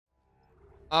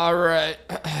All right.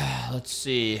 Let's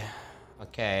see.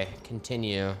 Okay,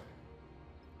 continue.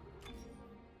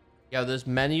 Yo, this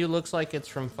menu looks like it's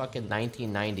from fucking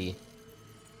 1990.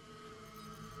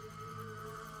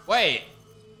 Wait.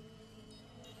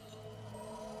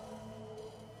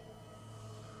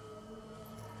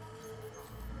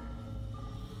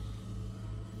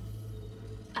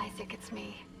 Isaac, it's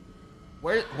me.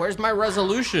 Where's my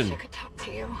resolution? I could talk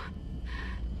to you.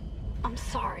 I'm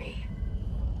sorry.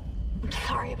 I'm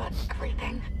sorry about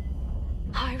everything.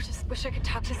 I just wish I could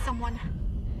talk to someone.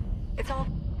 It's all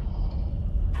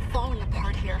falling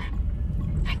apart here.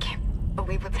 I can't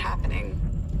believe what's happening.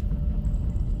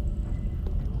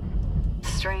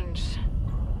 Strange.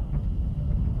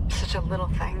 Such a little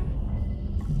thing.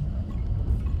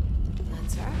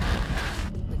 That's her?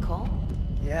 Nicole?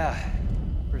 Yeah.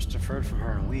 First deferred from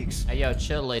her in weeks. Hey, yo,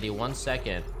 chill, lady. 1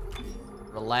 second.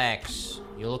 Relax.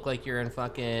 You look like you're in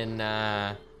fucking,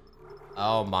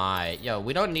 Oh my. Yo,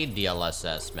 we don't need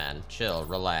DLSS, man. Chill,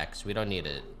 relax. We don't need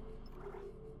it.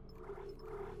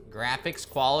 Graphics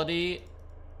quality.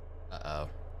 Uh-oh.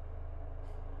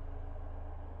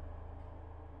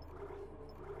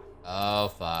 Oh,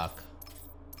 fuck.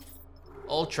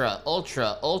 Ultra,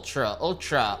 ultra, ultra,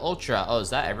 ultra, ultra. Oh, is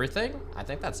that everything? I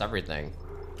think that's everything.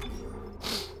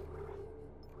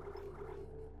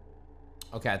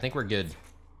 Okay, I think we're good.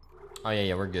 Oh,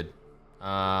 yeah, we're good.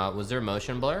 Was there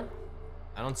motion blur?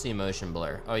 I don't see motion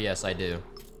blur. Oh, yes, I do.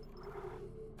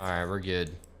 All right, we're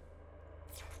good.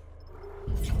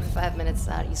 5 minutes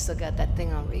out, you still got that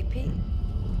thing on repeat?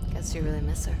 Guess you really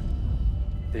miss her.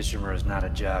 Ishimura is not a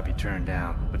job you turn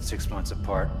down, but 6 months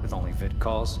apart with only vid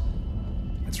calls,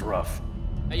 it's rough.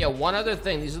 Hey, yo, one other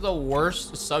thing. These are the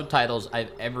worst subtitles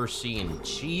I've ever seen.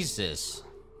 Jesus.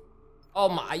 Oh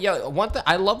my, yo, one thing.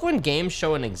 I love when games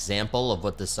show an example of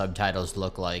what the subtitles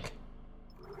look like.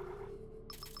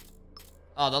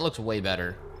 Oh, that looks way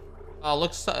better. Oh,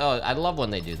 I love when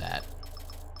they do that.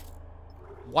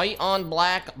 White on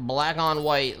black, black on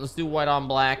white. Let's do white on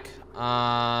black.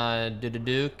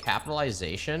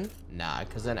 Capitalization? Nah,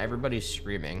 because then everybody's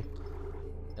screaming.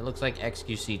 It looks like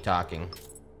XQC talking.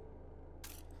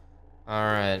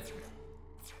 Alright.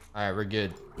 Alright, we're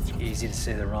good. It's easy to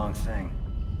say the wrong thing.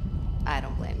 I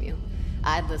don't blame you.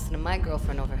 I'd listen to my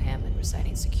girlfriend over Hammond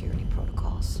reciting security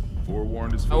protocols.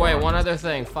 Forewarned is forearmed. Oh wait, one other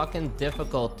thing. Fucking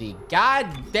difficulty. God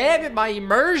damn it, my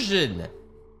immersion!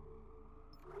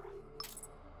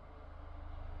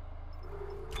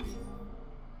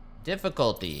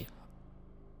 Difficulty.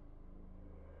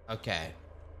 Okay.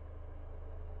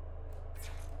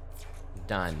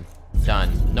 Done.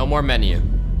 Done. No more menu.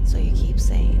 So you keep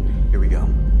saying. Here we go.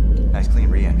 Nice clean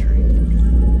re-entry.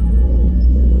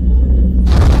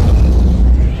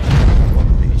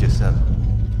 Just 7.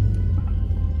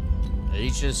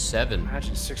 Just 7.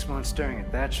 Imagine 6 months staring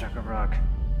at that chunk of rock.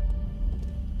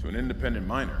 To an independent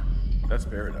miner, that's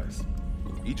paradise.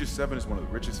 Aegis 7 is one of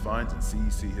the richest finds in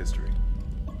CEC history.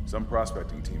 Some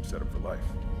prospecting teams set up for life.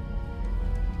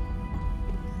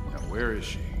 Now where is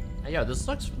she? Hey, yo, this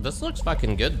looks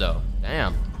fucking good though.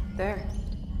 Damn. There.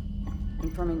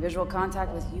 Confirming visual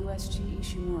contact with USG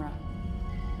Ishimura.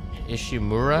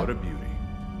 Ishimura? What a beauty.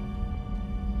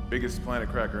 Biggest planet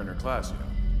cracker in her class, you know.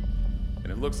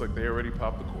 And it looks like they already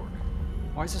popped the cork.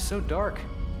 Why is it so dark?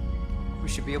 We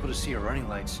should be able to see her running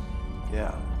lights.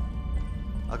 Yeah.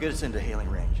 I'll get us into hailing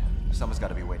range. Someone's got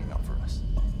to be waiting up for us.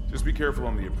 Just be careful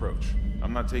on the approach.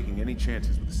 I'm not taking any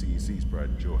chances with the CEC's pride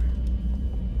and joy.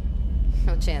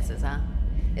 No chances, huh?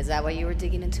 Is that why you were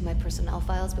digging into my personnel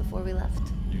files before we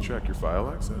left? You track your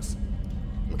file access?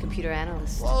 I'm a computer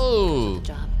analyst. Whoa! Good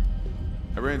job.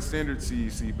 I ran standard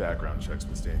CEC background checks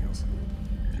with Daniels.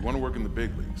 If you want to work in the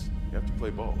big leagues, you have to play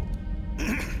ball.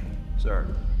 Sir,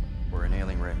 we're in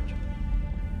hailing range.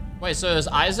 Wait, so is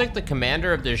Isaac the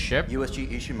commander of this ship? USG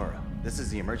Ishimura. This is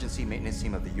the emergency maintenance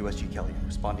team of the USG Kelly,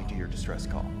 responding to your distress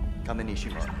call. Come in,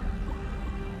 Ishimura.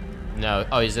 No.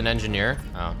 Oh, he's an engineer?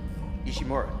 Oh.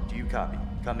 Ishimura, do you copy?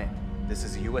 Come in. This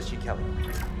is the USG Kelly.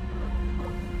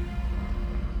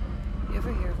 You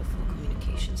ever hear of a full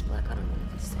communications blackout on one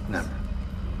of these things? Never.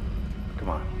 Come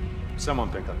on.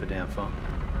 Someone pick up the damn phone.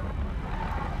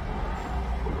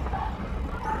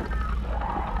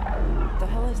 What the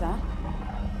hell is that?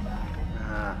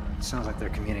 It sounds like their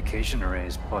communication array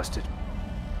is busted.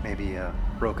 Maybe a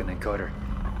broken encoder.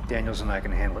 Daniels and I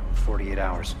can handle it in 48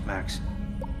 hours, max.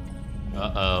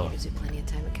 Uh-oh. Gives you plenty of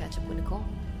time to catch up with Nicole.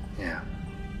 Yeah,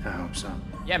 I hope so.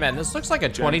 Yeah, man, this looks like a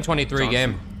 2023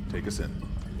 game. Take us in.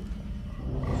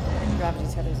 Gravity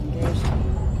tether's engaged.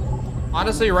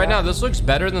 Honestly, right now, this looks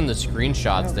better than the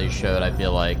screenshots they showed, I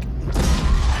feel like.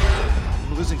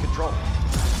 I'm losing control.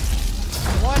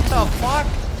 What the fuck?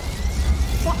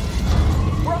 Fuck!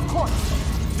 We're off course!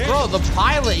 Bro, the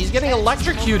pilot, he's getting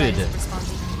electrocuted.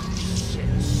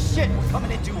 Shit, we're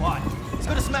coming in too hot. It's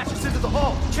gonna smash us into the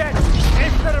hull. Jen,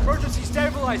 aim for that emergency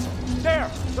stabilizer. There,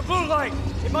 the blue light.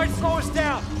 It might slow us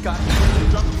down. Got it.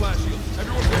 Drop the flash shield.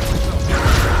 Everyone brace yourself.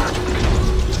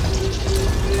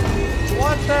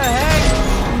 What the heck?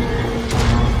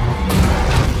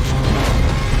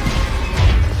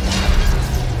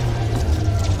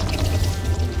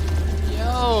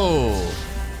 Yo.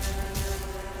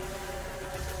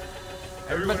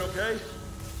 Everyone okay?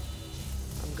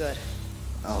 I'm good.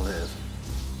 I'll live.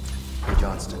 Hey,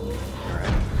 Johnston. You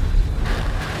alright?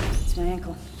 It's my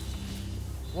ankle.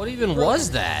 What even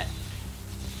was that?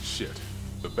 Shit.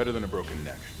 But better than a broken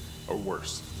neck. Or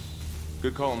worse.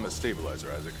 Good call on the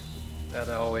stabilizer, Isaac. That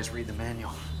I always read the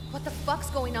manual. What the fuck's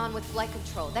going on with flight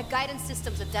control? That guidance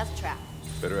system's a death trap.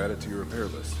 Better add it to your repair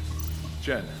list.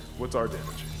 Jen, what's our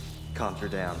damage? Comms are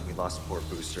down. We lost a port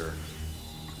booster.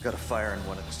 Got a fire in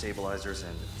one of the stabilizers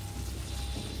and...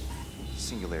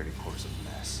 Singularity core's a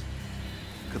mess.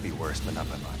 Could be worse, but not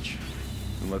by much.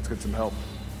 Then let's get some help.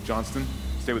 Johnston,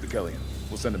 stay with the Kellyan.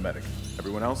 We'll send a medic.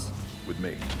 Everyone else, with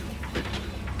me.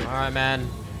 Alright, man.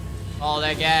 Oh,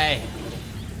 that guy.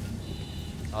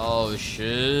 Oh,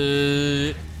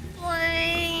 shit.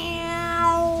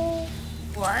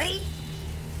 What?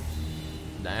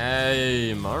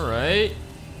 Damn, alright.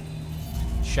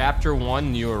 Chapter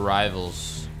 1, New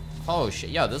Arrivals. Oh, shit.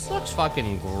 Yo, this looks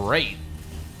fucking great.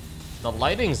 The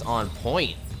lighting's on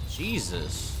point.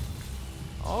 Jesus.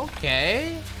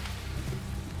 Okay.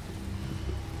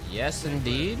 Yes,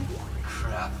 indeed.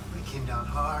 Crap, we came down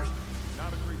hard.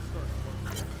 Not a great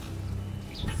start.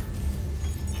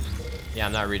 Yeah,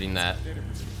 I'm not reading that.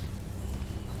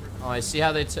 Oh, I see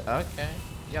how they okay.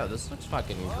 Yo, this looks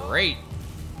fucking great.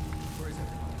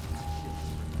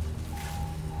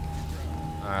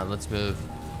 Alright, let's move.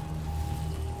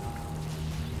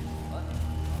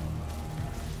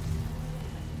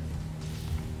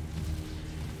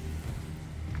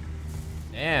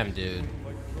 Damn, dude.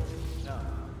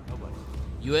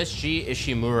 USG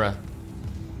Ishimura.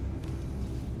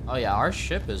 Oh yeah, our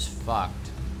ship is fucked.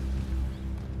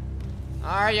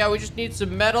 Alright, yeah, we just need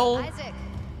some metal. Isaac,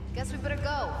 guess we better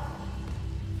go.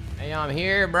 Hey, I'm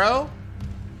here, bro.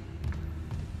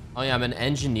 Oh yeah, I'm an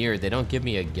engineer. They don't give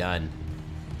me a gun.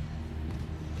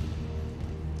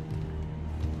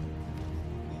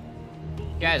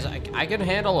 Guys, I can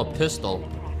handle a pistol.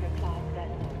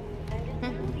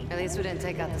 At least we didn't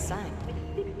take out the sign.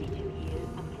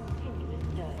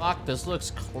 Fuck, this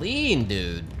looks clean,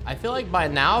 dude. I feel like by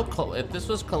now, if this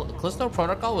was Callisto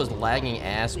Protocol was lagging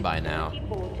ass by now.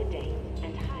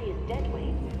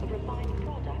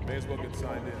 May as well get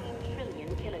signed in.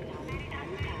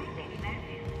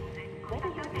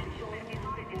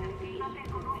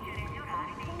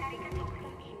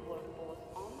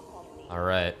 All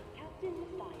right.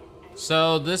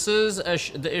 So this is the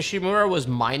Ishimura was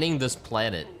mining this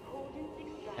planet,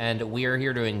 and we are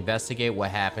here to investigate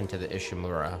what happened to the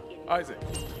Ishimura. Isaac.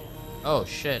 Oh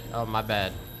shit! Oh my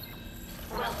bad.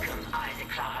 Welcome, Isaac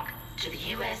Clarke, to the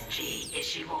USG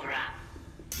Ishimura.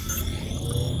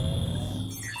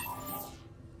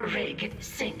 Rig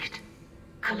synced.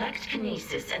 Collect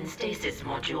kinesis and stasis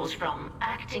modules from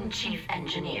Acting Chief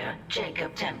Engineer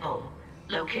Jacob Temple.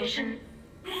 Location?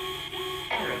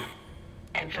 Error.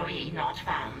 Employee not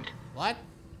found. What?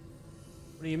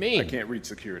 What do you mean? I can't reach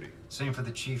security. Same for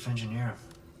the chief engineer.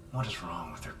 What is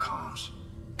wrong with their comms?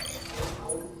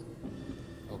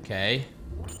 Okay.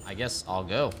 I guess I'll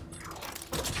go.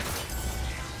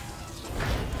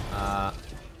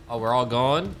 Oh, we're all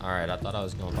going? Alright, I thought I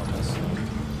was going by myself.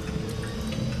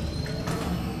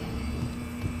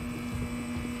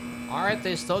 Alright,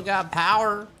 they still got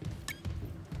power.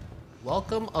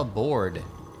 Welcome aboard.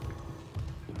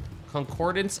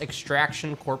 Concordance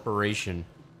Extraction Corporation.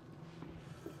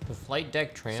 The flight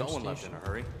deck tram Someone left in station. a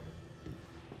hurry.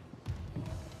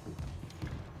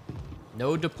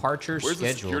 No departure Where's the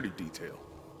schedule. security detail?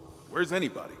 Where's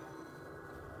anybody?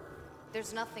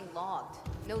 There's nothing logged.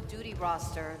 No duty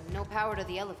roster, no power to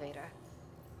the elevator.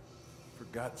 For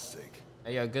God's sake.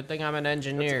 Hey, yo, good thing I'm an That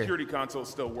engineer. security console's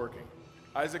still working.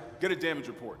 Isaac, get a damage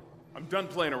report. I'm done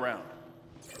playing around.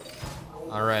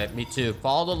 Alright, me too.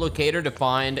 Follow the locator to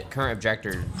find current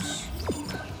objectives.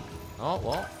 Oh,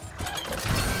 well.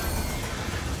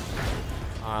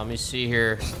 Let me see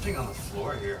here. Something on the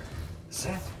floor here. Is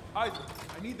that? Isaac,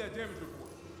 I need that damage report.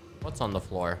 What's on the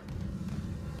floor?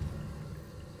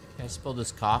 I spilled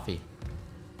this coffee.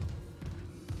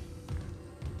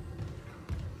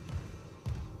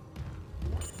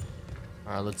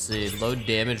 Alright, let's see. Load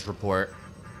damage report.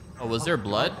 Oh, was there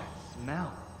blood?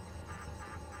 Smell.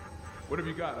 What have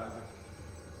you got, Isaac?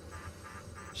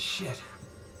 Shit.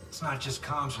 It's not just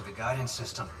comms or the guidance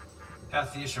system.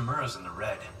 Half the Ishimura's in the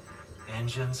red.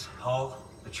 Engines, hull,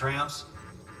 the trams.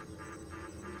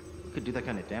 Who could do that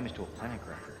kind of damage to a planet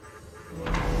cracker?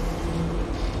 Okay.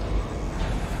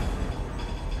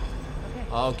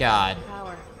 Oh god.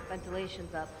 Power.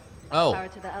 Ventilation's up. Oh. Power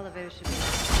to the elevator should be...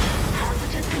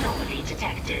 Hazardous anomaly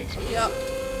detected. Yep.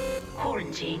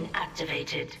 Quarantine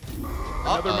activated.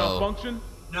 Another malfunction?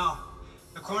 No.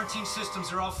 The quarantine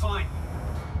systems are all fine.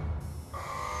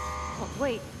 Oh,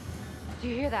 wait. Do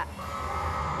you hear that?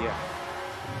 Yeah,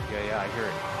 I hear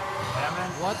it. Batman?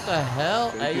 What the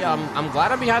hell? Hey, I'm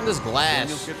glad I'm behind this glass.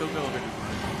 Daniels, get those elevators running.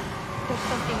 There's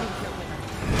something in here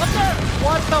with us.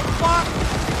 What the fuck?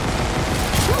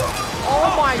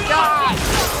 Oh my god!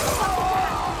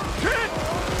 Kid!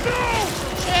 No!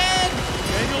 Shit!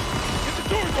 Daniels, get the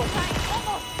doors open!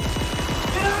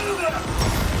 Get out of there!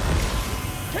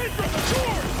 Kendra, the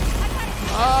doors!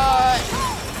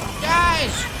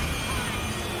 Guys!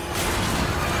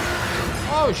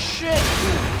 Oh shit!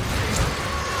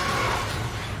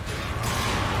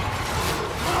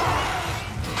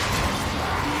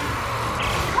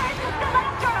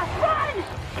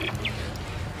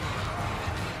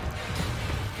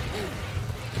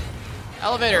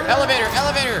 Elevator, elevator,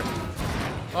 elevator!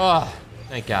 Oh,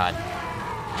 thank God.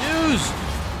 Use!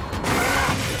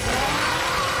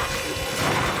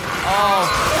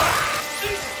 Oh.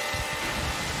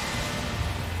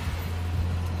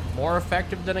 More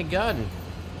effective than a gun.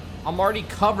 I'm already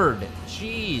covered.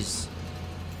 Jeez.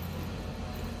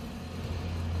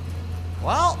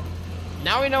 Well,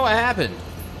 now we know what happened.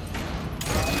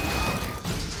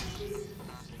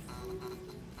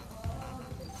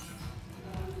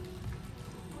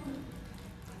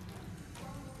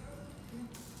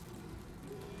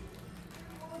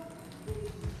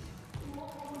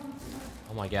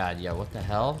 Oh my god, yeah, what the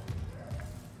hell?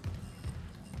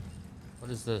 What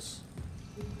is this?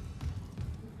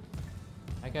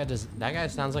 That guy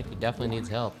sounds like he definitely needs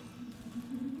help.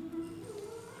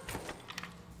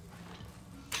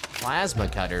 Plasma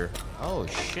cutter. Oh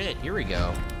shit, here we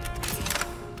go.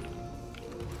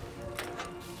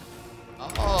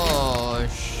 Oh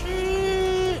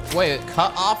shit. Wait,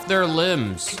 cut off their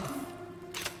limbs.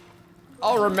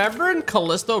 Oh, remember in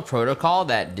Callisto Protocol,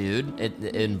 that dude,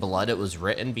 in blood it was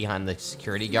written behind the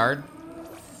security guard?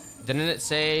 Didn't it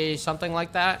say something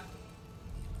like that?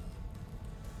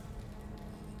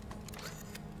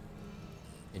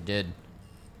 It did.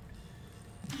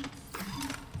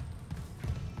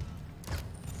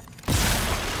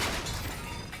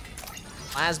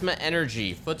 Plasma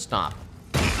energy, foot stomp.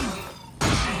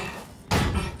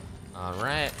 All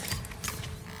right.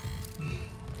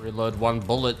 Reload one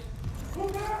bullet.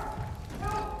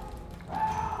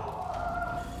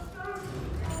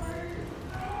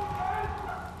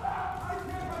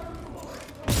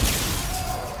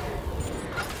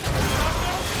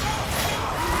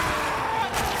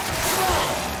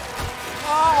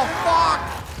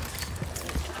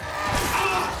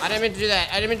 I didn't mean to do that.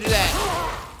 I didn't mean to do that.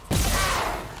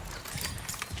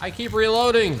 I keep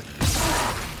reloading.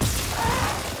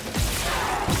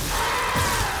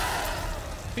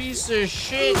 Piece of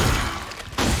shit.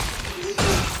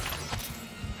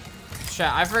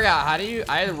 Chat, I forgot. How do you...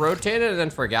 I rotated and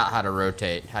then forgot how to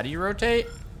rotate. How do you rotate?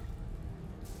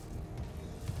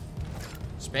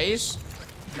 Space?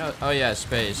 No. Oh, yeah,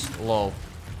 space. Lol.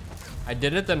 I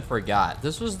did it then forgot.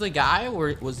 This was the guy?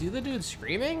 Or was he the dude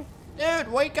screaming?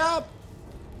 Dude, wake up!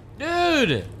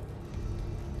 Dude!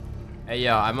 Hey,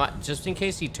 yo, I might, just in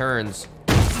case he turns.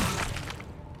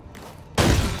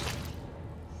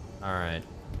 Alright.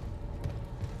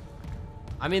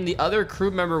 I mean, the other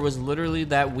crew member was literally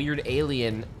that weird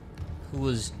alien who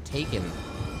was taken.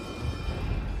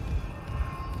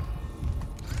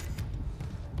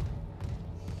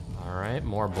 Alright,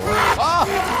 more board. Oh!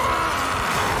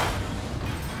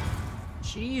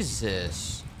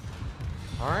 Jesus.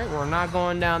 All right, we're not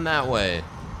going down that way.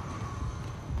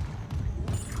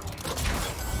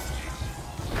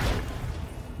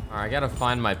 All right, I gotta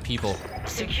find my people.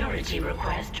 Security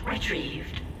request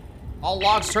retrieved. All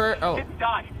logs turret. Oh. It didn't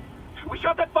die. We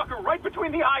shot that fucker right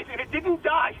between the eyes and it didn't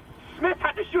die. Smith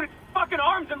had to shoot its fucking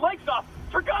arms and legs off.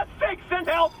 For God's sake, send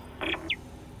help.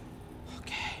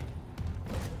 Okay.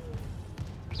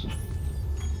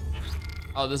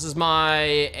 Oh, this is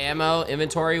my ammo,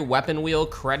 inventory, weapon wheel,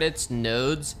 credits,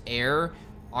 nodes, air,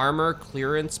 armor,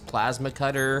 clearance, plasma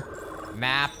cutter,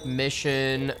 map,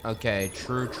 mission. Okay,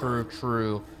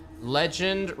 true.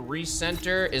 Legend,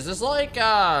 recenter. Is this like,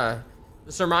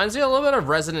 this reminds me a little bit of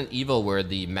Resident Evil where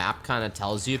the map kind of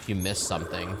tells you if you missed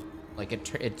something. Like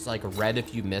it's like red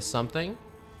if you miss something.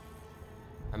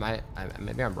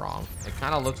 Maybe I'm wrong. It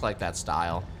kind of looks like that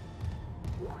style.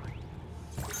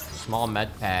 Small med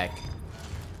pack.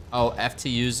 Oh, F to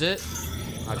use it?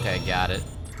 Okay, got it.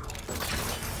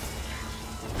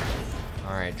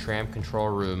 Alright, tram control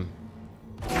room.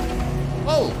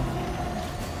 Whoa!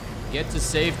 Get to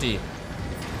safety.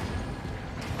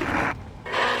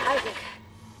 Isaac.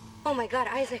 Oh my god,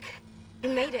 Isaac. You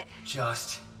made it.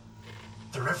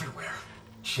 They're everywhere.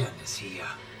 Shen, is he,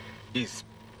 He's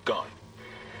gone.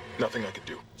 Nothing I could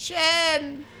do.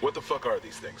 Shen! What the fuck are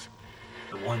these things?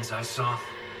 The ones I saw,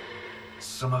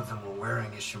 some of them were wearing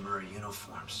Ishimura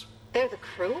uniforms. They're the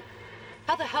crew?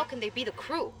 How the hell can they be the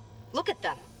crew? Look at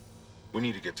them. We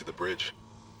need to get to the bridge.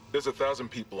 There's 1,000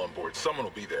 people on board. Someone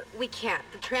will be there. We can't.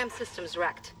 The tram system's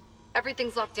wrecked.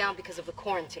 Everything's locked down because of the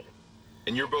quarantine.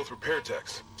 And you're both repair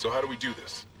techs. So how do we do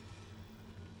this?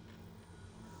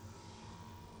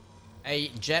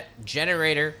 Hey,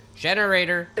 generator.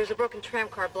 There's a broken tram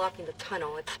car blocking the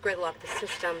tunnel. It's gridlocked the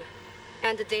system.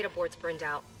 And the data board's burned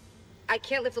out. I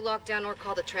can't lift the lockdown or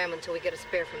call the tram until we get a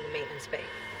spare from the maintenance bay.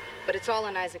 But it's all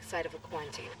on Isaac's side of the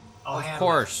quarantine. Of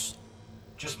course.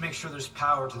 Just make sure there's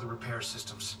power to the repair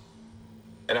systems.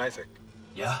 And Isaac.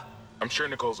 Yeah? I'm sure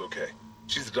Nicole's okay.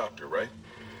 She's a doctor, right?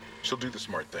 She'll do the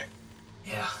smart thing.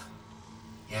 Yeah.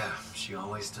 Yeah, she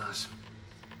always does.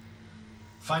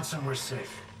 Find somewhere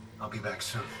safe. I'll be back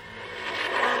soon.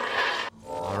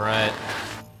 Alright.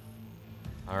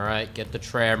 Alright, get the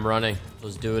tram running.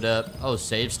 Let's do it up. Oh,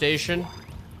 save station?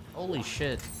 Holy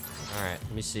shit. Alright,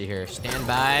 let me see here. Stand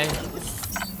by.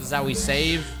 This is how we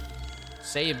save.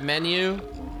 Save menu.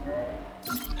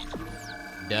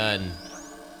 Done.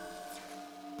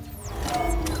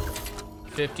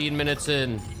 15 minutes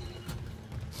in.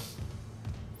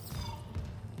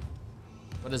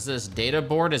 What is this? Data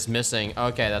board is missing.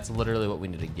 Okay, that's literally what we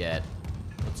need to get.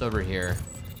 What's over here?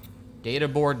 Data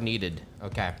board needed.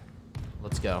 Okay,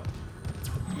 let's go.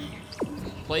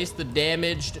 Place the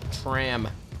damaged tram.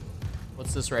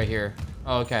 What's this right here?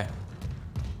 Oh, okay.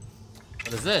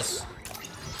 What is this?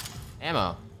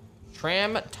 Ammo.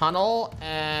 Tram, tunnel,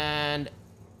 and...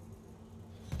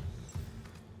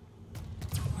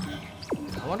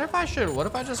 I wonder if I should... What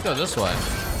if I just go this way?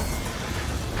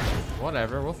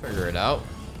 Whatever, we'll figure it out.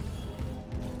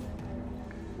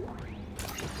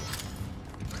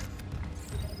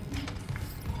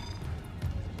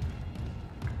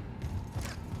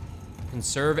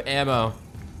 Conserve ammo.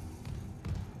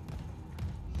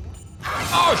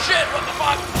 Oh shit, what the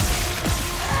fuck?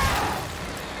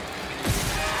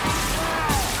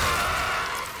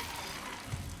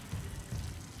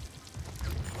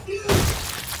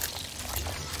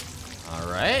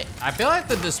 Alright, I feel like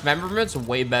the dismemberment's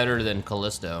way better than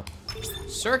Callisto.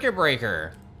 Circuit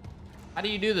breaker. How do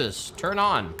you do this? Turn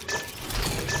on.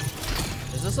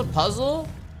 Is this a puzzle?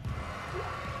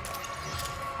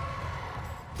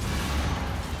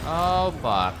 Oh,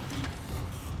 fuck.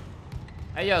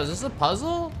 Hey, yo, is this a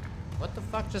puzzle? What the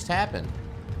fuck just happened?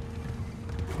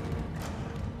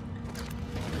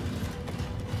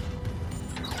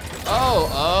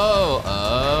 Oh.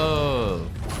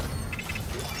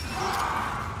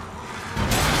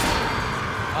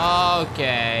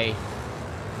 Okay.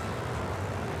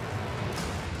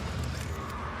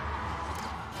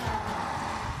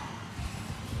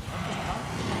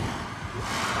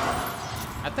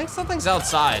 I think something's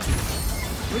outside.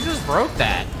 Who just broke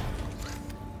that?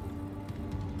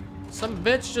 Some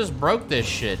bitch just broke this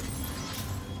shit.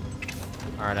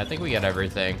 Alright, I think we got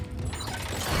everything.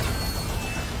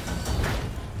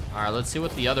 Alright, let's see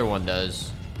what the other one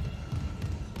does.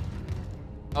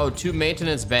 Oh, to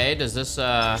maintenance bay. Does this,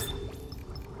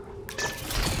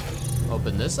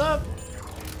 open this up?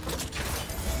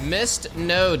 Missed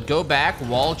node. Go back.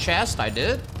 Wall chest. I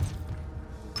did.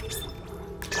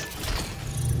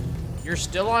 You're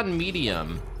still on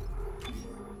medium.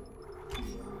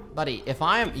 Buddy, if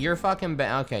you're fucking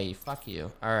okay, fuck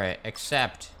you. Alright,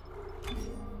 accept.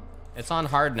 It's on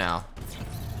hard now.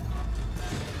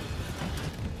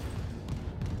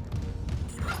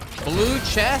 Blue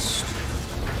chest?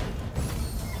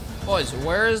 Boys,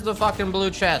 where is the fucking blue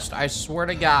chest? I swear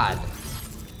to God.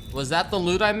 Was that the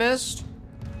loot I missed?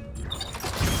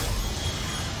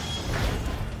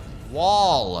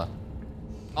 Wall.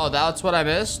 Oh, that's what I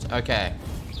missed? Okay.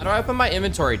 How do I open my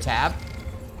inventory tab?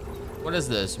 What is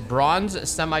this? Bronze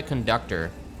semiconductor.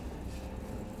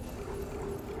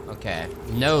 Okay.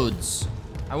 Nodes.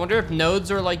 I wonder if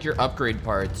nodes are like your upgrade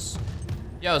parts.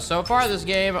 Yo, so far this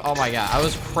game, oh my God. I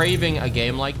was craving a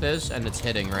game like this and it's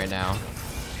hitting right now.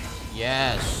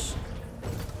 Yes.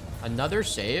 Another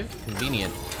save?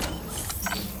 Convenient.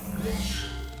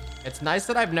 It's nice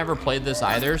that I've never played this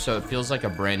either, so it feels like a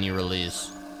brand new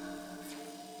release.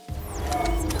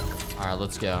 All right,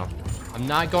 let's go. I'm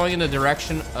not going in the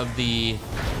direction of the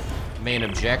main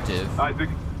objective. Isaac,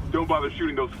 don't bother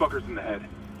shooting those fuckers in the head.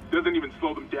 Doesn't even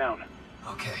slow them down.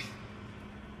 Okay.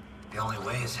 The only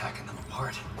way is hacking them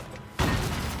apart.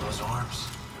 Those arms,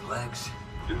 their legs.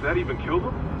 Does that even kill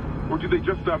them? Or do they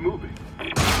just stop moving?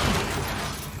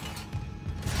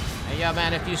 Hey, yo,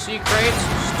 man, if you see crates,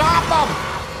 stop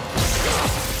them!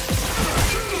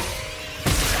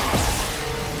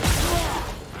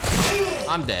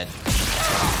 I'm dead.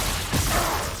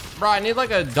 Bro, I need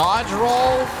like a dodge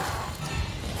roll.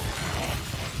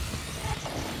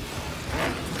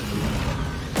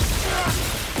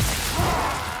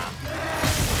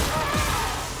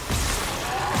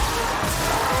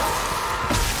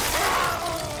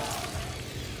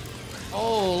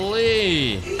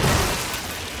 Holy.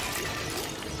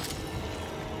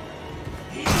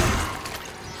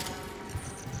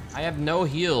 I have no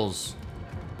heals.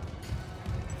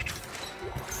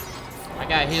 I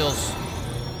got heals.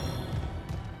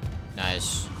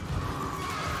 Nice.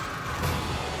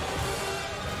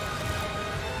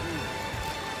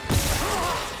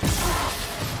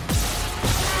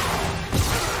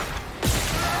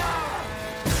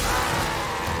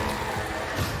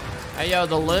 Hey, yo,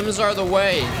 the limbs are the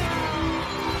way.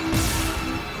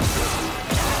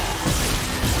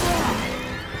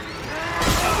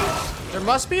 There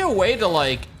must be a way to,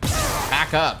 like,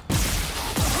 back up.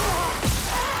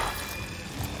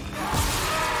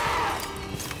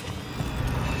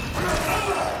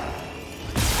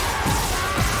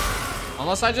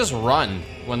 Unless I just run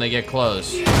when they get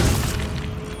close.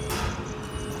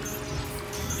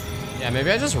 Yeah,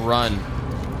 maybe I just run.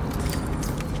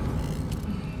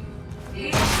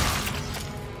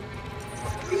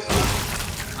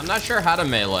 I'm not sure how to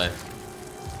melee.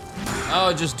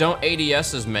 Oh, just don't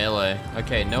ADS as melee.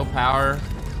 Okay, no power.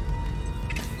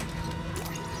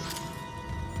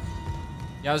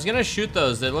 Yeah, I was gonna shoot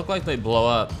those. They look like they blow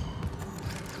up.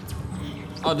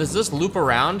 Oh, does this loop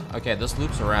around? Okay, this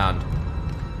loops around.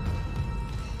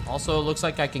 Also, it looks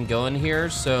like I can go in here,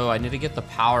 so I need to get the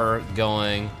power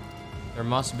going. There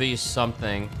must be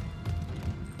something.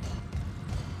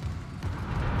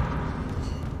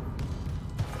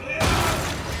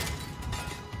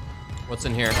 What's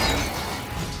in here?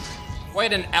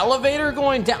 Wait, an elevator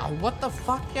going down? What the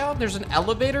fuck, yo? There's an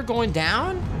elevator going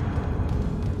down?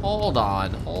 Hold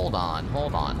on, hold on,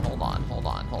 hold on, hold on, hold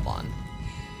on, hold on.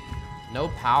 No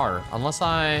power, unless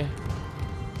I...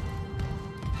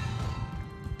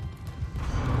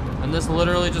 And this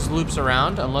literally just loops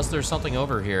around, unless there's something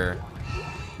over here.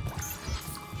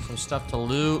 Some stuff to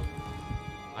loot.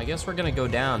 I guess we're gonna go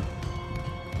down.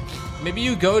 Maybe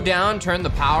you go down, turn the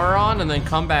power on, and then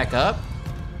come back up?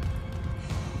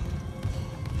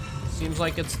 Seems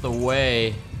like it's the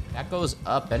way. That goes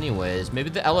up anyways. Maybe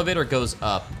the elevator goes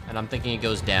up, and I'm thinking it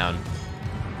goes down.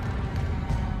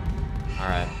 All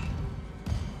right.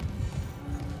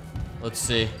 Let's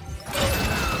see.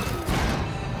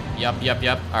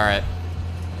 Yep. All right.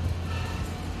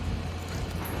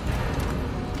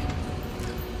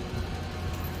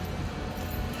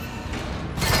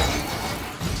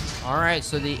 All right,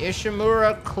 so the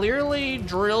Ishimura clearly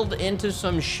drilled into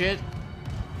some shit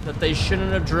that they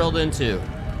shouldn't have drilled into.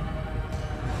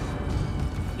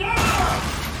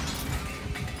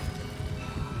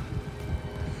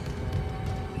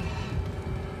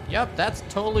 Yep, that's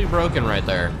totally broken right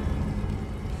there.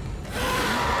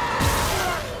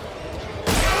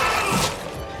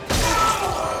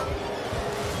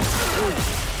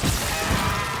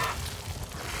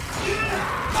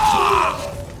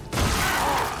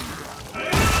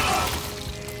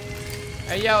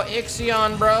 Hey, yo,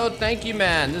 Ixion, bro. Thank you,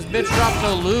 man. This bitch dropped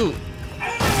no loot.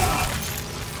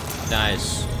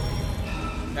 Nice.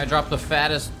 I dropped the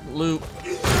fattest loot.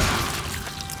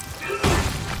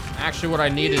 Actually, what I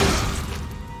needed.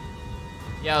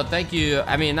 Yo, thank you.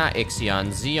 I mean, not Ixion.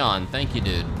 Xeon. Thank you,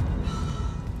 dude.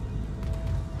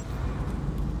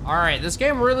 All right, this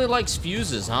game really likes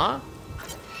fuses, huh?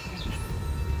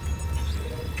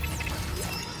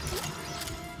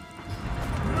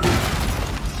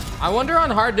 I wonder on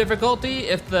hard difficulty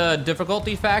if the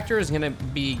difficulty factor is gonna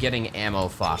be getting ammo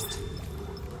fucked.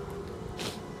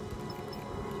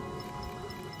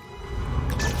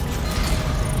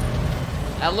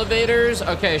 Elevators,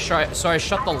 okay, so I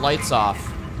shut the lights off.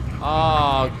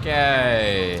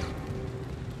 Okay.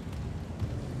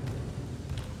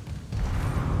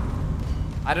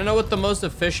 I don't know what the most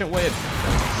efficient way of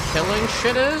killing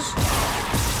shit is.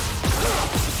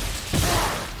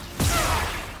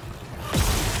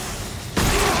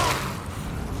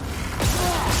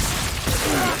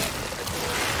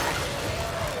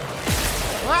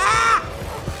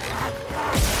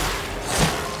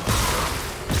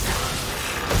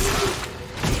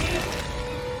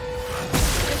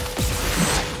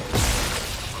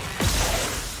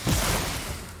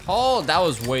 Oh, that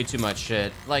was way too much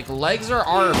shit. Like, legs or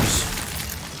arms?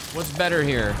 What's better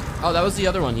here? Oh, that was the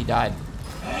other one. He died.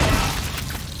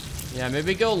 Yeah,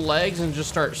 maybe go legs and just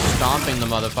start stomping the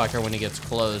motherfucker when he gets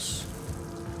close.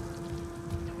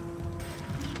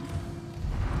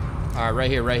 All right, right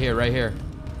here, right here, right here.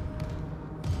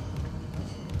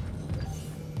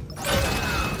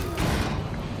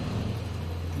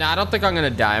 Nah, I don't think I'm gonna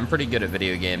die. I'm pretty good at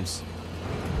video games.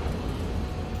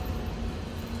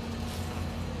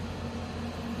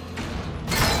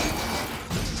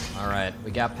 All right,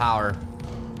 we got power.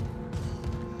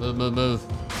 Move, move, move.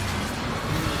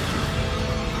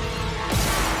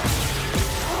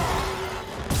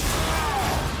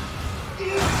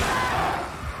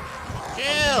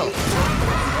 Chill.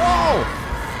 Whoa.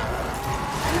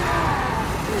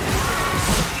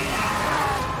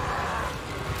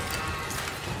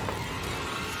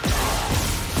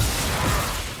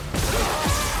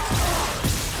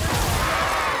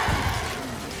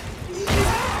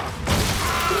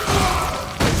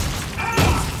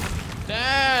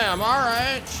 Damn, all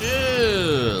right,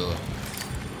 chill.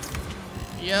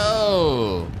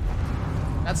 Yo.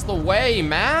 That's the way,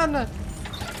 man.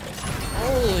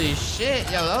 Holy shit.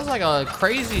 Yo, that was like a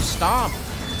crazy stomp.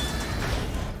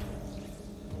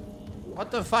 What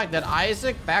the fuck? Did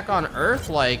Isaac back on Earth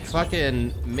like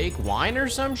fucking make wine or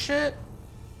some shit?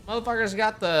 Motherfucker's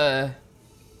got the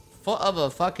foot of a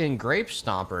fucking grape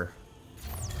stomper.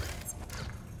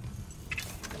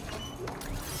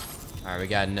 All right, we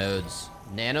got nodes.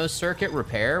 Nano circuit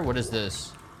repair? What is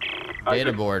this?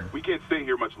 Data board. We can't stay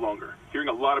here much longer. Hearing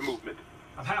a lot of movement.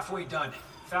 I'm halfway done.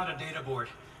 Found a data board.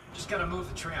 Just gotta move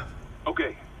the tram.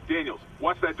 Okay, Daniels,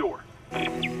 watch that door.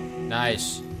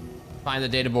 Nice. Find the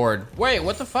data board. Wait,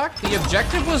 what the fuck? The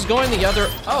objective was going the other...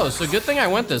 Oh, so good thing I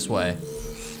went this way.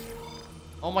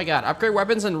 Oh my god. Upgrade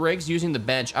weapons and rigs using the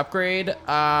bench. Upgrade...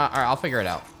 Alright, I'll figure it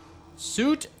out.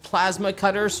 Suit plasma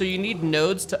cutter, so you need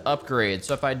nodes to upgrade.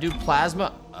 So if I do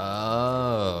plasma...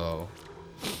 Oh.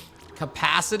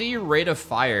 Capacity, rate of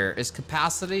fire. Is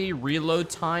capacity, reload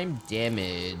time,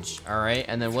 damage. Alright,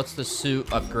 and then what's the suit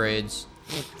upgrades?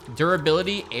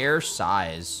 Durability, air,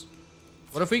 size.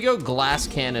 What if we go glass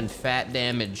cannon, fat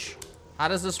damage? How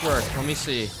does this work? Let me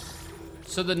see.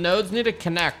 So the nodes need to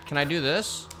connect. Can I do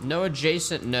this? No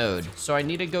adjacent node. So I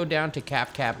need to go down to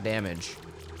cap damage.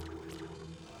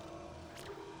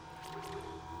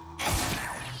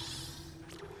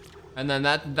 And then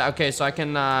that, okay, so I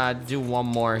can do one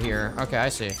more here. Okay, I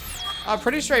see.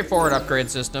 Pretty straightforward upgrade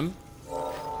system.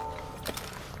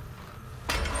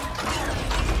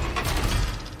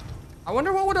 I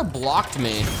wonder what would have blocked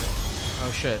me.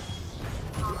 Oh shit.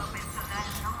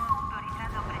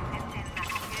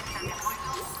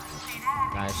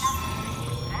 Nice.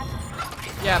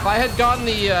 Yeah, if I had gone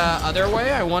the other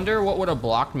way, I wonder what would have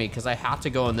blocked me, because I have to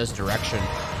go in this direction.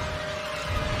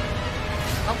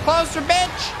 Come closer,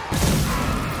 bitch!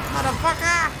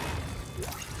 Motherfucker!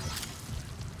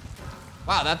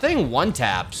 Wow, that thing one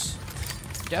taps.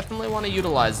 Definitely want to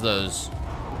utilize those.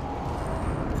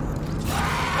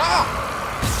 Oh!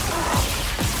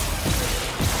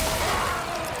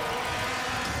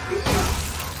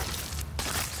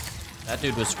 That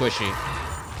dude was squishy.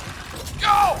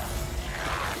 Go!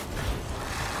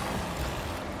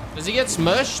 Does he get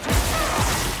smushed?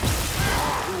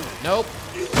 Nope.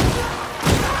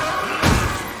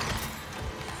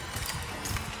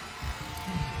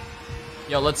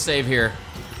 Yo, let's save here.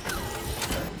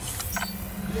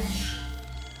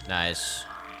 Nice.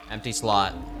 Empty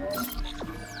slot.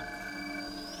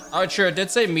 Oh, sure, it did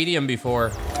say medium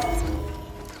before.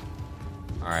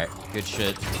 Alright, good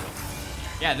shit.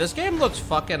 Yeah, this game looks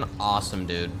fucking awesome,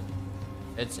 dude.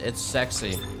 It's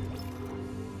sexy.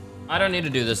 I don't need to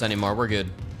do this anymore, we're good.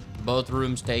 Both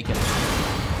rooms taken.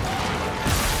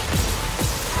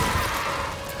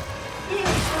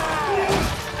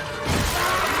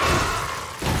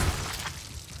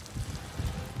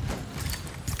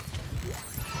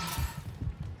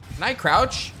 Can I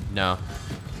crouch? No.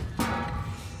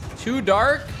 Too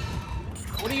dark?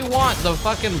 What do you want? The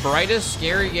fucking brightest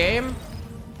scary game?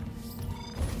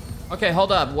 Okay,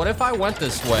 hold up. What if I went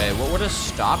this way? What would have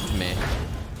stopped me?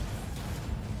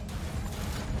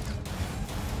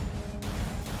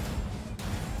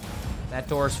 That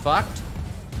door's fucked.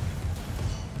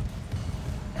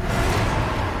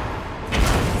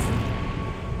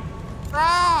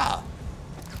 Ah!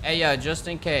 Hey, just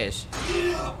in case.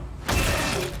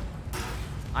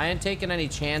 I ain't taking any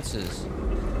chances.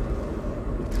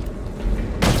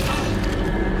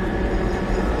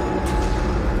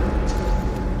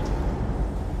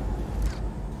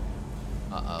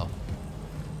 Uh-oh.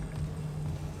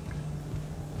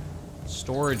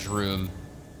 Storage room.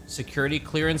 Security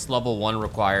clearance level 1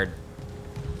 required.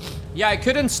 Yeah, I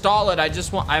could install it.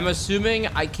 I'm assuming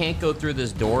I can't go through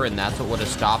this door and that's what would have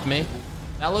stopped me.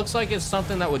 That looks like it's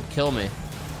something that would kill me.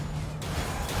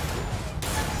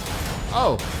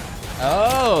 Oh.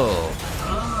 Oh.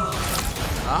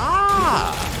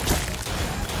 Ah.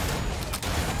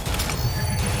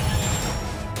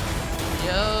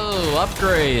 Yo,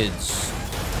 upgrades.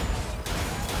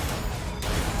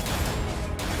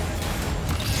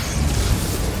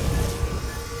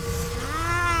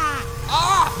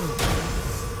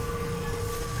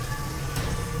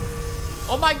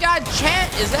 Oh my god, Chen!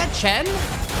 Is that Chen?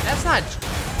 That's not...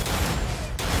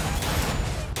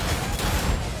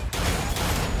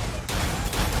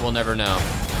 We'll never know.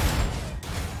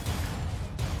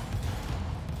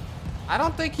 I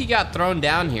don't think he got thrown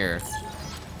down here.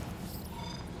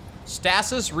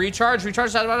 Stasis, recharge.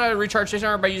 Recharge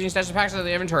station by using stasis packs in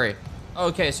the inventory.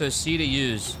 Okay, so C to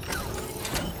use.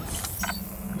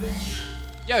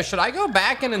 Yo, should I go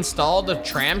back and install the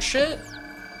tram shit?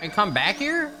 And come back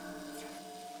here?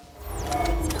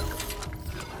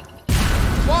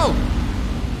 Whoa!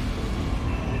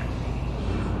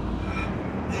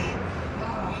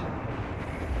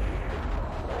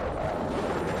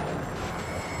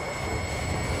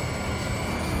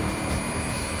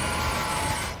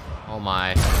 Oh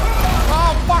my.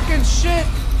 Oh, fucking shit!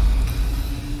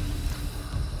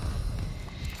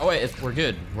 Oh wait, we're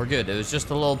good. We're good. It was just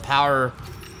a little power,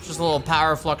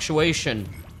 fluctuation.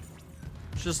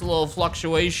 Just a little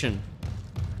fluctuation.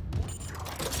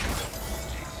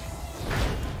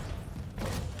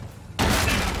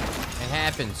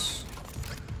 Happens.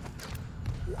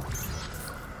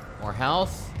 More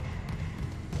health.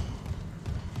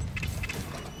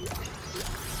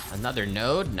 Another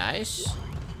node, nice.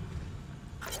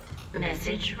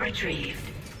 Message retrieved.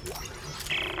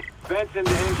 Benson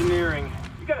to engineering.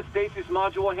 You got a stasis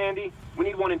module handy? We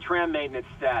need one in tram maintenance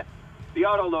stat. The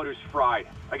autoloader's fried.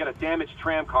 I got a damaged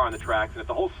tram car on the tracks, and if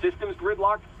the whole system's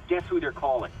gridlocked, guess who they're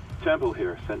calling? Temple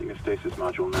here, sending a stasis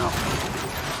module now.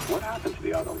 What happened to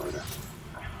the autoloader?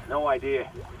 No idea.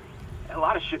 A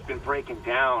lot of shit's been breaking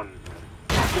down.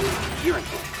 Gearing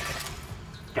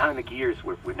things. Down in the gears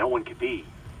where no one could be.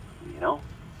 You know?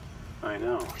 I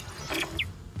know.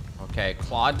 Okay,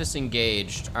 claw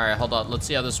disengaged. Alright, hold on. Let's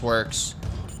see how this works.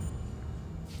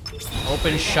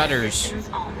 Open shutters. Systems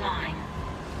online.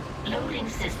 Loading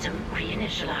system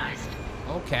reinitialized.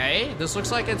 Okay, this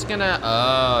looks like it's gonna...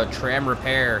 Oh, tram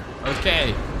repair.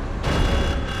 Okay.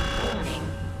 Warning.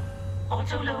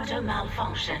 Autoloader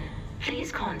malfunction.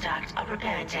 Please contact a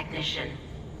repair technician.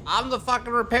 I'm the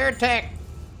fucking repair tech.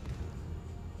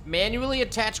 Manually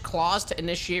attach claws to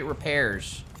initiate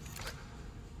repairs.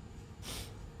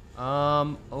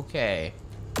 Okay.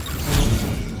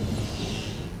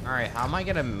 Alright, how am I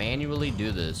gonna manually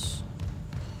do this?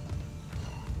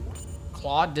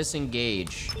 Claw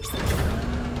disengage.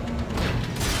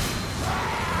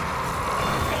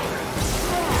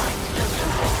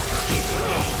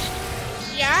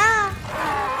 Yeah.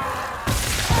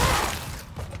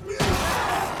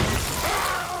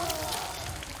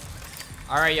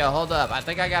 Alright, yo, hold up. I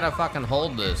think I gotta fucking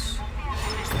hold this.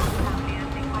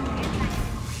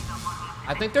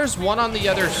 I think there's one on the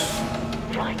other...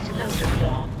 Right loader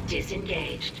claw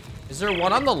disengaged. Is there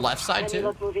one on the left side too?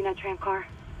 Look moving that tram car.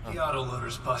 The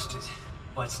autoloader's busted,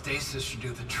 but stasis should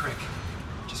do the trick.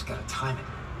 Just gotta time it.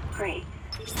 Great.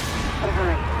 But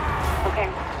hurry. Okay.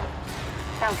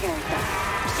 Sound carrying stuff.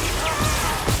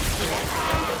 Left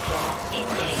loader claw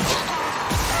engaged.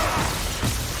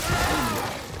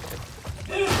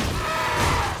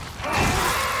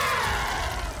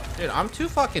 Dude, I'm too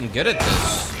fucking good at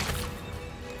this.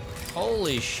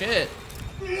 Holy shit.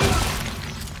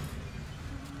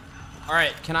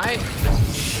 Alright, can I...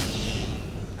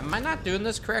 Am I not doing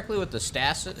this correctly with the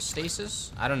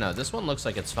stasis? I don't know. This one looks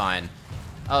like it's fine.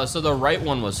 Oh, so the right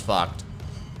one was fucked.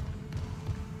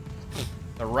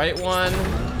 The right one...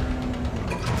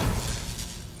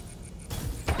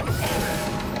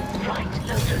 Right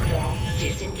loader claw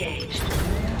disengaged.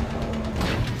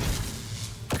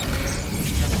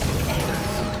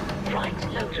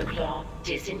 Right loader claw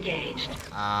disengaged.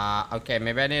 Okay,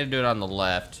 maybe I need to do it on the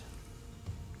left.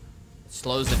 It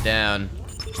slows it down.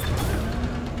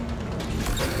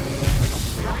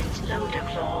 Right loader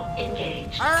claw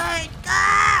engaged. Alright,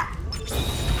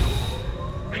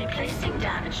 Replacing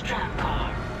damaged tram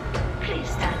car. Please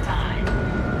stand by.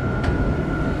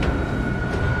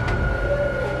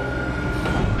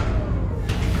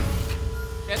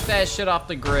 Get that shit off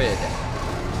the grid.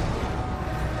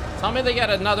 Tell me they got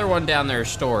another one down there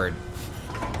stored.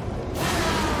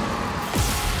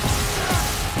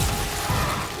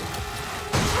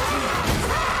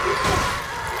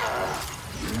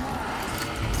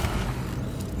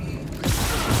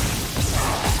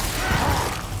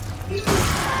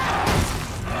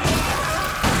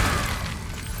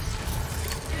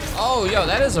 yo,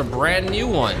 that is a brand new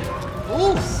one.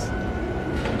 Oof.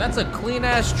 That's a clean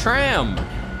ass tram.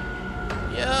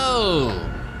 Yo.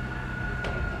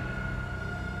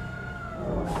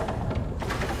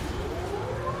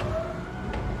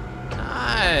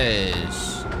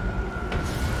 Nice.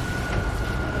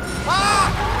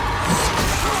 Ah!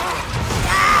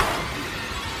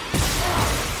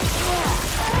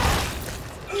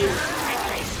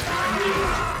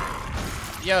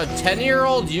 Yo,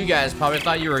 10-year-old you guys probably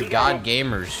thought you were god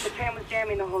gamers. The tram was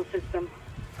jamming the whole system.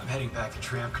 I'm heading back to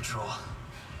tram control.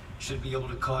 Should be able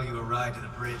to call you a ride to the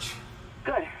bridge.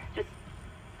 Good. Just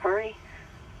hurry.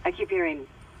 I keep hearing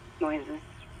noises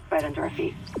right under our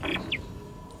feet.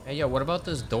 Hey, yo, what about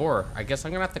this door? I guess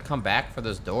I'm gonna have to come back for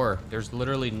this door. There's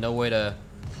literally no way to,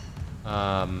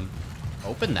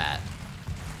 open that.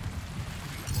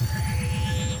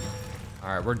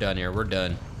 All right, we're done here. We're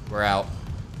done. We're out.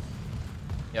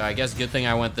 Yeah, I guess good thing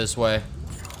I went this way.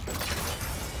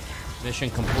 Mission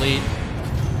complete.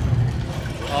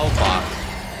 Oh, fuck.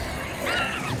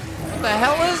 What the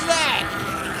hell is that?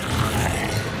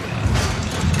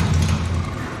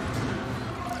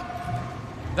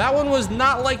 That one was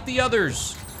not like the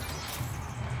others.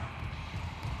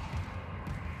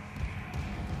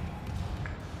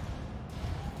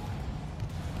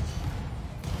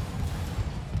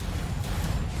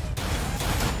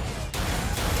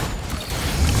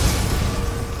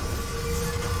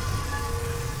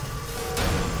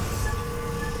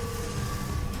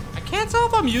 I can't tell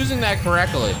if I'm using that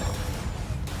correctly.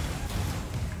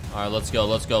 All right, let's go,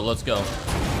 let's go, let's go.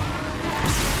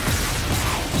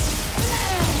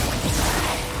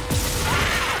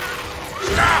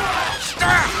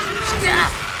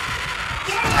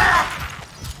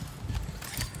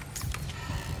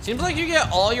 Seems like you get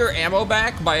all your ammo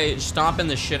back by stomping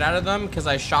the shit out of them, because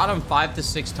I shot him 5 to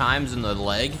 6 times in the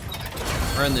leg,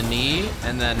 or in the knee,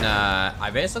 and then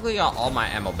I basically got all my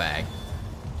ammo back.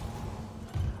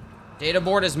 Data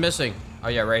board is missing. Oh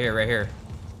yeah, right here, right here.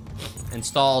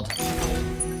 Installed.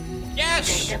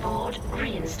 Yes! Data board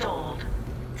reinstalled.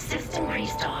 System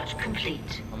restart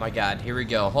complete. Oh my god, here we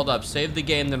go. Hold up, save the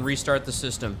game, then restart the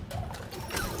system.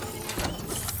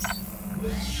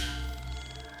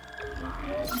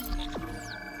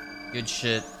 Good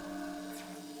shit.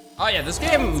 Oh yeah, this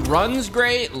game runs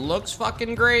great, looks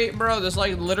fucking great, bro. This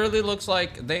like literally looks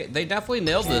like they definitely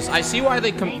nailed this. I see why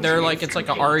they're like it's like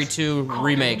a RE2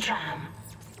 remake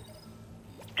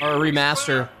or a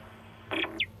remaster.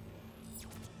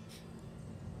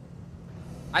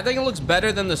 I think it looks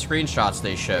better than the screenshots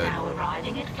they showed. Now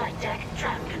arriving at flight deck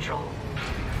tram control.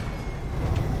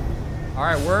 All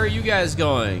right, where are you guys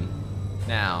going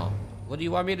now? What do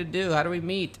you want me to do? How do we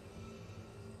meet?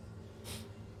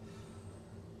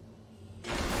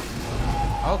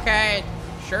 Okay,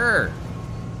 sure.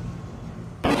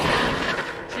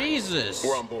 Jesus.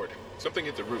 We're on board. Something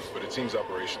hit the roof, but it seems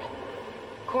operational.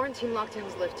 Quarantine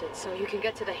lockdown's lifted, so you can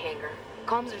get to the hangar.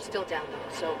 Comms are still down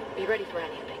though, so be ready for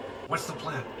anything. What's the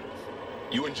plan?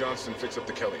 You and Johnston fix up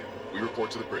the Kellyan. We report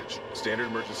to the bridge. Standard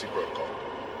emergency protocol.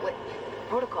 What?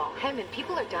 Protocol? Hammond,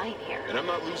 people are dying here. And I'm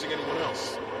not losing anyone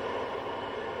else.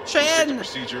 Shan! Stick to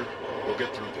procedure. We'll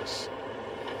get through this.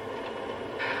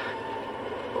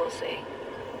 We'll see.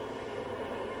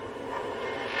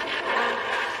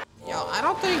 Yo, I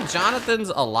don't think Jonathan's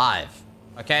alive,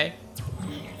 okay?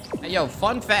 Hey, yo,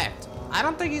 fun fact. I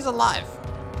don't think he's alive.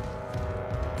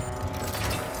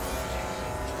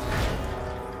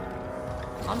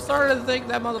 I'm starting to think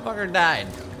that motherfucker died.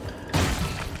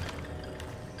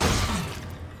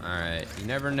 Alright, you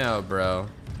never know, bro.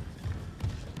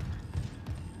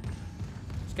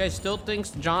 This guy still thinks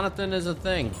Jonathan is a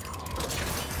thing. To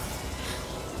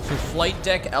flight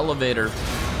deck elevator.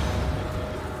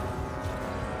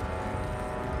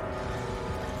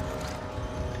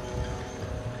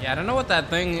 Yeah, I don't know what that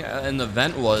thing in the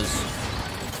vent was.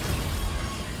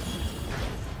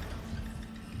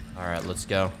 All right, let's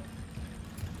go.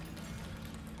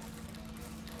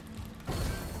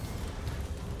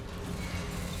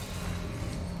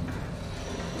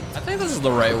 I think this is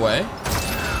the right way.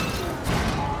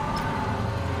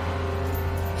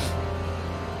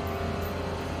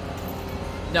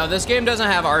 No, this game doesn't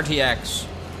have RTX.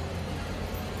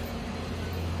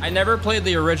 I never played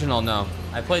the original, no.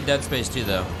 I played Dead Space 2,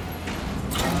 though.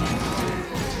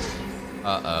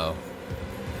 Uh-oh.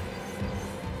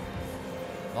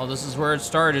 Well, this is where it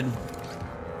started.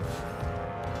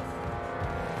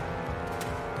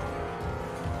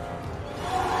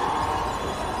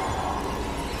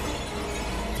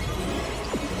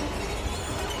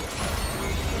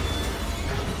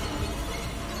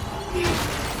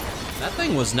 That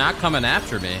thing was not coming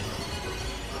after me.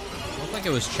 Looked like like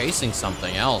it was chasing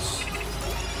something else.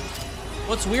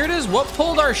 What's weird is what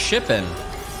pulled our ship in.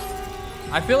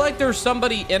 I feel like there's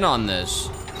somebody in on this.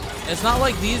 It's not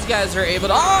like these guys are able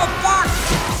to. Oh fuck!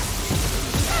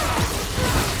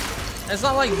 It's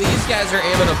not like these guys are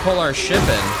able to pull our ship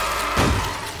in.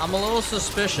 I'm a little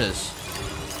suspicious.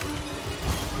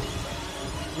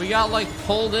 We got like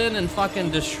pulled in and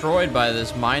fucking destroyed by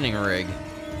this mining rig.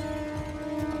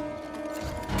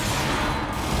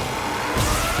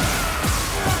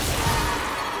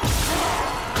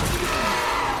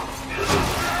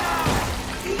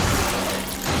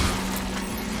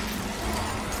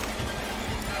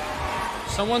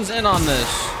 Someone's in on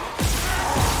this.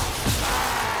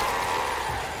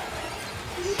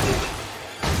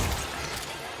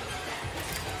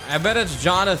 I bet it's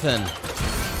Jonathan.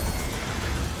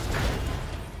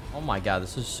 Oh my god,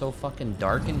 this is so fucking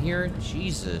dark in here.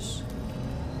 Jesus.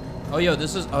 Oh, yo,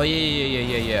 this is... Oh,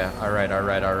 yeah. Alright.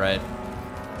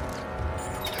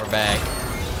 We're back.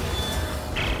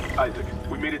 Isaac,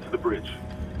 we made it to the bridge.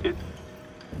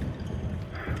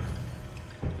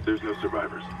 There's no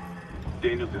survivors.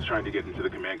 Daniels is trying to get into the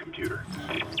command computer.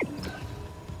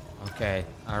 Okay.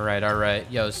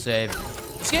 Alright. Yo, save.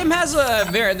 This game has a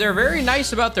very... They're very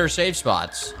nice about their save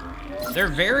spots. They're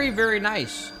very, very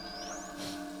nice.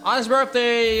 Honest, bro, if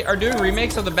they are doing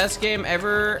remakes of the best game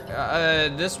ever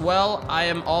this well, I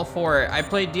am all for it. I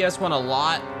played DS1 a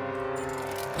lot.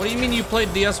 What do you mean you played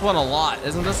DS1 a lot?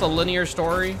 Isn't this a linear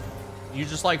story? You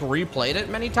just like replayed it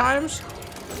many times?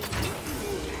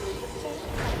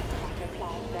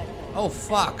 Oh,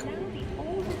 fuck.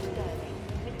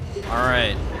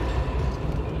 Alright.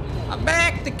 I'm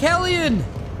back to Kellyan.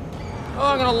 Oh,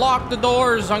 I'm gonna lock the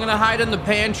doors. I'm gonna hide in the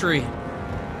pantry.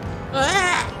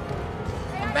 Ah!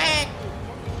 I'm back.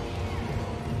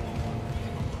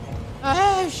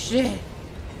 Oh, shit.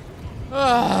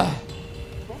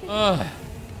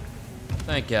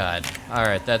 Thank God.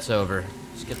 Alright, that's over.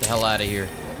 Let's get the hell out of here.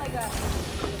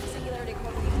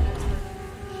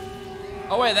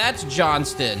 Oh wait, that's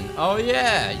Johnston. Oh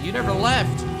yeah, you never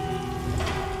left.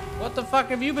 What the fuck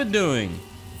have you been doing?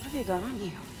 What have you got on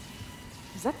you?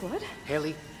 Is that blood?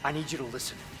 Haley, I need you to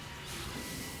listen.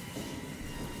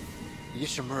 The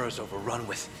Ishimura's overrun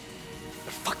with...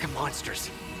 They're fucking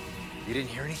monsters. You didn't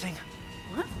hear anything?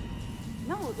 What?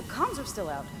 No, the comms are still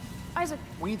out. Isaac...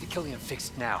 We need the Killian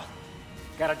fixed now.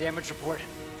 Got a damage report?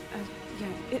 Yeah,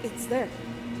 it's there.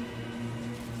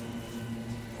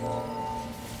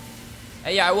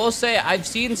 Hey, yeah, I will say, I've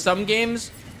seen some games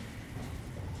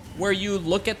where you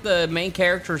look at the main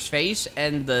character's face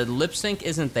and the lip sync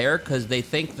isn't there because they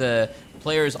think the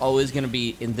player is always going to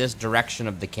be in this direction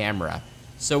of the camera.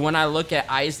 So when I look at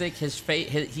Isaac, his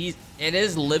face, it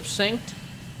is lip synced.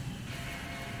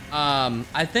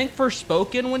 I think for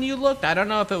spoken when you looked, I don't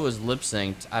know if it was lip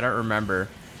synced. I don't remember.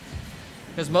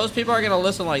 Because most people are going to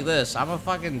listen like this. I'm a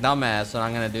fucking dumbass and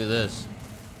I'm going to do this.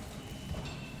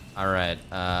 Alright,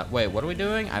 wait, what are we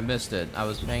doing? I missed it. I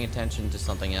was paying attention to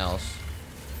something else.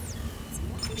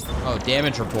 Oh,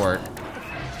 damage report.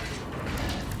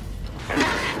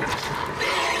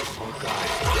 Oh god.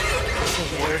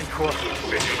 Singularity core.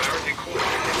 Singularity core.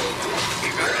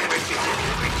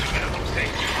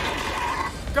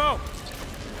 Go!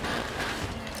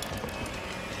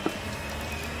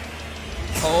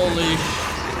 Holy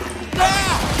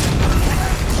ah!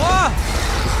 Ah!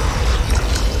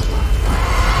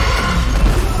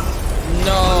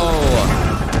 No.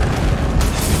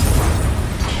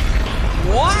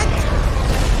 What?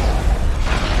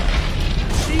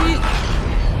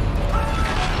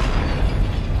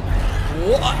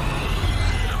 What?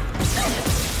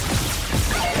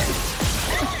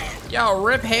 Yo,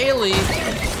 rip Haley.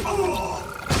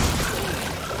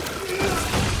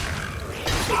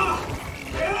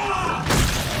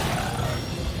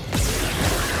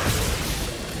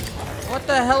 What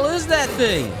the hell is that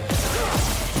thing?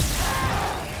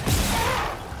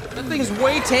 That thing's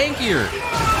way tankier.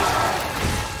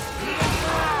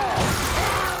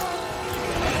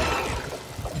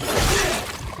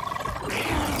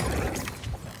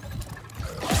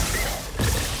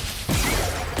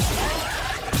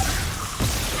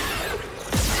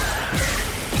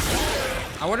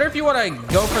 I wonder if you want to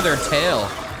go for their tail.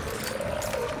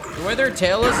 The way their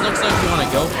tail is, looks like you want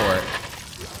to go for it.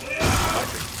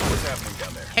 What's happening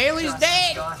down there? Haley's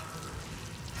dead!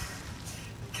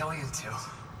 Killian too.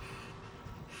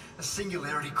 The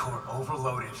singularity core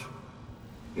overloaded.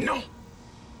 No!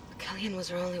 Kellyan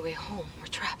was our only way home. We're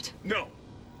trapped. No!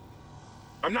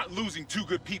 I'm not losing two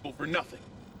good people for nothing.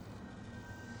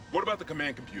 What about the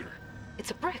command computer?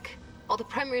 It's a brick. All the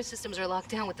primary systems are locked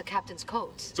down with the captain's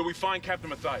codes. So we find Captain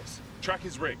Matthias, track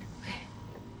his rig.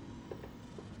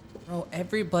 Bro,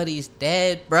 everybody's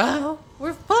dead, bro.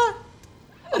 We're fucked.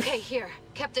 Okay, here.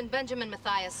 Captain Benjamin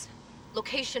Mathias.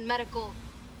 Location medical.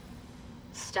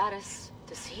 Status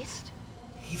deceased?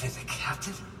 Even the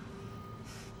captain?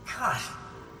 God.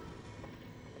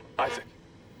 Isaac,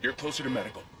 you're closer to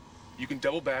medical. You can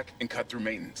double back and cut through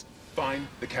maintenance. Find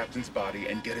the captain's body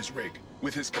and get his rig.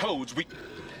 With his codes, we...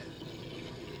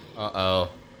 Uh-oh.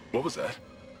 What was that?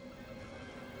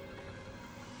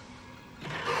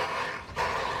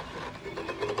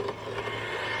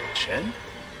 Chen?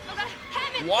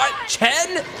 What?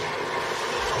 Chen?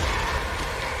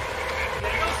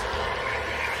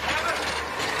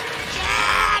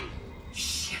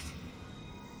 Shit.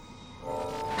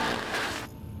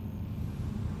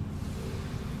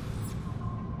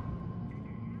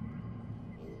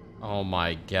 Oh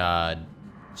my god.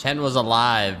 Chen was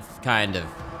alive, kind of.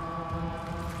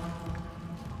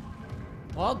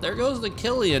 Well, there goes the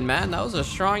Killian, man. That was a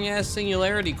strong-ass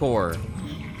singularity core.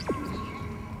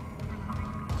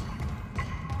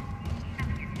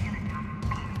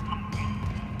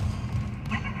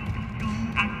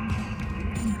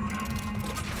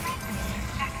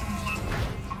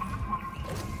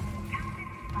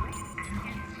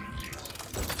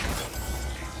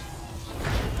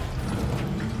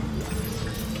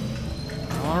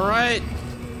 All right.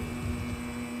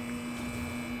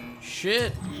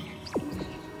 Shit.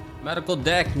 Medical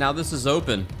deck, now this is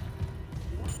open.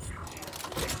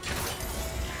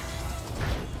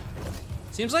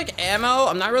 Seems like ammo,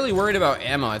 I'm not really worried about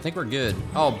ammo. I think we're good.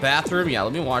 Oh, bathroom? Yeah,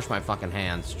 let me wash my fucking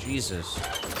hands. Jesus.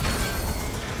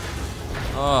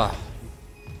 Ugh.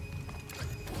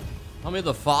 Tell me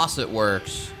the faucet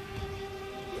works.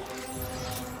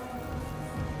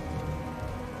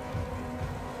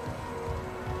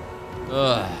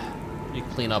 Ugh. Let me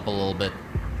clean up a little bit.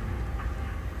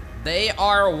 They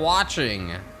are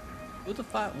watching. Who the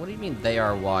fuck? What do you mean they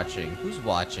are watching? Who's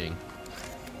watching?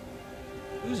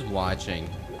 Who's watching?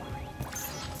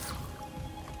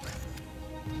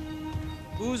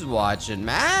 Who's watching,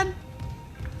 man?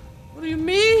 What do you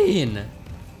mean?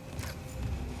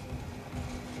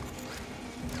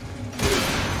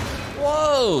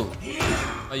 Whoa!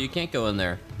 Oh, you can't go in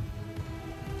there.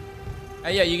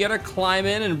 Hey, yeah, you gotta climb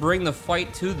in and bring the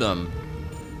fight to them.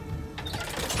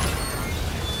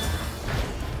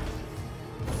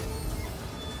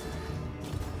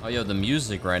 Oh, yo, the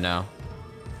music right now.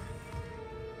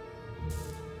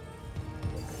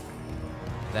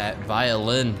 That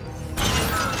violin.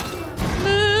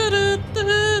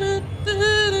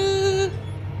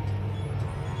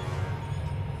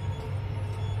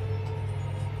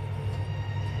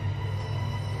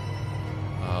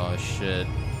 Oh, shit.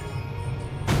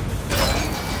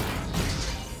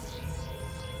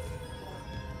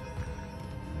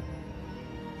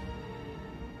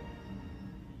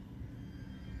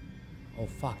 Oh,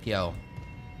 fuck, yo.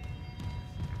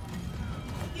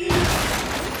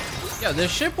 Yo,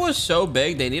 this ship was so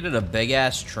big, they needed a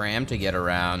big-ass tram to get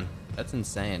around. That's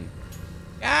insane.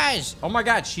 Guys! Oh my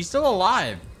god, she's still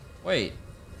alive. Wait.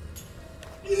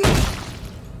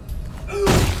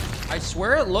 I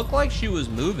swear it looked like she was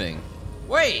moving.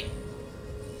 Wait!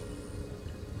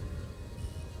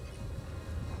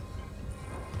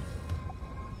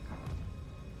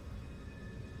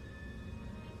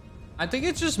 I think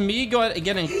it's just me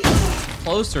getting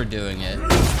closer doing it.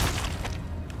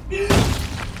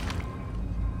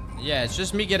 Yeah, it's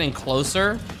just me getting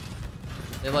closer.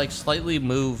 They like slightly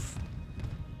move.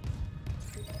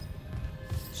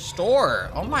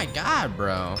 Store. Oh my god,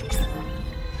 bro.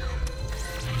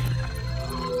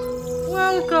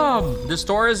 Welcome. The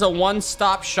store is a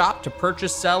one-stop shop to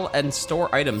purchase, sell, and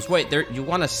store items. Wait, you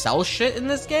want to sell shit in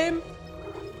this game?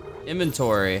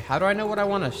 Inventory. How do I know what I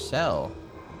want to sell?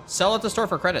 Sell at the store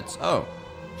for credits. Oh.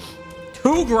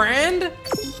 2 grand?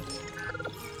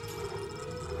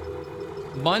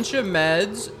 Bunch of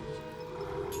meds.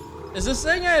 Is this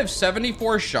saying I have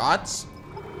 74 shots?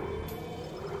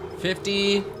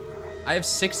 50. I have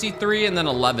 63 and then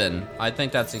 11. I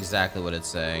think that's exactly what it's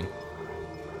saying.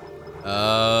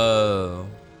 Oh.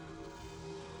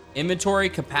 Inventory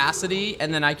capacity,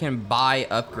 and then I can buy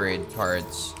upgrade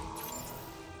parts.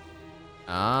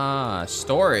 Ah,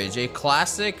 storage. A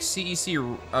classic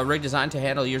CEC rig designed to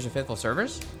handle years of faithful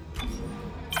servers.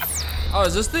 Oh,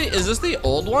 is this the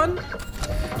old one?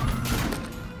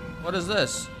 What is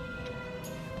this?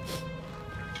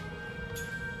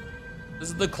 This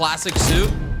is the classic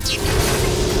suit.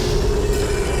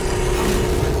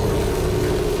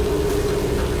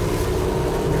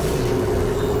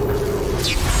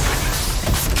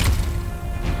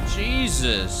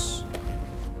 Jesus.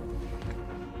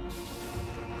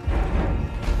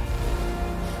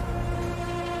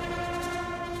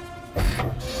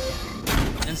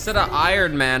 Instead of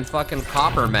Iron Man, fucking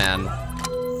Copper Man.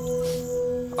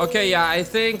 Okay, yeah, I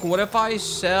think, what if I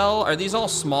sell, are these all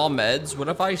small meds? What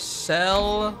if I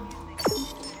sell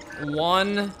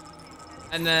one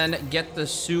and then get the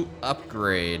suit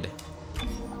upgrade?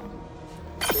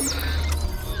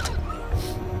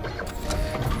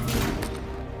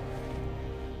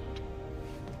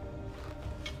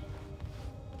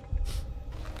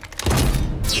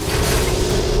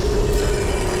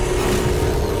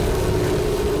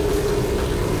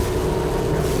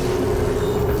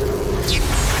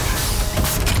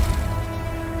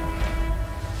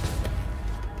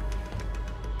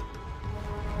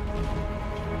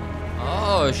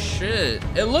 Oh shit,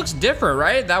 it looks different,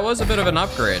 right? That was a bit of an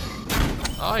upgrade.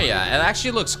 Oh yeah, it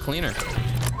actually looks cleaner.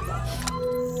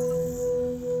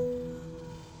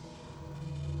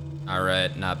 All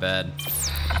right, not bad.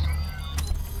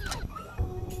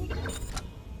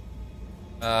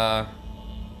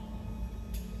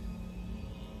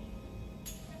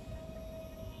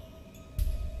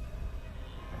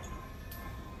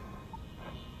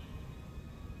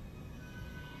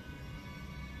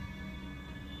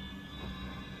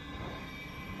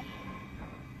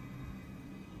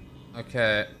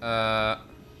 Okay,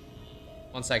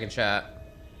 1 second, chat.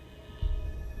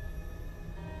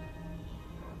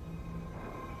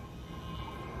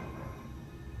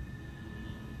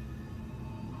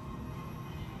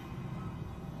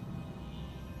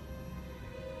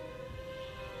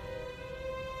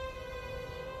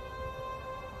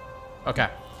 Okay.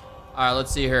 Alright,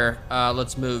 let's see here.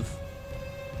 Let's move.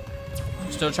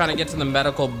 Still trying to get to the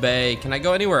medical bay. Can I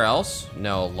go anywhere else?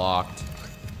 No, locked.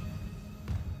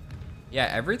 Yeah,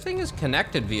 everything is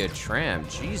connected via tram.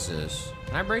 Jesus.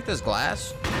 Can I break this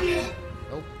glass?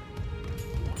 Nope.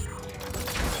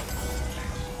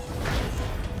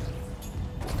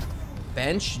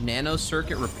 Bench nano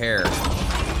circuit repair.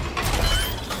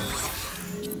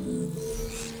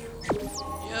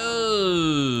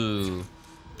 Yo.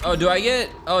 Oh, do I get,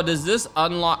 oh, does this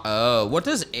unlock, oh, what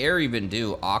does air even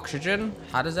do? Oxygen?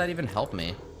 How does that even help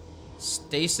me?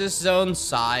 Stasis zone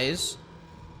size.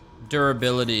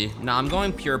 Durability. Nah, I'm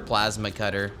going pure plasma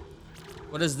cutter.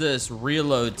 What is this?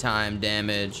 Reload time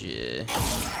damage. Yeah.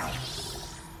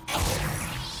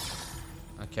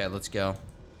 Okay, let's go.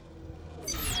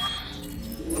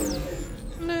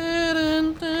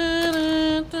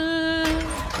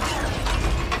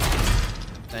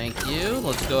 Thank you.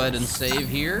 Let's go ahead and save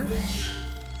here.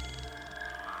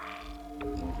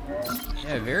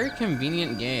 Yeah, very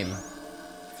convenient game.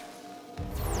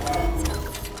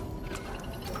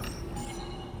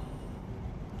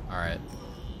 Alright.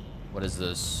 What is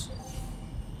this?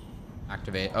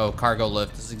 Activate. Oh, cargo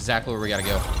lift. This is exactly where we gotta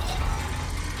go.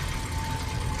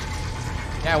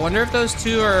 Yeah, I wonder if those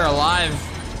two are alive.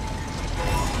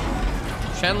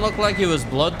 Shen looked like he was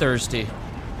bloodthirsty.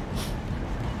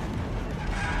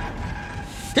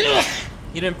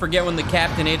 He didn't forget when the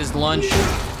captain ate his lunch.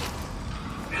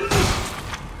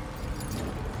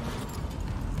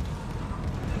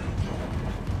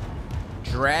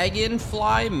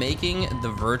 Dragonfly making the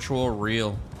virtual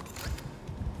real.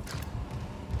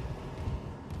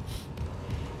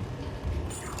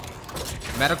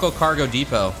 Medical cargo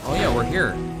depot. Oh yeah, we're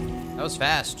here. That was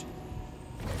fast.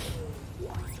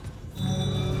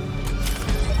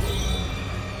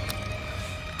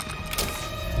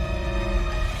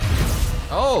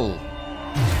 Oh.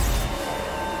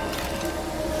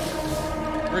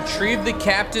 Retrieve the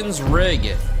captain's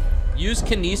rig. Use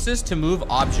kinesis to move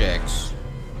objects.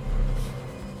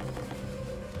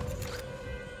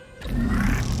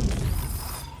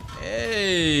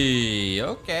 Hey,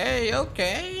 okay,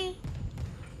 okay.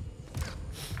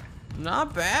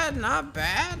 Not bad, not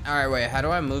bad. All right, wait, how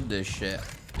do I move this shit?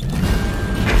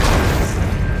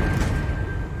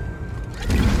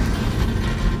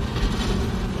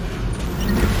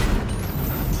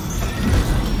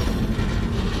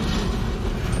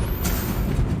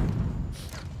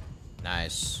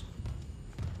 Nice.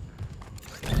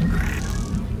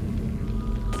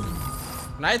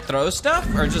 Can I throw stuff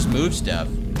or just move stuff?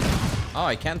 Oh,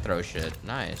 I can throw shit.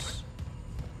 Nice.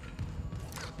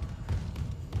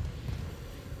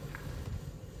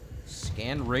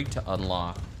 Scan rig to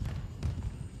unlock.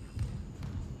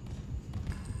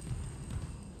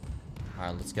 All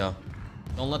right, let's go.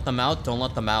 Don't let them out. Don't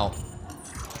let them out.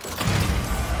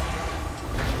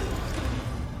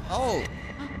 Oh.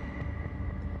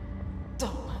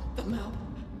 Don't let them out.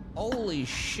 Holy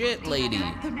shit, lady.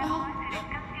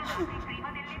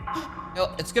 Yo,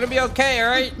 it's gonna be okay, all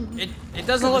right? It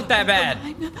doesn't look that bad.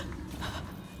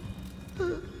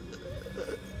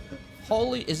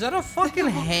 Holy, is that a fucking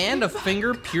hand, a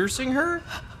finger piercing her?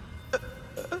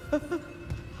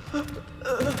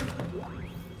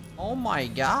 Oh my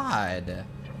god.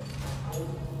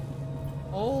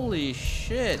 Holy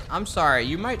shit. I'm sorry,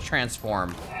 you might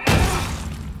transform.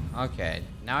 Okay,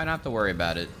 now I don't have to worry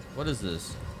about it. What is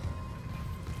this?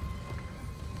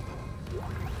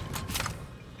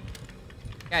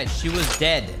 Guys, she was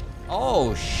dead.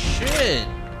 Oh shit.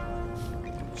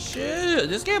 Shit,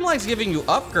 this game likes giving you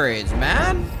upgrades,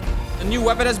 man. A new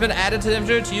weapon has been added to the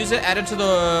inventory. To use it, added to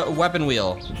the weapon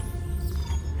wheel.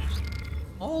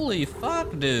 Holy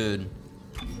fuck, dude.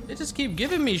 They just keep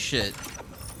giving me shit.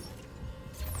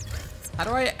 How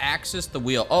do I access the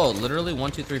wheel? Oh, literally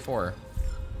 1, 2, 3, 4.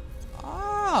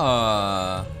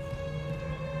 Ah.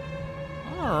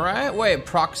 All right, wait,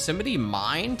 proximity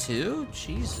mine too?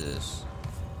 Jesus.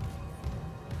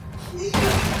 Is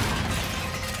that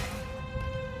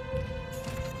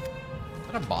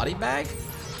a body bag?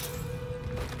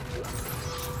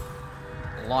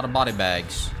 A lot of body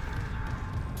bags.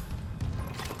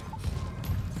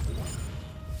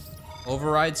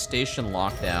 Override station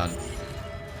lockdown.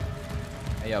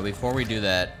 Oh, yeah, before we do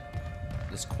that,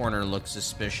 this corner looks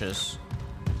suspicious.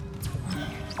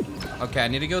 Okay, I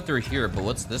need to go through here, but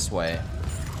what's this way?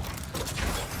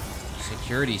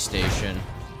 Security station.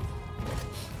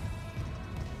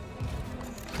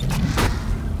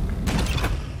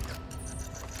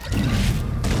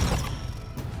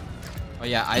 Oh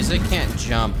yeah, Isaac can't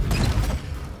jump.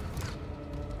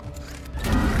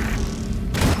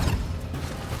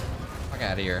 Fuck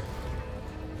out of here.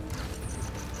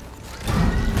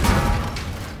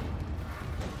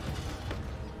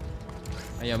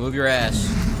 Oh yeah, move your ass.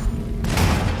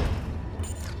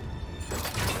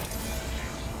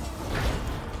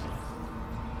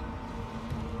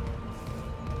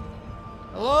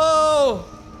 Hello?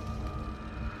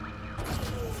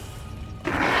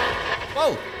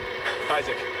 Whoa!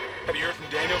 Isaac, have you heard from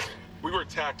Daniels? We were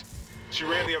attacked. She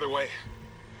ran the other way.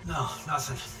 No,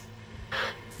 nothing.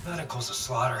 Medical's a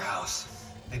slaughterhouse.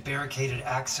 They barricaded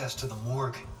access to the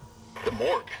morgue. The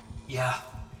morgue? Yeah,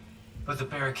 but the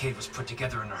barricade was put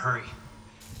together in a hurry.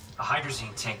 A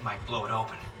hydrazine tank might blow it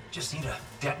open. Just need a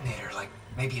detonator, like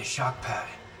maybe a shock pad.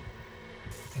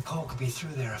 Nicole could be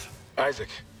through there if... Isaac,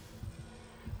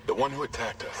 the one who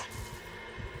attacked us.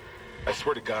 I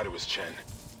swear to God it was Chen.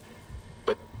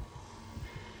 But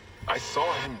I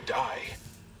saw him die.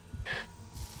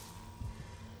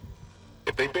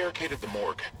 If they barricaded the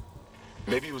morgue,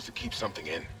 maybe it was to keep something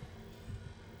in.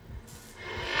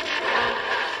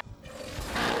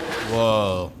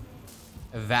 Whoa.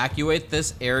 Evacuate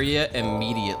this area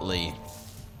immediately.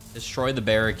 Destroy the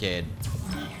barricade.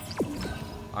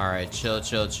 Alright, chill,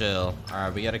 chill, chill.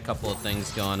 Alright, we got a couple of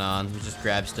things going on. We just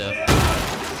grab stuff.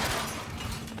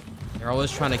 They're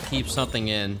always trying to keep something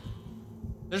in.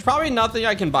 There's probably nothing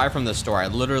I can buy from the store. I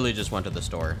literally just went to the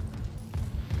store.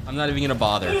 I'm not even gonna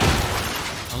bother.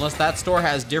 Unless that store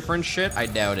has different shit, I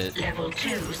doubt it. Level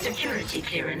 2 security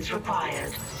clearance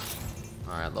required.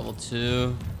 Alright, level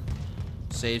 2.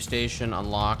 Save station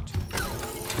unlocked.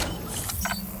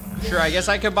 Sure, I guess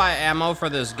I could buy ammo for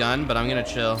this gun, but I'm gonna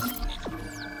chill.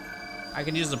 I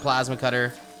can use the plasma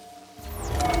cutter.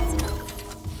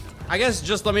 I guess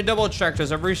just let me double check.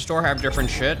 Does every store have different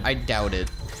shit? I doubt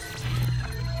it.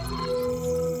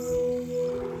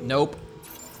 Nope.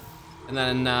 And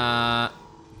then, oh,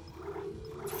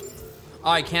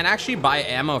 I can't actually buy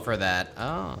ammo for that.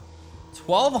 Oh.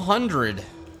 1,200.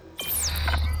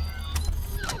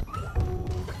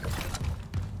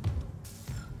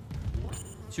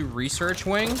 To research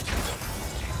wing.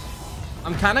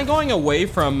 I'm kind of going away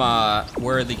from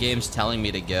where the game's telling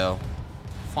me to go.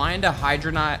 Find a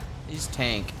hydronized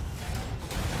tank.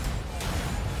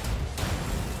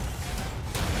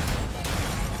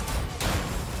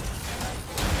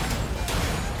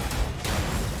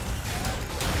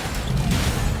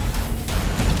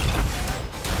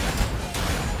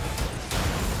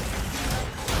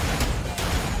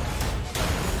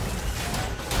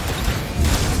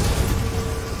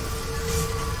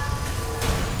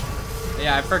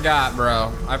 Yeah, I forgot,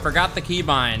 bro. I forgot the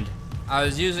keybind. I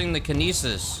was using the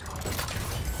kinesis.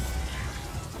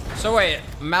 So wait,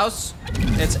 mouse,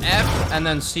 it's F and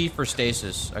then C for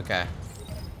stasis. Okay.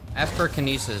 F for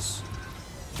kinesis.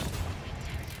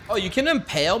 Oh, you can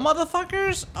impale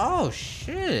motherfuckers? Oh,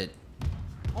 shit.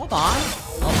 Hold on.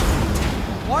 Oh.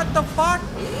 What the fuck?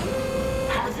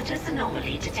 Hazardous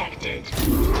anomaly detected.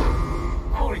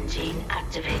 Quarantine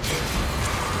activated.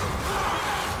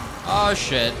 Oh,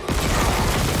 shit.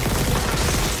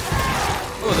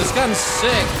 Oh, this gun's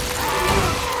sick.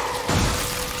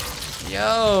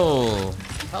 Yo.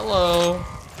 Hello.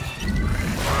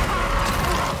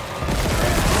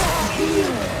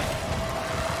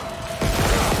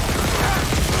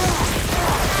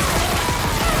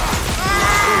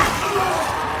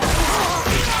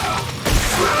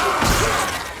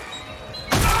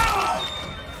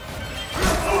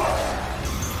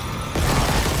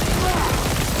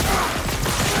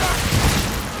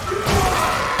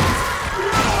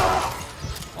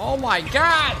 my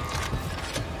god!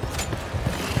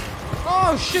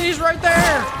 Oh shit, he's right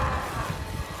there!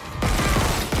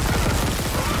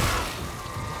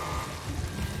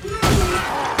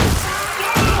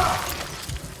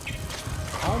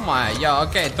 Oh my, yo,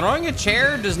 okay, throwing a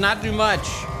chair does not do much.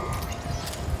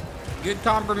 Good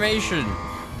confirmation.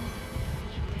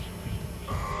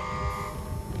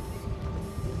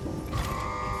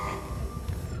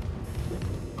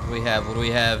 What do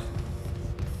we have?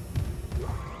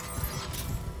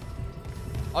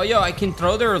 Oh, yo, I can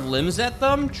throw their limbs at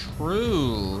them?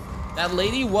 True. That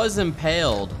lady was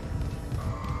impaled.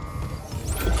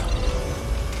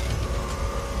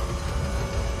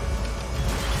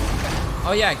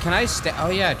 Oh, yeah, can I stay? Oh,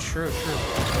 yeah, true.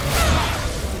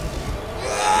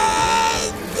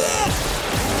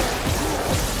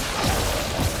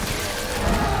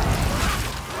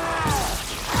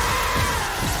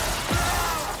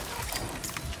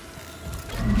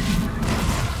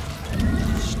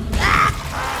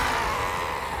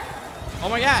 Oh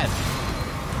my god!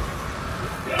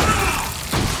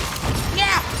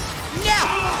 Yeah!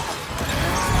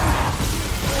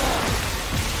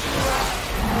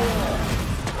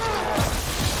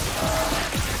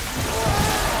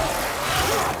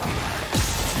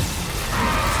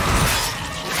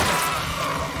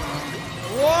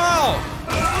 Whoa!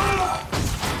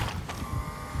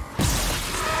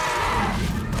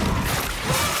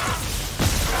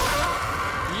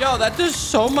 Yo, that does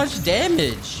so much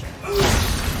damage.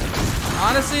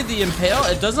 Honestly, the impale,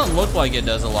 it doesn't look like it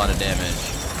does a lot of damage.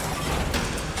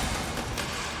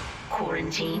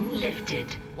 Quarantine lifted.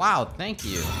 Wow, thank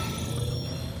you.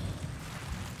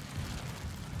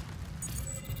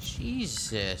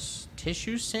 Jesus.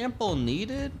 Tissue sample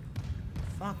needed?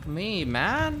 Fuck me,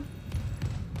 man.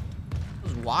 That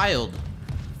was wild.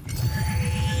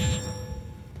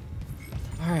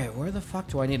 Alright, where the fuck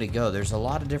do I need to go? There's a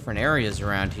lot of different areas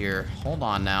around here. Hold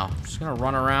on now. I'm just gonna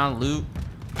run around, loot.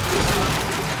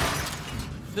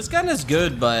 This gun is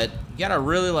good, but you gotta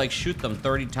really like shoot them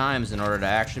 30 times in order to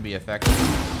actually be effective.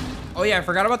 Oh yeah, I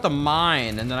forgot about the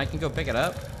mine, and then I can go pick it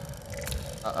up.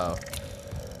 Uh-oh.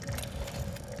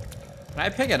 Can I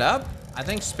pick it up? I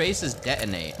think space is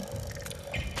detonate.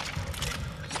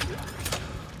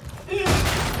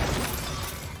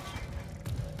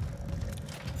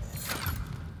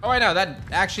 Oh, I know, that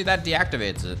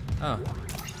deactivates it. Oh,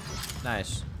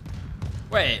 nice.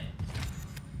 Wait.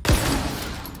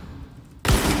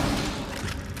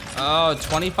 Oh,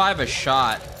 25 a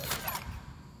shot.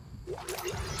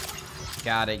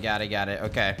 Got it.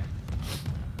 Okay.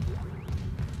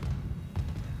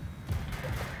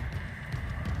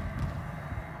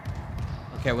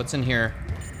 Okay, what's in here?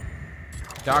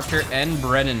 Dr. N.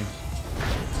 Brennan.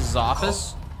 This is his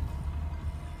office?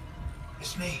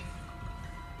 It's me.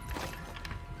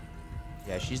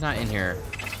 Yeah, she's not in here.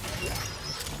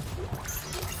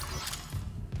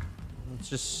 Let's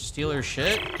just steal her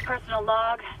shit. Personal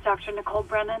log, Dr. Nicole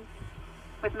Brennan.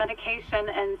 With medication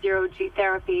and zero-G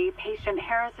therapy, patient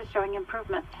Harris is showing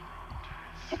improvement.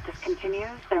 If this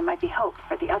continues, there might be hope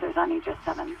for the others on Aegis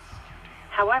 7.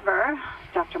 However,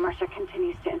 Dr. Mercer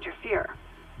continues to interfere.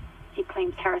 He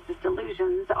claims Harris's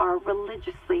delusions are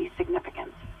religiously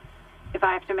significant. If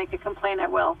I have to make a complaint, I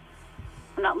will.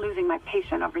 I'm not losing my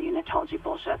patient over unitology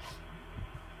bullshit.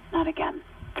 Not again.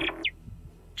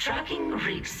 Tracking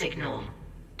rig signal.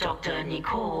 Dr.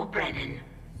 Nicole Brennan.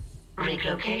 Rig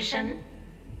location?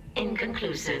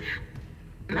 Inconclusive.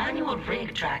 Manual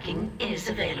rig tracking is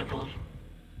available.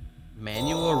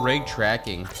 Manual rig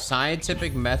tracking.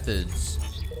 Scientific methods.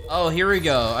 Oh, here we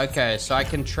go. Okay, so I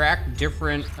can track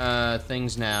different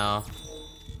things now.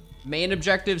 Main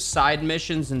objectives, side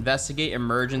missions, investigate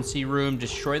emergency room,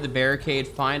 destroy the barricade,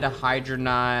 find a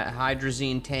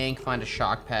hydrazine tank, find a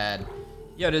shock pad.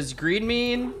 Yo, does green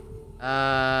mean?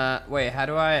 Wait, how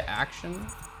do I action?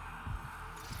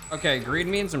 Okay, green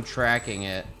means I'm tracking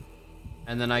it.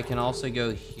 And then I can also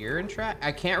go here and track.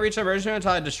 I can't reach the emergency room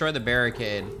until I destroy the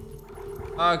barricade.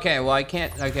 Okay, well I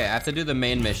can't. Okay, I have to do the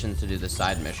main mission to do the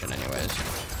side mission anyways.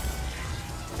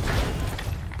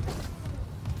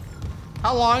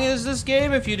 How long is this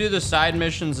game if you do the side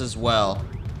missions as well?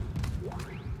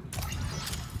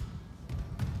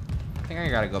 I think I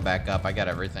gotta go back up. I got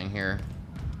everything here.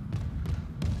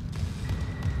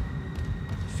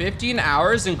 15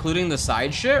 hours including the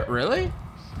side shit? Really?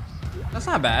 That's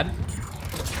not bad.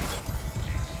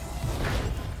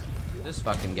 This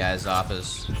fucking guy's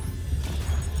office.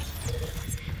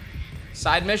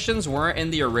 Side missions weren't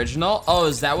in the original? Oh,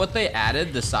 is that what they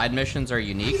added? The side missions are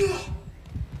unique?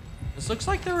 This looks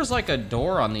like there was like a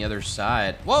door on the other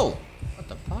side. Whoa! What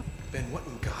the fuck? Ben, what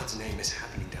in God's name is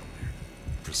happening down there?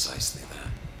 Precisely that.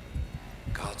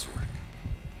 God's work.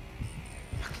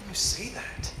 How can you say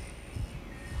that?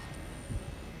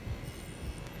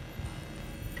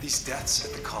 These deaths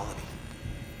at the colony,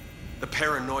 the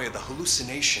paranoia, the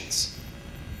hallucinations.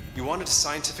 You wanted a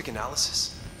scientific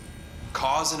analysis?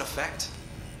 Cause and effect?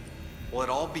 Well, it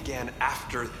all began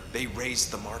after they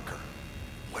raised the marker.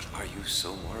 What are you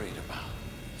so worried about?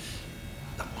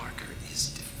 The marker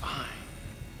is divine.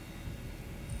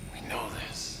 We know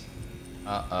this.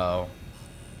 Uh-oh.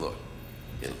 Look,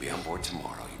 it'll be on board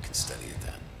tomorrow. You can study it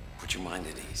then. Put your mind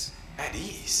at ease. At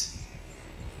ease?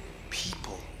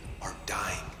 People are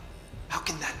dying. How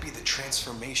can that be the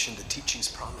transformation the teachings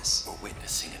promise? We're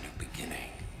witnessing a new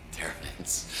beginning.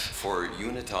 Terrence, for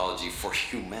unitology, for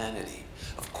humanity.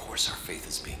 Of course our faith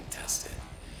is being tested.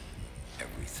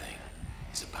 Everything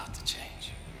is about to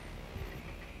change.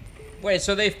 Wait,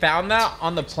 so they found that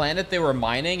on the planet they were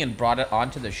mining and brought it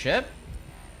onto the ship?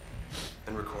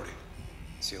 And recording.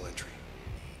 Seal entry.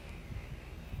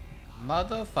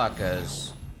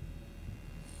 Motherfuckers.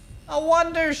 I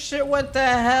wonder shit, what the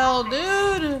hell,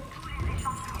 dude?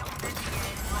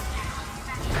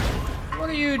 What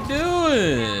are you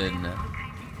doing?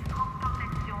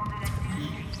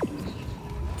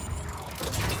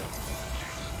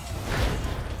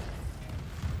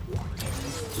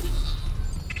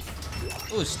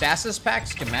 Ooh, stasis pack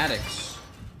schematics.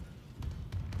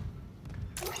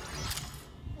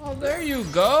 Oh, there you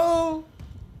go.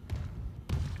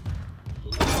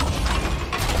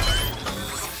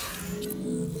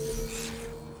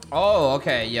 Oh,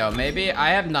 okay, yo, maybe I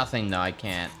have nothing. No, I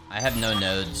can't. I have no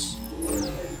nodes.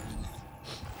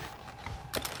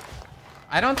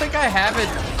 I don't think I have a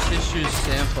tissue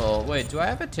sample. Wait, do I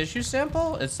have a tissue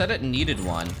sample? It said it needed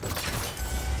one.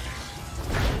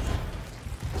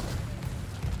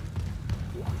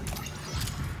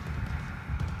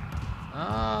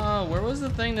 Where was the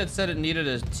thing that said it needed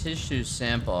a tissue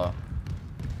sample?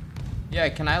 Yeah,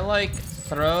 can I like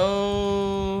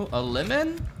throw a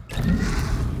lemon?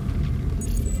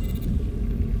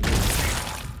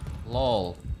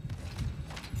 Lol.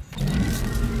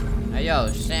 Hey yo,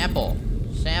 sample.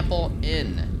 Sample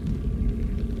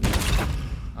in.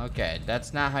 Okay,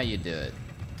 that's not how you do it.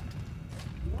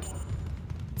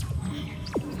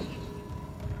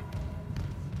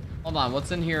 Hold on,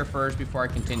 what's in here first before I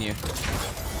continue?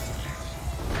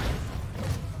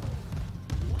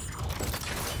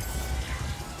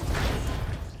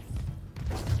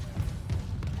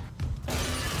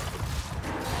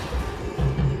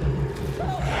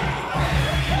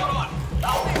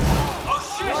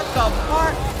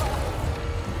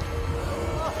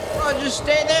 Just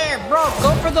stay there, bro.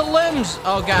 Go for the limbs.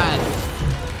 Oh god.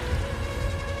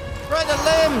 For the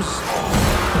limbs.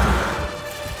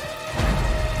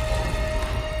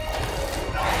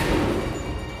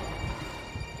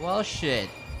 Well, shit.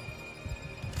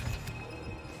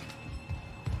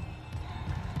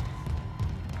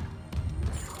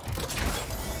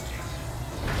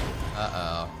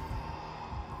 Uh-oh.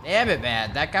 Damn it,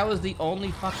 man. That guy was the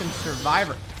only fucking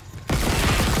survivor.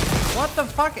 What the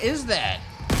fuck is that?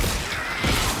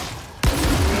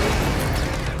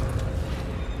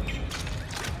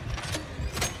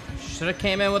 Should have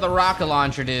came in with a rocket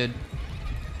launcher, dude.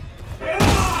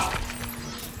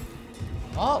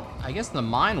 Oh, I guess the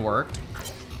mine worked.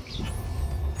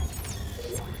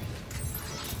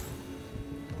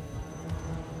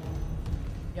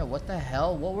 Yeah, what the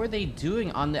hell? What were they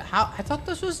doing on the... How? I thought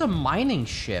this was a mining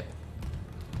ship.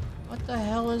 What the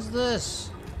hell is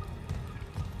this?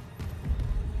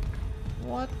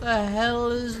 What the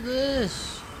hell is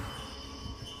this?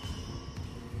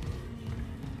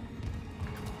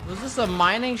 Was this a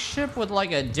mining ship with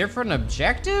like a different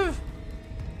objective?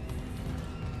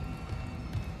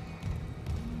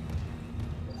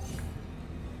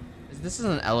 This is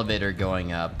an elevator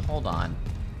going up. Hold on.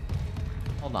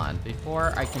 Hold on.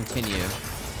 Before I continue.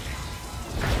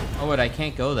 Oh wait, I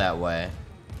can't go that way.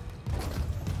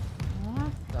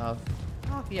 What the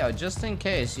fuck? Yeah, just in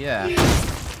case, yeah.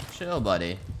 Chill,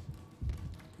 buddy.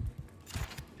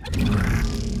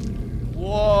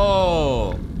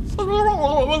 Whoa!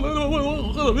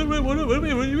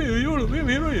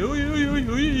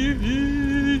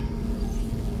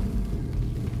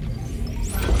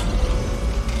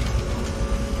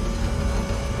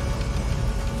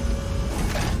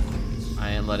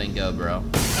 I ain't letting go, bro.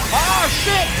 Oh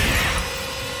shit!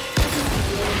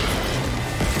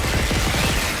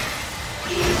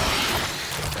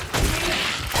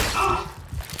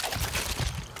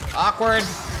 Awkward.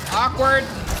 Awkward.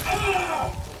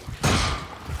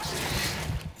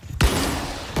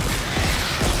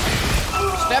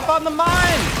 Step on the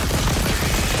mine!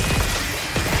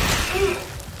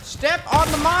 Step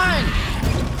on the mine!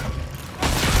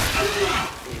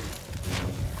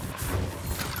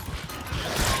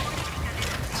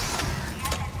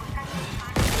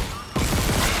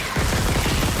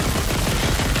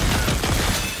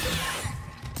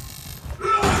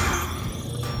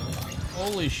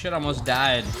 Holy shit, I almost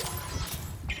died.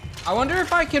 I wonder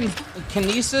if I can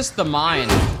kinesis the mine.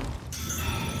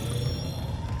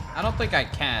 I don't think I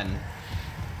can.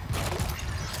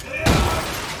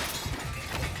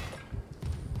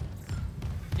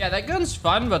 Yeah, that gun's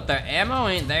fun, but the ammo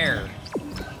ain't there.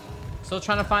 Still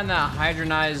trying to find that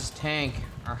hydronized tank,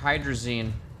 or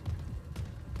hydrazine.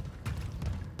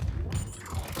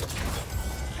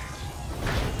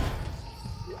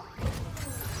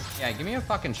 Yeah, give me a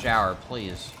fucking shower,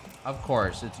 please. Of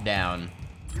course, it's down.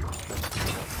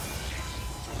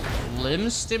 Limb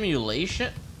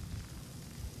stimulation?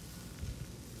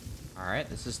 Alright,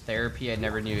 this is therapy I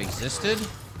never knew existed.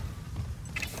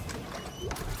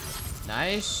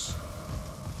 Nice.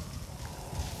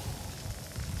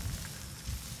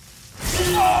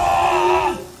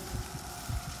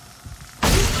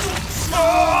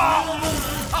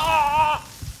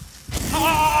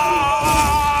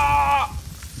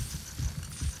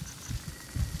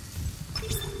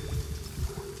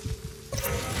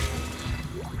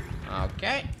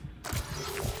 Okay.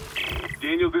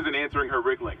 Daniels isn't answering her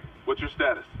rig link. What's your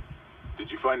status?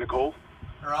 Did you find Nicole?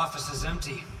 Her office is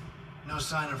empty. No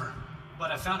sign of her.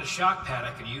 But I found a shock pad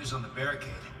I could use on the barricade.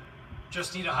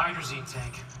 Just need a hydrazine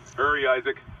tank. Hurry,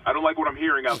 Isaac. I don't like what I'm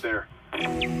hearing out there.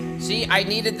 See, I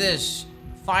needed this.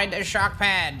 Find a shock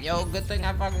pad. Yo, good thing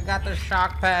I fucking got the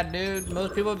shock pad, dude.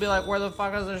 Most people would be like, where the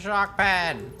fuck is the shock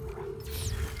pad?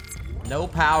 No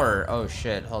power. Oh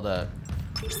shit, hold up.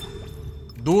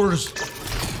 Doors.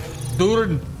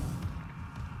 Door.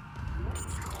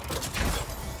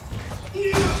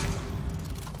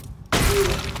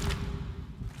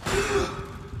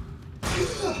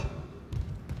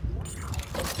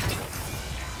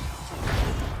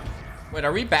 Wait,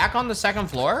 are we back on the second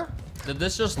floor? Did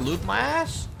this just loop my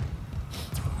ass?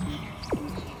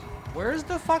 Where's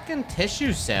the fucking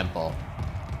tissue sample?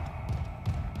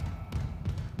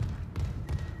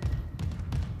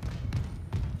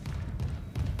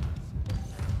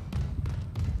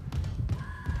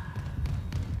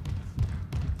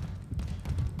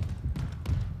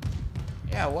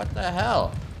 Yeah, what the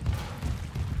hell?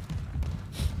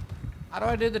 How do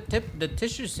I do the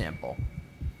tissue sample?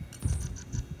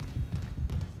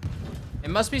 It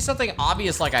must be something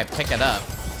obvious like I pick it up.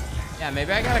 Yeah,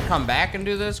 maybe I gotta come back and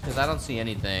do this because I don't see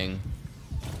anything.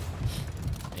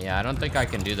 Yeah, I don't think I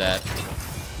can do that.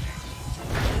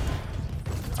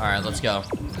 All right, let's go.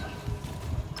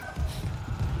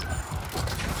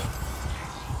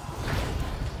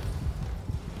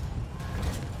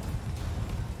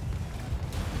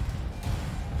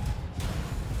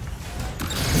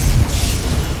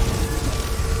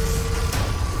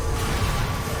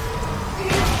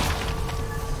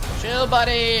 Chill,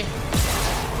 buddy.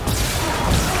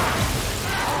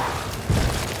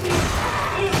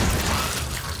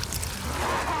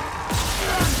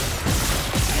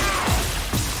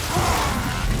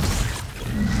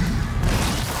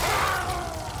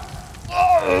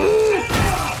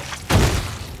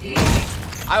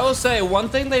 I will say, one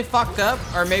thing they fucked up,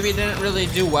 or maybe didn't really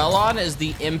do well on, is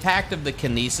the impact of the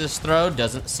kinesis throw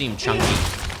doesn't seem chunky.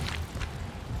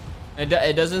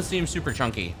 It doesn't seem super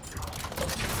chunky.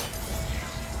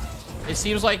 It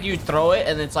seems like you throw it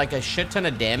and it's like a shit ton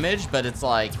of damage, but it's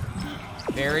like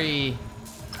very,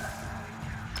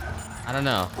 I don't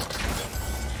know.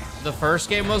 The first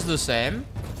game was the same.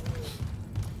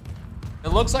 It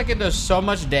looks like it does so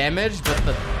much damage, but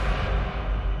the,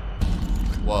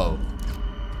 whoa.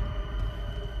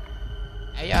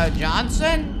 Hey, yo,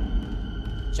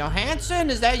 Johnson? Johansson,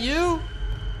 is that you?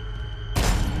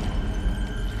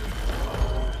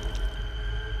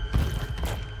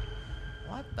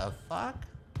 What the fuck?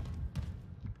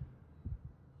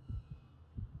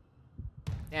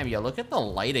 Damn, yo, look at the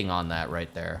lighting on that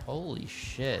right there. Holy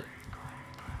shit.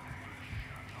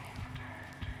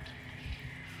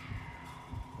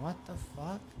 What the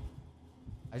fuck?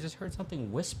 I just heard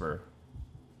something whisper.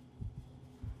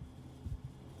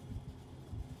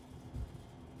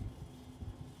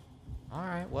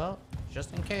 Alright, well,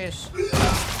 just in case.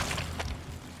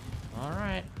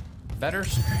 Alright. Better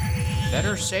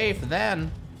safe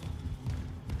than.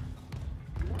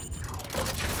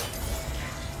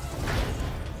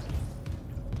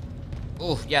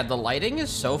 Oof, yeah, the lighting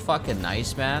is so fucking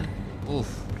nice, man.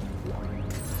 Oof.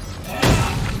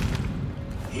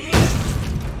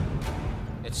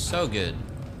 It's so good.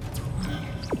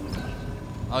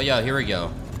 Oh, yeah, here we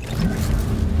go.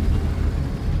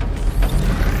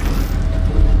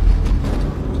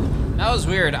 That was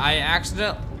weird. I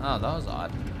accidentally... Oh, that was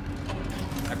odd.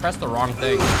 I pressed the wrong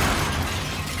thing.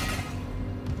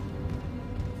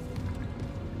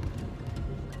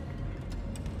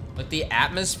 Like, the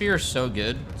atmosphere is so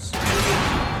good. It's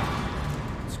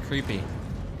creepy.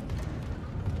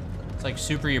 It's like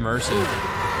super immersive.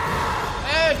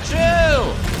 Hey,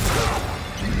 chill!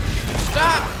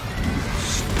 Stop!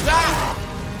 Stop!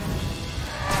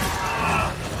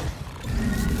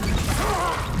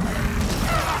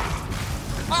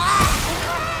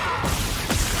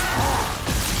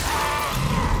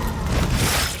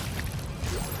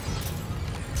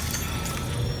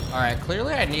 Alright,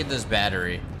 clearly I need this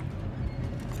battery.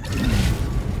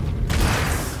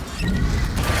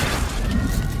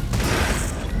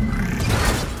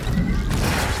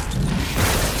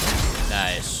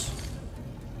 Nice.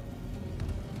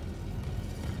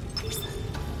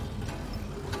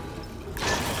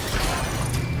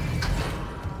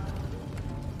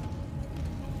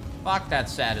 Fuck,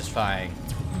 that's satisfying.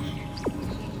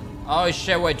 Oh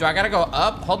shit, wait, do I gotta go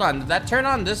up? Hold on, did that turn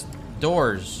on this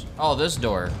doors? Oh, this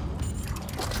door.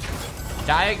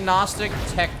 Diagnostic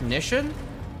technician?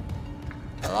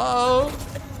 Hello?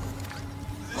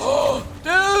 Oh,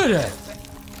 dude!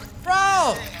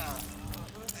 Bro!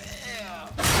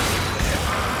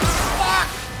 Fuck!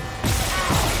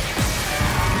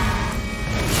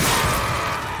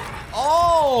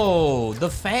 Oh, the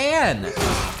fan!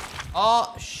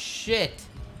 Oh, shit.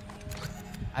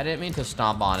 I didn't mean to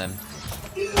stomp on him.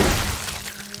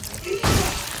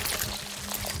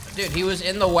 Dude, he was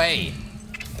in the way.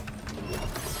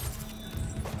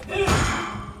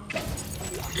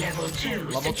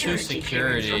 Level 2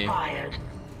 security.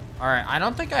 Alright, I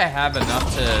don't think I have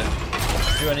enough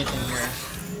to do anything here.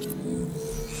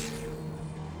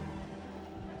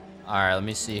 Alright, let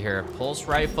me see here. Pulse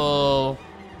rifle.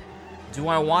 Do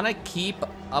I want to keep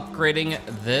upgrading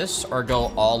this or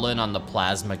go all in on the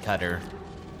plasma cutter?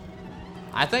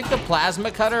 I think the plasma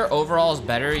cutter overall is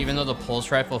better, even though the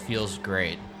pulse rifle feels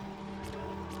great.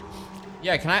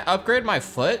 Yeah, can I upgrade my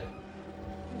foot?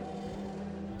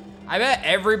 I bet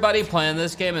everybody playing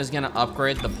this game is gonna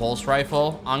upgrade the pulse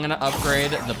rifle. I'm gonna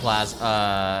upgrade the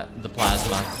plasma.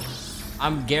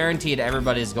 I'm guaranteed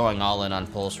everybody's going all in on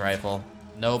pulse rifle.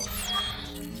 Nope.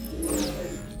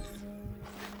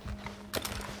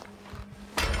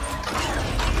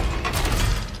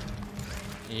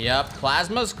 Yep,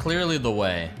 plasma's clearly the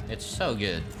way. It's so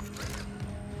good.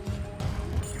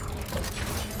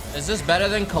 Is this better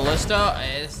than Callisto?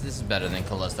 This is better than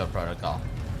Callisto Protocol.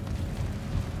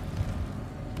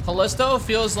 Callisto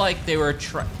feels like they were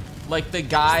like the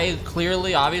guy,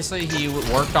 clearly, obviously, he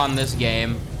worked on this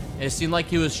game. It seemed like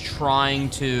he was trying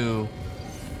to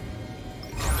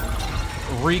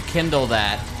rekindle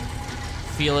that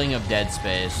feeling of Dead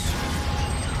Space.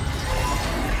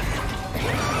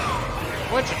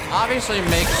 Which obviously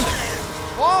makes...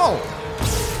 Whoa!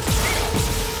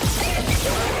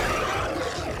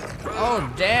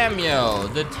 Oh, damn, yo.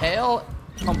 The tail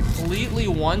completely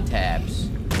one-taps.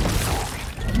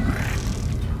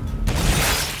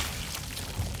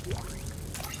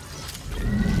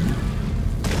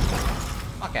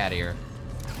 Fuck out of here.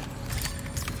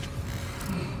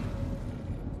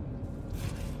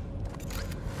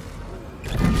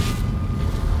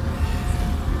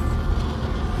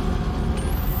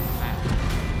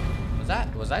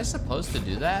 Was I supposed to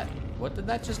do that? What did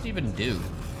that just even do?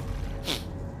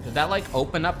 Did that like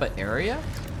open up an area?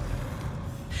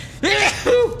 Hey,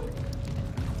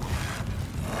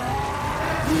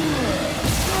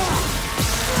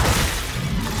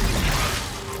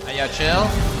 yo, chill.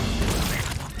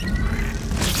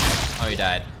 Oh, he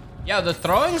died. Yeah, the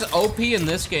throwing's OP in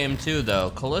this game too,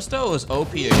 though. Callisto was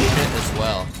OP as shit as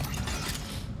well.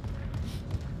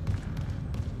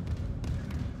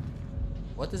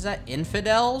 What is that?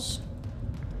 Infidels?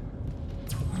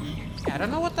 Yeah, I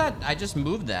don't know what that... I just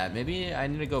moved that. Maybe I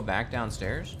need to go back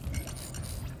downstairs.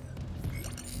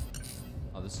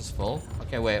 Oh, this is full?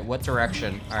 Okay, wait. What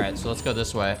direction? All right, so let's go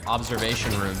this way.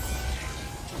 Observation room.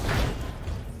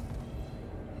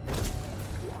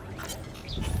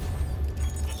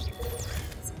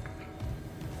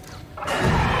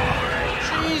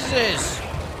 Jesus!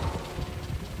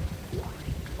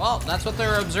 Well, that's what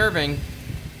they're observing.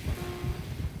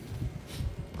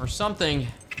 Or something.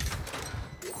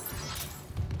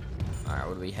 All right,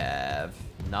 what do we have?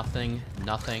 Nothing,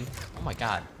 nothing. Oh my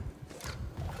God.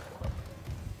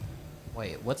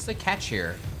 Wait, what's the catch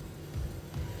here?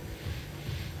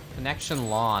 Connection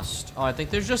lost. Oh, I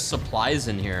think there's just supplies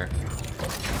in here.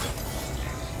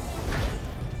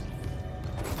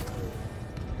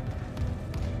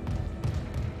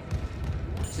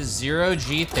 This is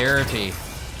 0G therapy.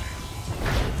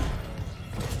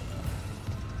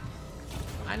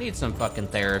 need some fucking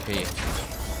therapy.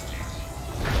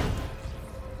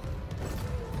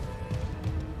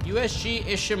 USG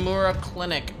Ishimura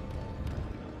Clinic.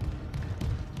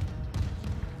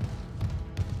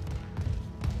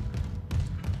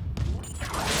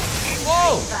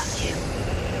 Whoa!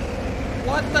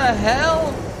 What the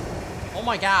hell? Oh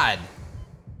my god.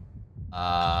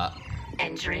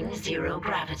 Entering zero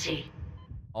gravity.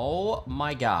 Oh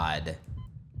my god.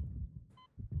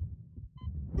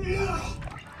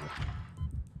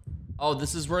 Oh,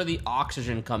 this is where the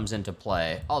oxygen comes into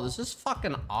play. Oh, this is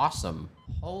fucking awesome.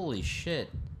 Holy shit.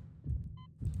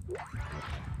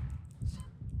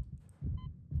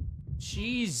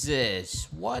 Jesus.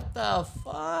 What the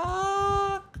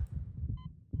fuck?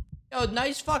 Yo,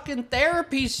 nice fucking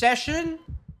therapy session.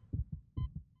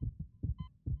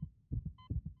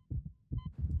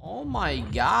 Oh my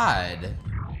god.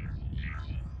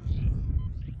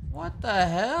 What the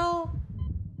hell?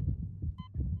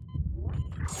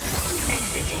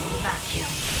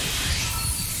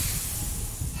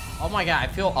 Oh my god, I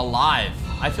feel alive.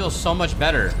 I feel so much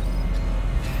better.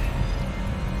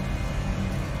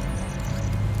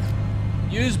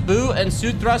 Use boot and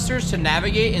suit thrusters to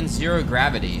navigate in zero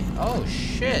gravity. Oh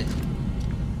shit.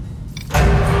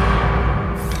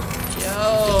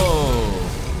 Yo.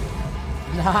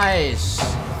 Nice.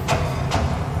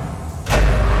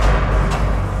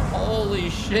 Holy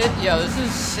shit, yo, this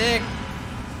is sick.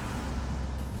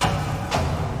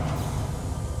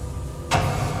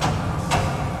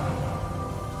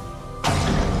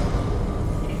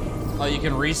 Oh, you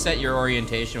can reset your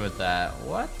orientation with that.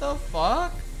 What the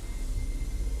fuck?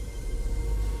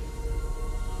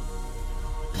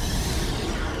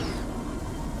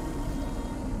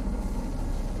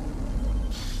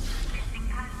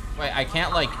 Wait, I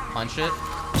can't, like, punch it?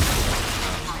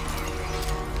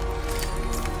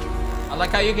 I like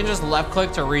how you can just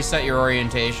left-click to reset your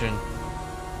orientation.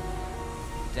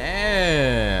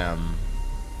 Damn.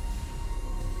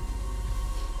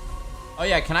 Oh,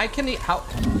 yeah, can I how?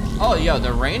 Oh, yo,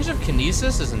 the range of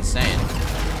kinesis is insane.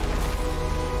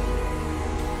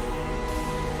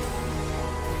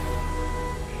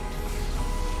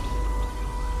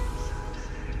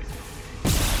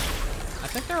 I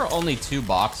think there are only 2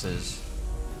 boxes.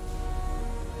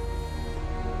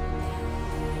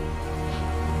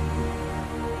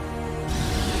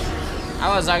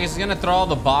 I was gonna throw all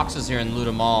the boxes here and loot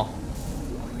them all.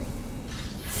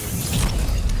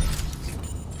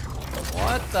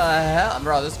 What the hell?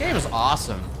 Bro, this game is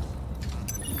awesome.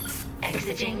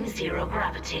 Exiting zero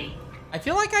gravity. I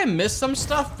feel like I missed some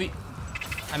stuff.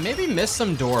 I maybe missed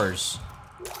some doors.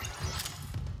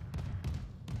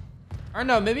 Or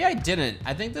no, maybe I didn't.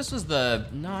 I think this was the...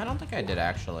 No, I don't think I did,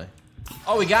 actually.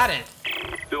 Oh, we got it.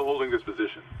 Still holding this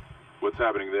position. What's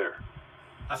happening there?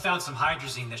 I found some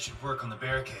hydrazine that should work on the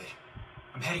barricade.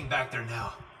 I'm heading back there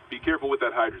now. Be careful with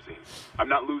that hydrazine. I'm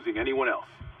not losing anyone else.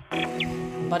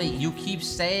 Buddy, you keep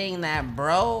saying that,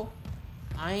 bro.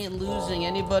 I ain't losing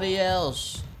anybody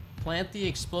else. Plant the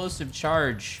explosive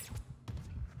charge.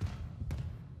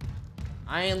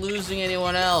 I ain't losing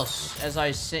anyone else as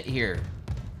I sit here.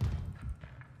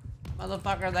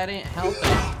 Motherfucker, that ain't helping.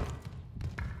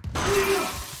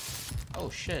 Oh,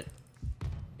 shit.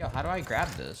 Yo, how do I grab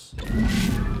this?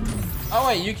 Oh,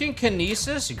 wait, you can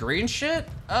kinesis green shit?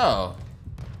 Oh.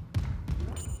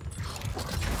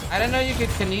 I didn't know you could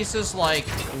kinesis, like,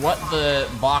 what the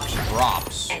box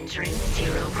drops. Entering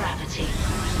zero gravity.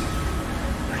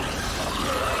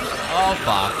 Oh,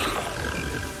 fuck.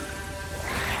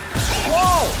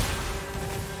 Whoa!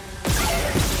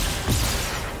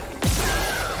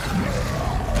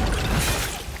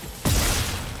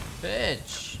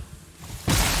 Bitch.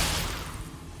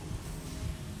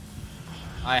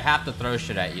 I have to throw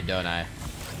shit at you, don't I?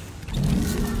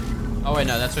 Oh, wait,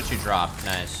 no, that's what you dropped.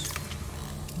 Nice.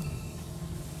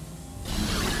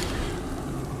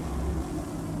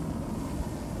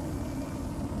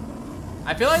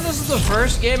 I feel like this is the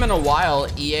first game in a while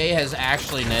EA has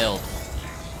actually nailed.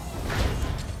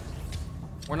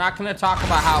 We're not gonna talk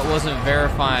about how it wasn't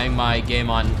verifying my game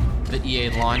on the EA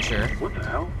launcher. What the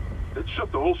hell? It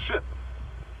shut the whole ship.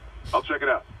 I'll check it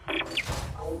out.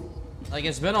 Like,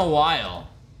 it's been a while.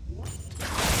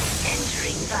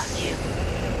 Entering vacuum.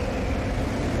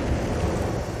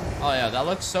 Oh yeah, that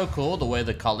looks so cool, the way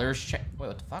the colors change. Wait,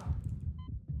 what the fuck?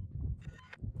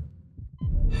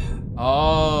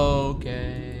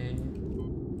 Okay.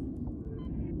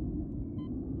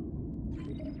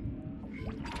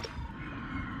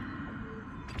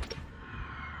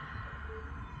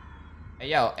 Hey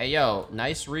yo,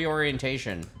 nice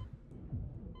reorientation.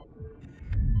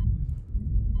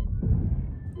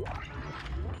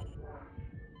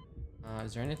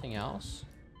 Is there anything else?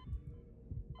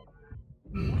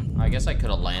 I guess I could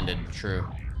have landed, true.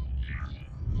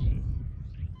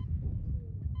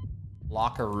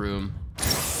 Locker room.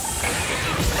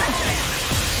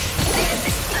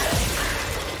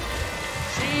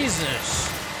 Jesus!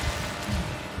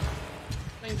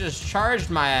 Thing just charged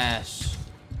my ass.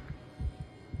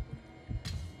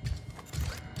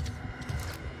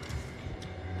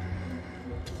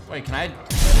 Wait, can I?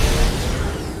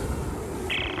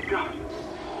 God.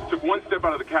 Took one step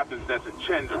out of the captain's nest and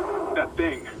Chen, that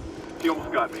thing, he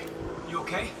almost got me. You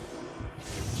okay?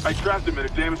 I trapped him in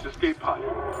a damaged escape pod.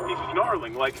 He's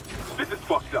snarling like, this is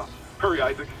fucked up. Hurry,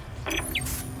 Isaac.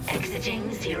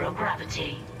 Exiting zero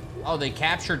gravity. Oh, they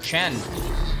captured Chen.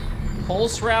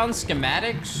 Pulse round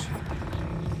schematics?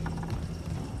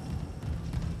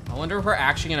 I wonder if we're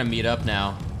actually gonna meet up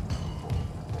now.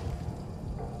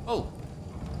 Oh.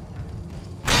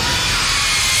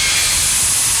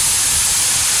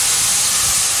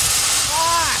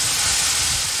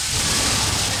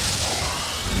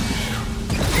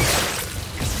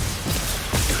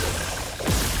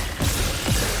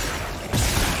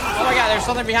 Oh my god, there's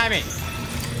something behind me.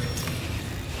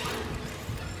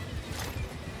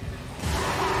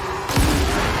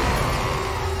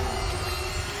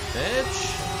 Bitch.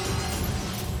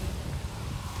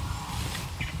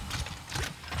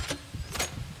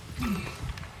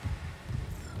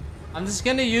 I'm just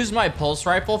gonna use my pulse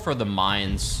rifle for the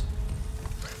mines.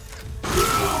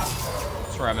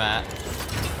 That's where I'm at.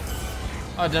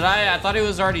 Oh, did I? I thought he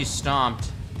was already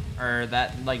stomped. Or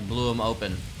that, like, blew him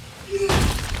open.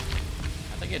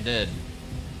 I think it did.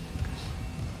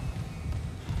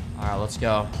 Alright, let's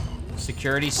go.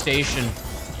 Security station.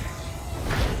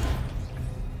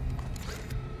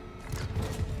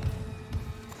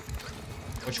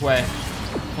 Which way?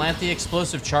 Plant the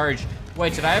explosive charge.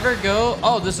 Wait, did I ever go?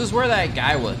 Oh, this is where that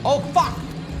guy was. Oh, fuck!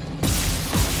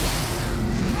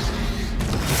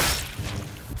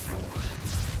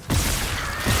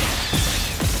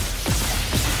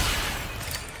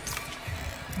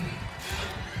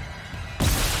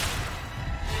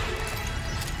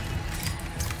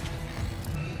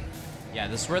 Yeah,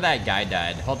 this is where that guy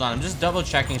died. Hold on, I'm just double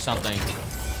checking something.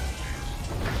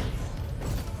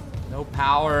 No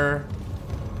power.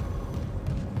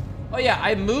 Oh yeah,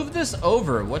 I moved this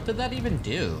over. What did that even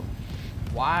do?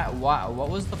 Why, what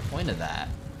was the point of that?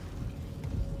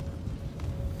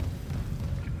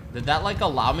 Did that like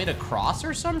allow me to cross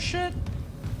or some shit?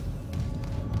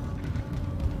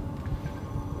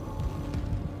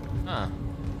 Huh.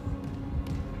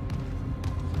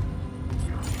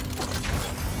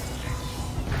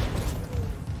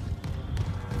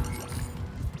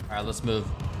 All right, let's move.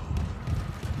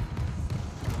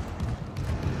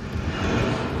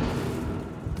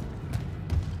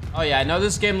 Oh yeah, I know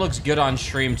this game looks good on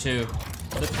stream too.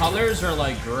 The colors are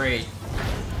like great.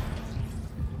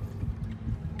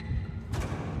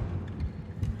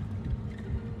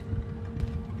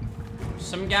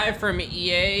 Some guy from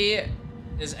EA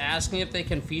is asking if they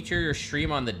can feature your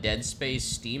stream on the Dead Space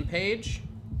Steam page.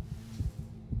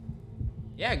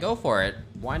 Yeah, go for it.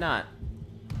 Why not?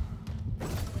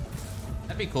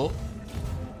 That'd be cool.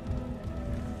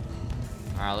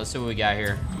 All right, let's see what we got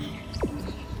here.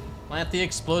 Plant the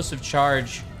explosive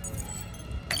charge.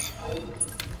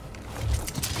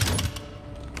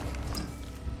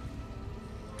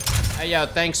 Hey, yo,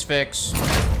 thanks, Fix.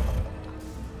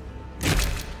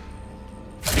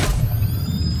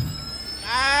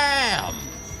 Damn!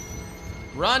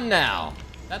 Run now.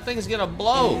 That thing's gonna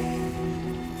blow.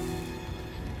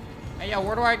 Hey, yo,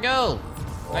 where do I go?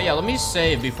 Hey, yo, let me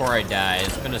save before I die.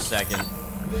 It's been a second.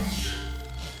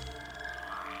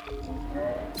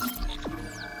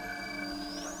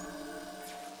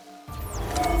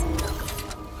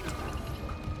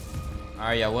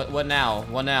 Alright, yeah, what now?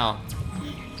 What now?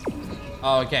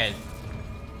 Oh, okay.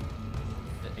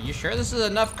 Are you sure this is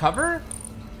enough cover?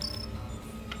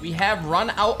 We have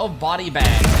run out of body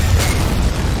bags.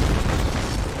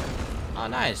 Oh,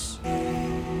 nice.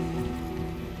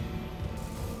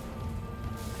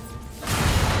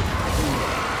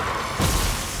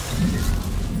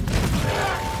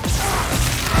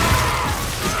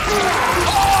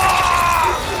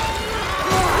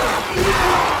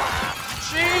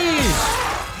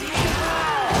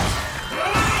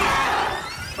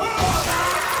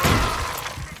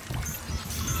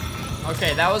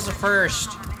 Okay, that was the first.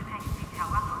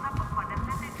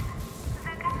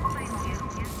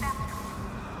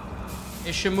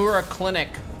 Ishimura Clinic.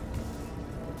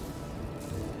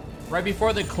 Right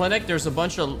before the clinic, there's a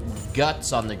bunch of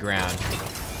guts on the ground.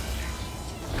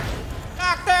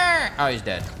 Doctor! Oh, he's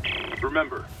dead.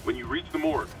 Remember, when you reach the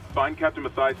morgue, find Captain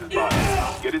Mathias's body.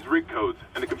 Get his rig codes,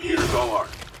 and the computer's all ours.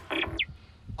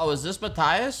 Oh, is this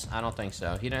Matthias? I don't think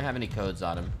so. He didn't have any codes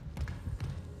on him.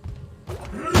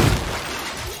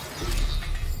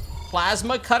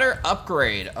 Plasma cutter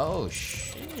upgrade. Oh,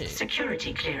 shit.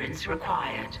 Security clearance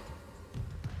required.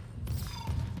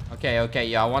 Okay,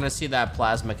 yeah, I want to see that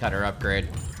plasma cutter upgrade.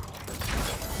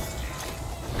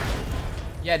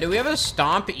 Yeah, do we have a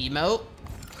stomp emote?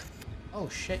 Oh,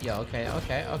 shit, yeah,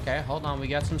 okay. Hold on, we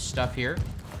got some stuff here.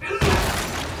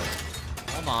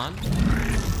 Hold on.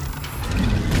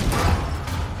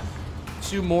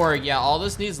 2 more. Yeah, all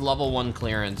this needs level 1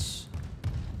 clearance.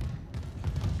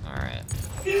 Alright.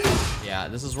 Yeah,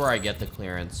 this is where I get the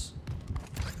clearance.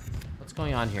 What's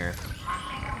going on here?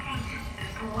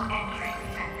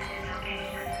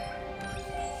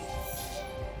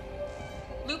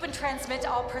 Loop and transmit to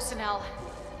all personnel.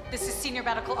 This is Senior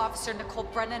Medical Officer Nicole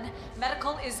Brennan.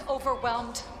 Medical is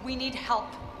overwhelmed. We need help.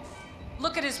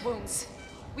 Look at his wounds.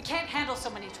 We can't handle so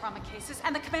many trauma cases,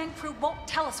 and the command crew won't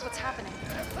tell us what's happening.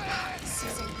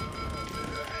 Seizing.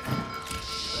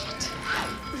 Shit.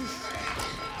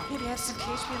 Maybe I have some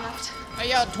KHP left. Hey,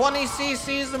 yo, 20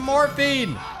 cc's of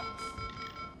morphine!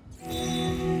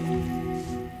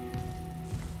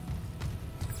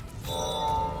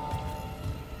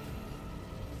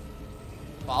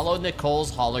 Follow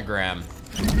Nicole's hologram.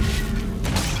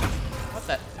 What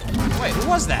the? Wait, who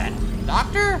was that?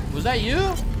 Doctor? Was that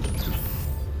you?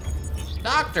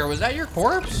 Doctor, was that your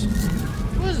corpse?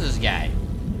 Who is this guy?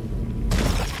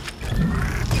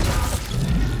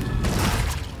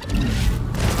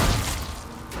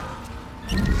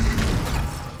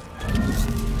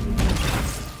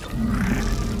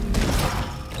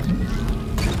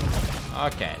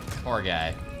 Okay, poor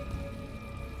guy.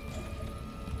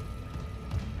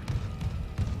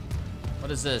 What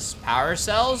is this? Power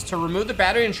cells? To remove the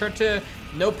battery, ensure to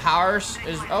no power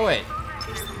is. Oh, wait.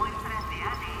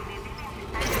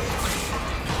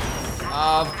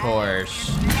 Of course.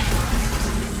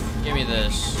 Give me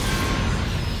this.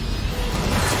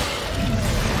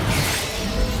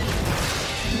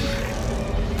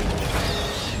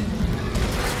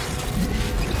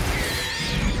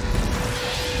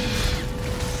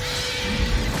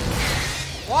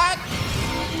 What?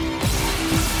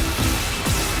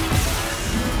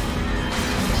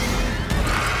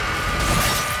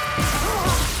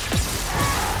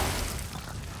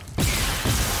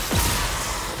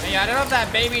 Yeah, I don't know if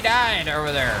that baby died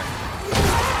over there.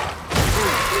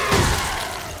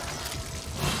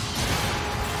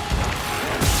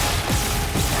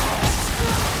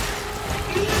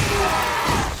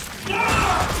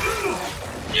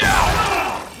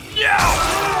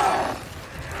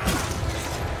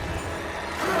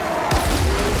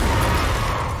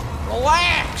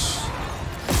 Relax.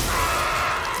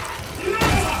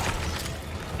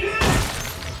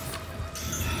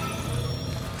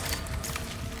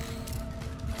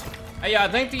 Yeah, I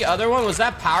think the other one, was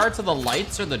that power to the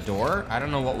lights or the door? I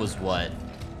don't know what was what.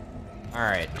 All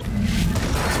right.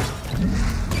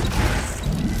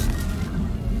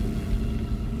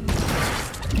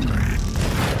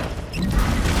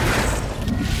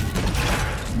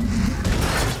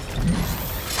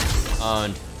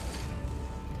 Owned.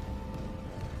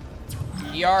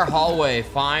 ER hallway,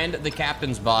 find the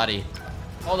captain's body.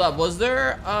 Hold up, was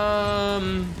there,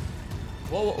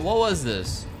 what was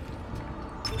this?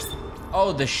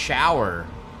 Oh, the shower.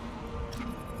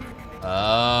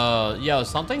 Oh, yo,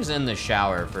 something's in the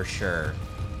shower for sure.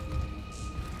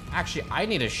 Actually, I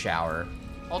need a shower.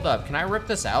 Hold up, can I rip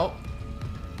this out?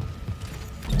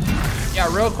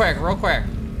 Yeah, real quick.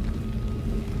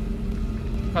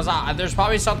 Because there's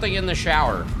probably something in the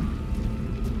shower.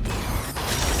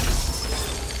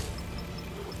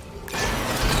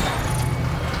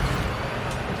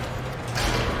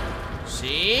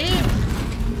 See?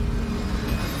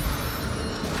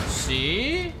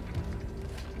 See?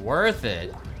 Worth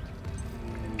it.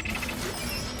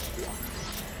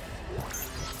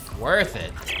 Worth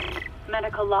it.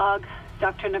 Medical log,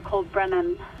 Dr. Nicole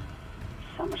Brennan.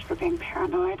 So much for being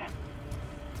paranoid.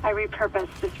 I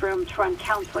repurposed this room to run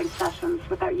counseling sessions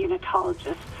without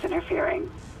unitologists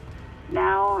interfering.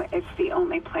 Now it's the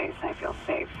only place I feel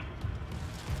safe.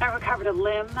 I recovered a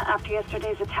limb after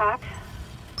yesterday's attack.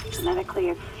 Genetically,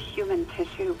 it's human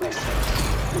tissue with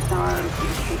bizarre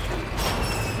mutations.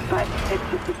 But it's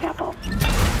just a sample.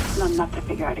 Not enough to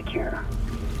figure out a cure.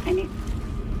 I need...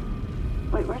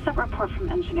 Wait, where's that report from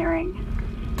engineering?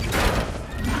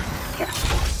 Here.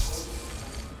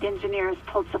 The engineers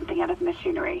pulled something out of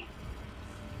machinery.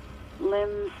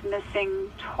 Limbs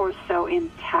missing, torso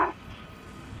intact.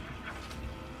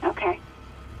 Okay.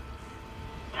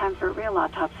 Time time for a real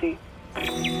autopsy.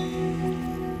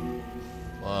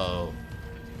 Whoa.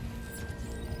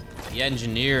 The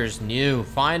engineers knew.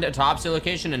 Find autopsy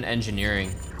location in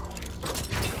engineering.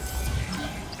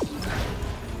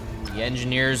 The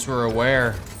engineers were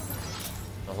aware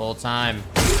the whole time.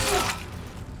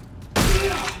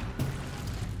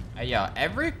 Yeah,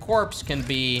 every corpse can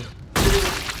be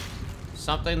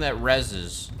something that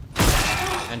reses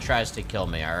and tries to kill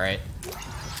me, alright?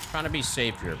 Trying to be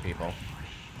safe here, people.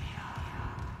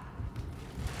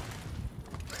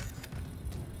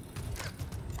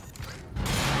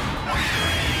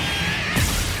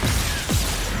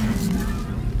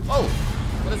 Oh,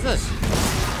 what is this?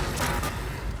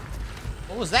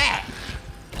 What was that?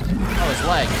 Oh, his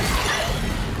leg.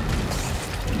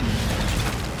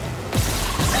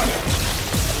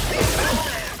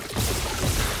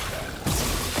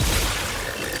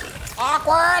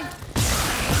 Awkward!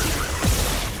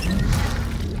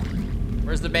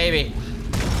 Where's the baby?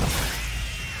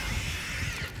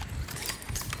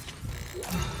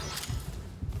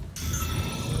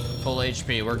 Full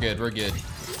HP, we're good, we're good.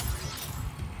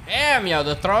 Damn, yo,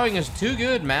 the throwing is too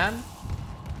good, man.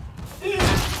 It's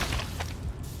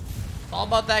all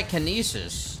about that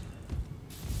kinesis.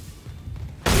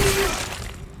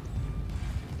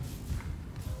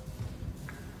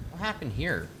 What happened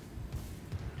here?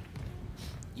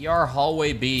 ER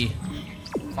hallway B.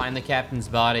 Find the captain's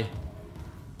body.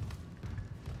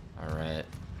 Alright.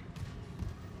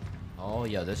 Oh,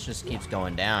 yo, this just keeps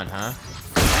going down, huh?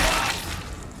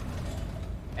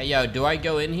 Hey, yo, do I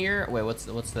go in here? Wait, what's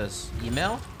this?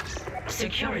 Email?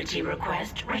 Security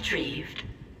request retrieved.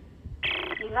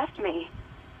 You left me.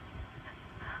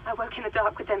 I woke in the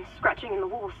dark with them scratching in the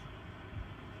walls.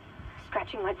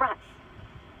 Scratching like rats.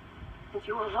 And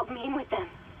you all locked me in with them.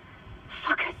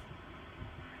 Fuckers.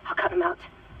 I'll cut them out.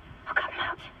 I'll cut them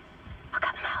out. I'll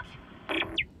cut them out.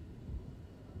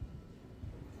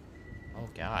 Oh,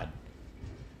 God.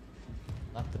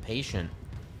 Left the patient.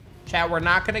 Chat, we're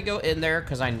not gonna go in there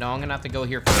because I know I'm gonna have to go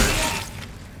here first.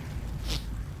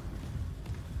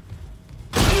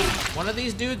 One of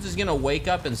these dudes is gonna wake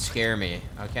up and scare me.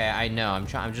 Okay, I know.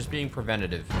 I'm just being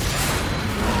preventative.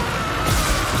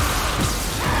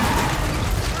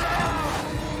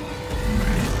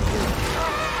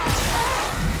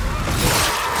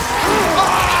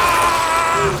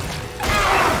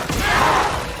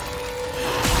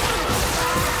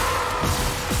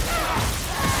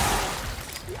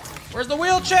 Where's the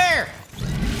wheelchair?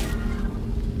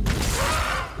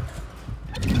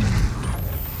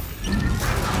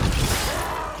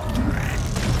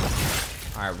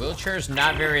 Alright, wheelchair's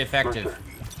not very effective. Mercer,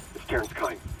 it's Terrence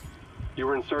Kine. You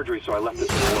were in surgery, so I left this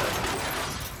in the work.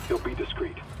 He'll be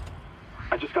discreet.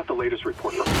 I just got the latest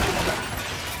report from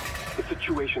the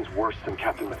situation's worse than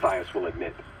Captain Mathias will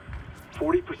admit.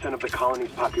 40% of the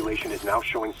colony's population is now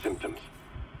showing symptoms.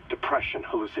 Depression,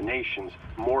 hallucinations,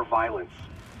 more violence.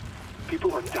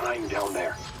 People are dying down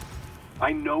there.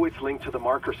 I know it's linked to the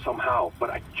marker somehow, but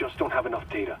I just don't have enough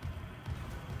data.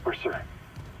 Mercer,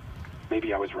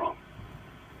 maybe I was wrong.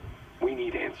 We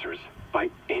need answers by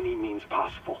any means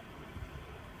possible.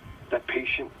 That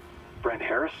patient, Brent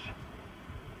Harris,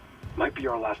 might be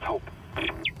our last hope.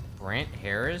 Brent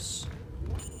Harris?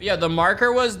 Yeah, the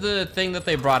marker was the thing that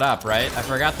they brought up, right? I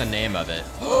forgot the name of it.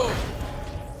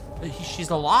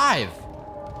 She's alive.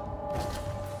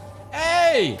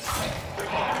 Hey!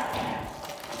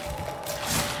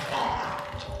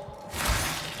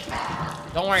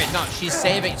 Don't worry, no, she's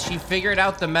saving. She figured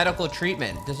out the medical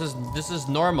treatment. This is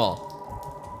normal.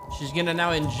 She's gonna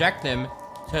now inject him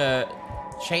to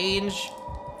change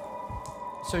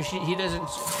so he doesn't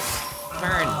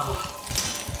turn.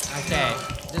 Okay,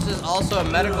 this is also a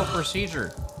medical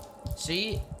procedure.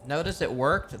 See, notice it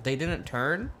worked. They didn't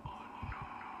turn.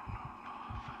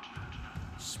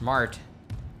 Smart.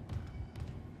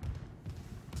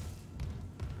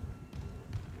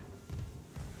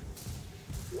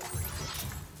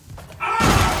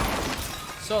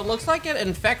 So it looks like it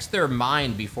infects their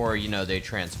mind before, you know, they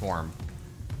transform.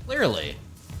 Clearly.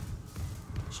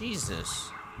 Jesus.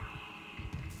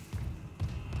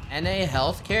 NA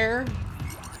Healthcare?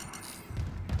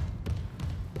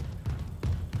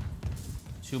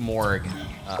 To morgue.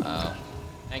 Uh-oh.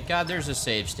 Thank God there's a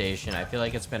save station. I feel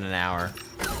like it's been an hour.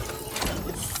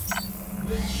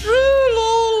 True,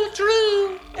 lol,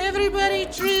 true. Everybody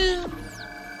true.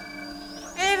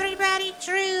 Everybody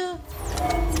true.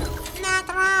 Not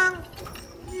wrong.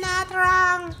 Not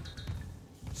wrong.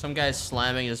 Some guy's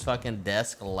slamming his fucking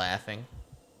desk laughing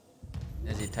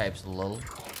as he types lol.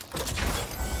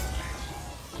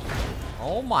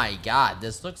 Oh my God,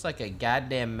 this looks like a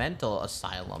goddamn mental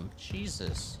asylum.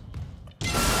 Jesus.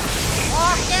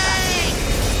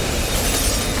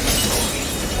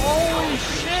 Holy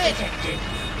shit!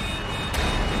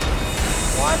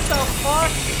 What the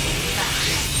fuck?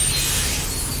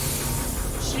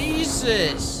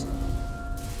 Jesus!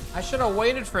 I should have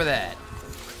waited for that.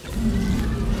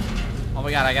 Oh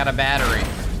my god, I got a battery.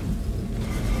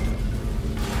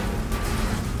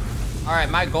 Alright,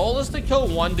 my goal is to kill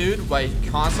one dude by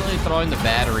constantly throwing the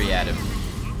battery at him.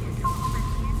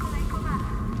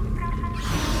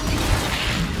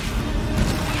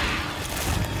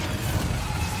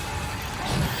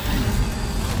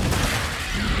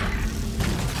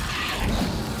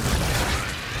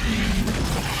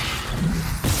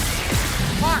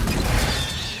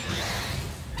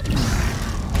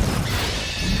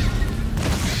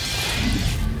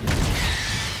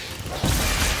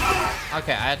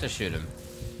 Okay, I have to shoot him.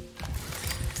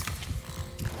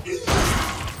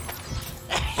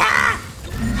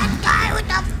 That guy with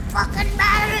the fucking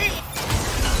battery!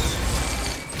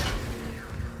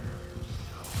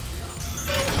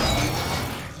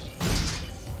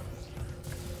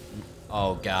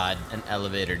 Oh god, an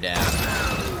elevator down.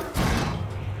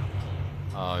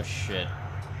 Oh shit.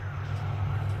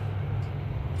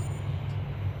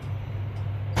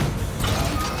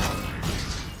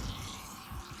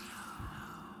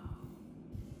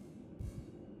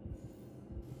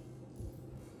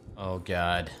 Oh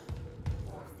god.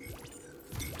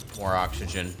 More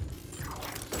oxygen.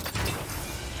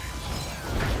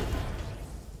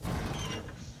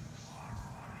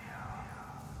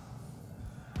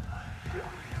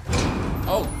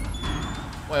 Oh!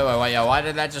 Wait, yeah, why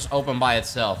did that just open by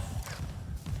itself?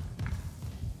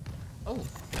 Oh.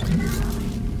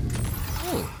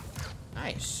 Ooh.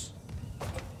 Nice.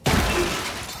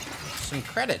 Some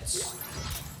credits.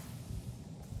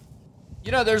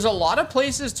 You know, there's a lot of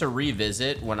places to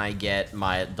revisit when I get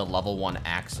the level 1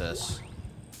 access.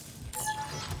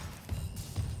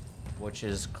 Which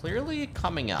is clearly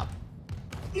coming up.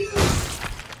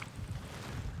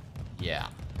 Yeah.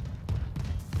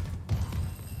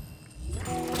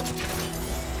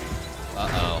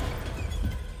 Uh-oh.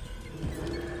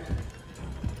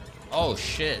 Oh,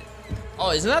 shit.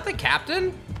 Oh, isn't that the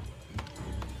captain?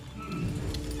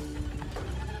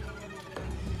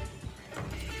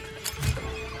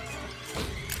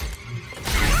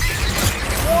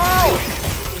 Whoa!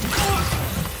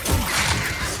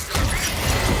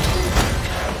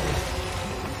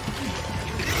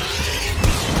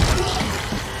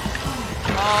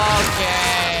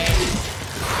 Okay.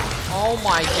 Oh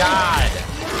my god.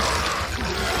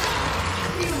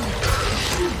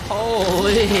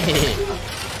 Holy.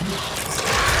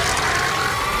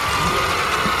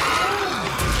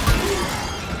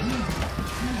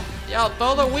 Yo,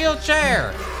 throw the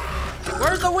wheelchair.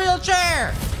 Where's the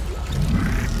wheelchair?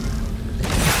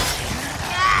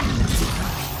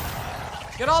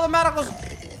 Get all the medicals.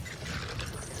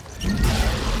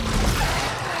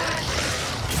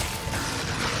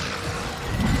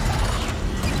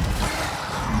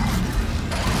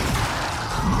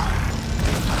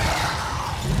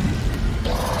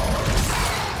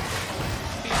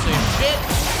 Piece of shit.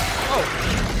 Oh.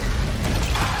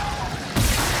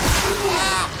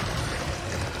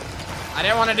 I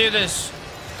didn't want to do this.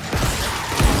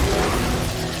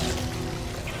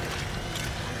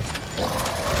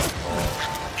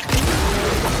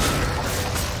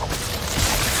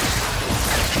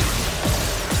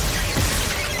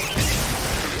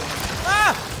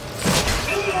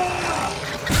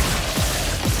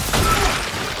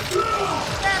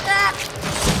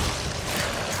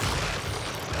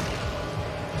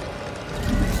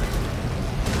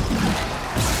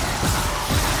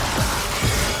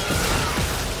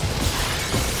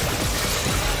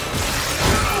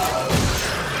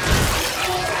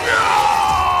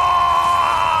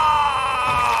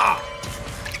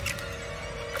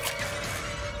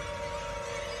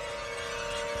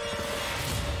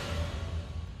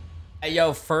 Hey,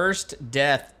 yo, first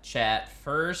death, chat.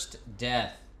 First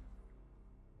death.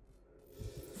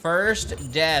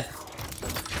 First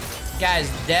death. Guys,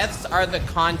 deaths are the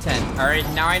content. Alright,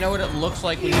 now I know what it looks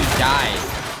like when you die.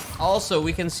 Also,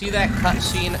 we can see that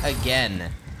cutscene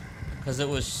again. Because it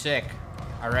was sick.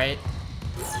 Alright?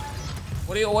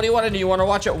 What do you want to do? You want to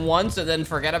watch it once and then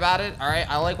forget about it? Alright,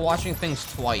 I like watching things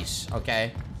twice,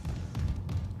 okay?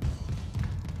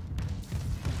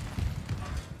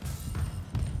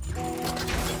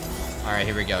 Alright,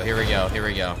 here we go, here we go, here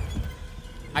we go.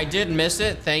 I did miss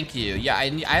it, thank you. Yeah, I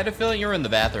had a feeling you were in the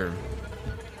bathroom.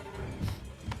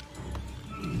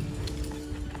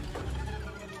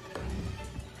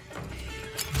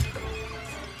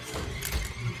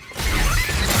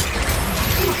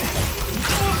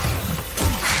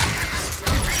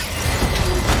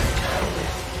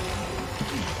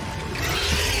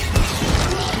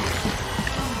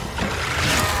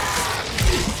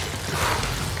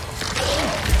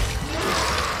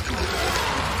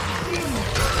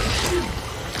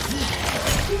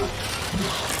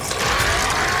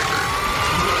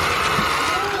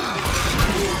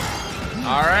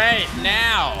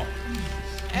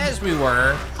 Yes, we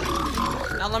were.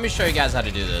 Now let me show you guys how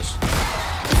to do this.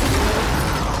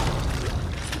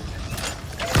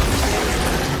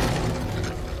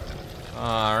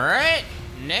 All right,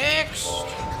 next.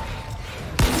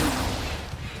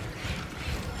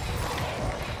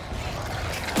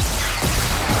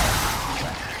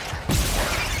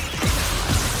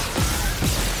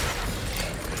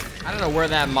 I don't know where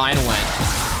that mine went.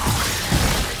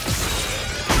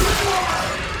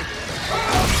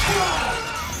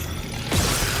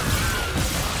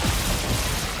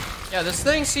 Yeah, this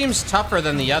thing seems tougher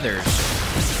than the others.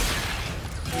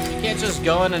 You can't just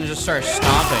go in and just start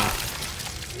stomping.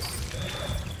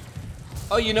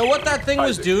 Oh, you know what that thing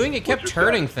was doing? It kept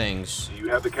turning things. Do you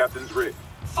have the captain's rig?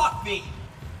 Fuck me!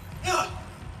 Ugh.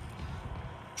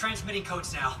 Transmitting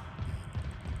codes now.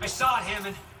 I saw it,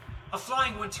 Hammond. A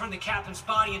flying one turned the captain's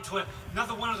body into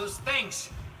another one of those things.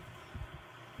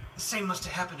 The same must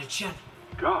have happened to Chen.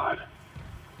 God.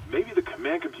 Maybe the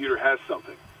command computer has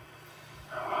something.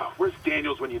 Where's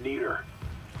Daniels when you need her?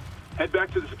 Head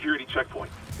back to the security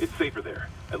checkpoint. It's safer there.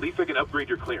 At least I can upgrade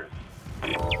your clearance.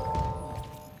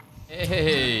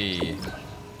 Hey.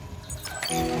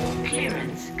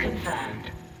 Clearance confirmed.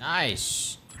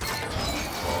 Nice.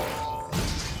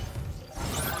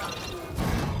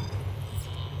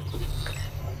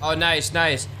 Oh, nice,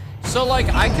 nice. So, like,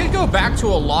 I could go back to a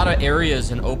lot of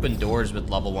areas and open doors with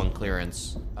level 1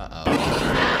 clearance.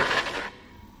 Uh-oh.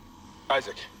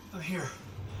 Isaac. I'm here.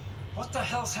 What the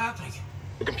hell's happening?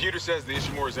 The computer says the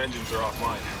Ishimura's engines are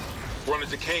offline. We're on a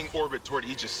decaying orbit toward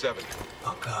Aegis 7.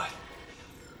 Oh, God.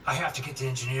 I have to get to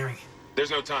engineering.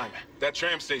 There's no time. That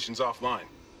tram station's offline.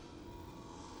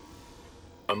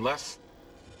 Unless...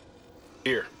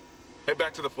 Here. Head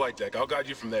back to the flight deck. I'll guide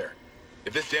you from there.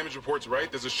 If this damage report's right,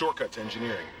 there's a shortcut to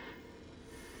engineering.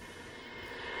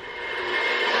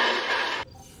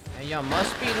 Hey, yo,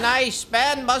 must be nice,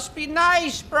 man. Must be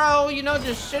nice, bro. You know,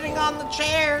 just sitting on the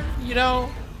chair, you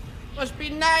know. Must be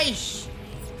nice.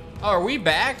 Oh, are we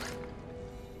back?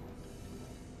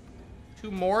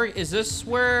 2 more? Is this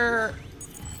where...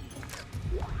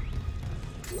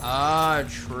 Ah,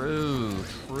 true,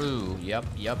 true. Yep.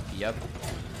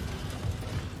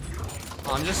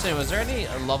 Oh, I'm just saying, was there any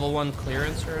level 1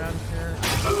 clearance around here?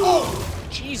 Oh,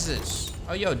 Jesus.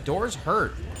 Oh, yo, doors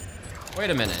hurt. Wait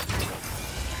a minute.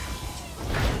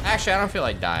 Actually, I don't feel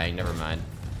like dying. Never mind.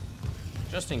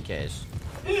 Just in case.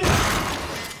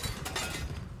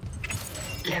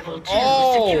 Level 2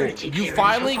 security you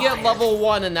finally required. get level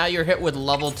 1 and now you're hit with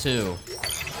level 2.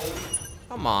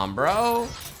 Come on, bro.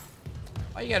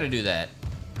 Why you gotta do that?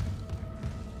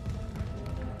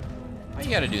 Why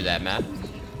you gotta do that, man?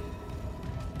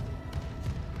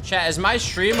 Chat, is my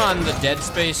stream on the Dead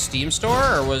Space Steam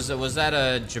store, or was that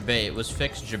a debate? It was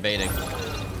fixed debating.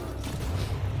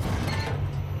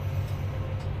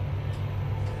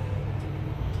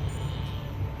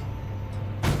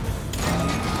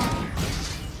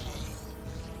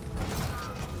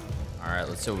 All right,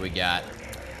 let's see what we got.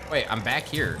 Wait, I'm back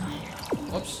here.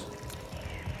 Whoops.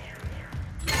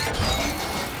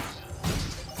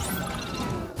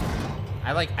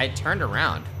 I turned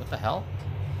around. What the hell?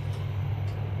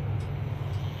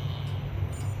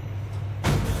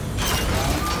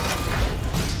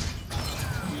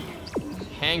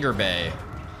 Hangar bay.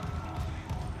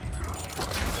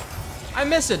 I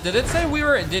miss it. Did it say we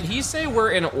were? Did he say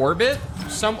we're in orbit?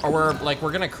 Or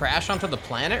we're gonna crash onto the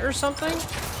planet or something?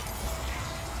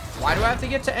 Why do I have to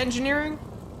get to engineering?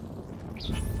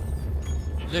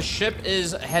 The ship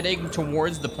is heading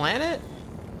towards the planet?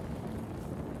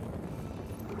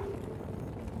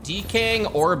 Decaying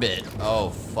orbit. Oh,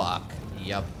 fuck.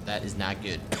 Yup, that is not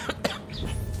good.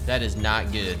 That is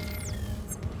not good.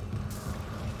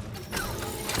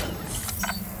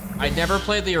 I never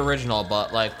played the original,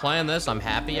 but like playing this, I'm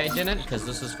happy I didn't, because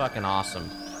this is fucking awesome.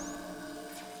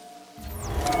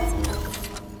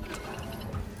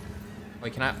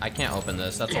 Wait, I can't open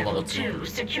this. That's a level 2. Level 2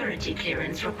 security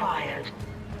clearance required.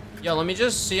 Yo, let me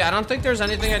just see. I don't think there's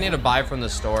anything I need to buy from the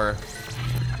store.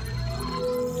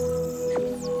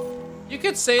 You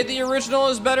could say the original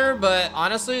is better, but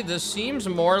honestly, this seems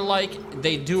more like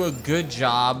they do a good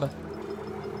job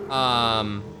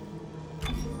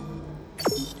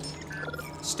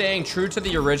staying true to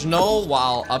the original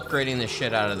while upgrading the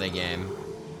shit out of the game.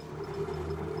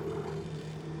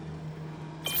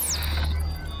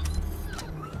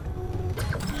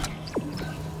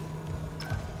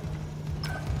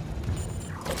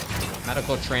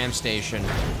 Medical tram station.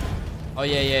 Oh,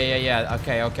 yeah.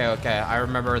 Okay. I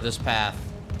remember this path.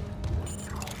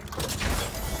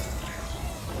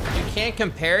 You can't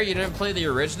compare? You didn't play the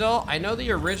original? I know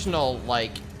the original,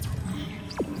 like...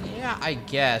 Yeah, I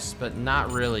guess, but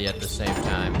not really at the same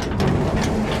time.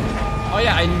 Oh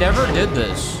yeah, I never did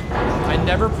this. I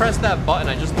never pressed that button,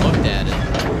 I just looked at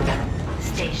it.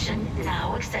 Station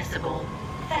now accessible.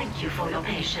 Thank you for your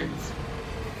patience.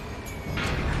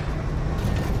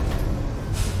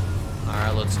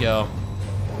 Alright, let's go.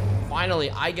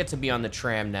 Finally, I get to be on the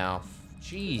tram now.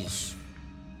 Jeez.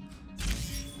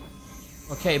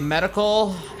 Okay,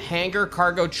 medical, hangar,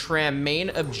 cargo, tram, main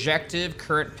objective,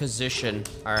 current position.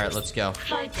 Alright, let's go.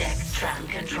 Flight deck tram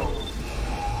control.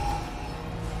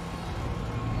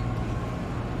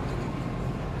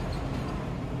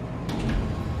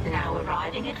 Now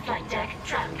arriving at flight deck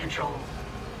tram control.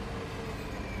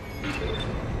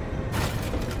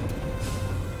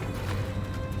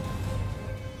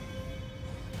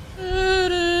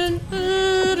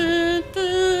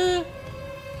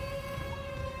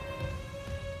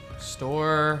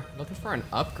 Store, looking for an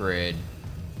upgrade.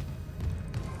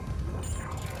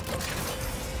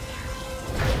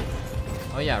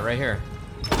 Oh yeah, right here.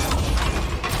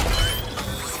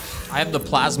 I have the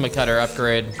plasma cutter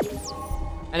upgrade.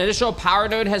 An additional power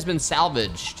node has been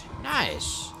salvaged.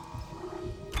 Nice.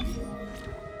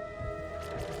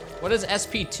 What is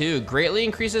SP2? Greatly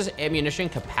increases ammunition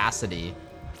capacity.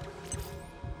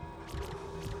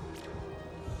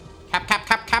 Cap, cap,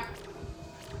 cap, cap.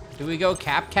 Do we go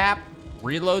cap, cap?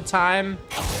 Reload time?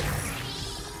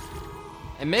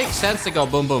 It makes sense to go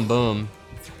boom, boom, boom.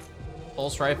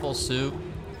 Pulse rifle suit.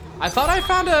 I thought I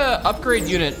found a upgrade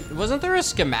unit. Wasn't there a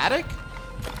schematic?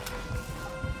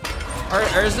 Or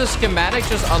is the schematic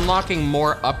just unlocking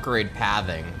more upgrade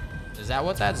pathing? Is that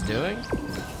what that's doing?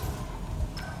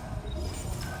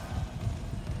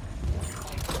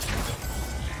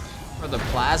 For the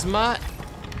plasma?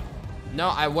 No,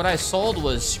 what I sold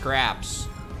was scraps.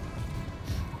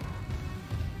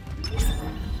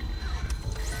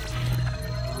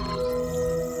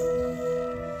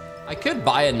 I could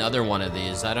buy another one of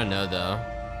these. I don't know though.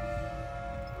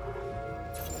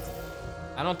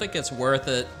 I don't think it's worth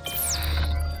it.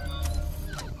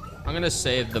 I'm gonna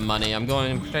save the money. I'm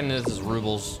going pretending this is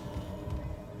rubles.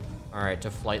 All right, to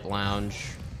flight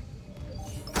lounge.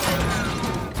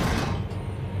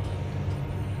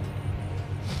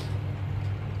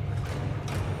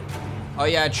 Oh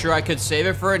yeah, true. I could save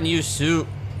it for a new suit.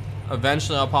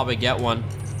 Eventually, I'll probably get one.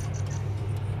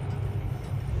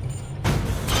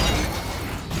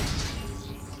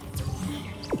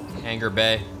 Hangar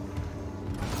bay.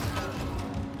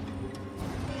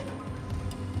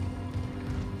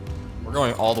 We're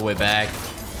going all the way back.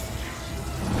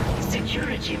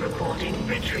 Security recording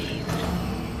retrieved.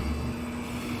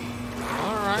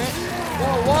 All right.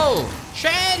 Whoa, whoa,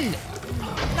 Chen!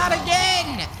 Not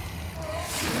again!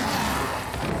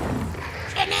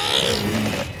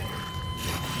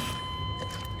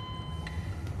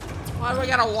 Why do I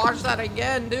gotta watch that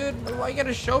again, dude? Why you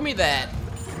gotta show me that?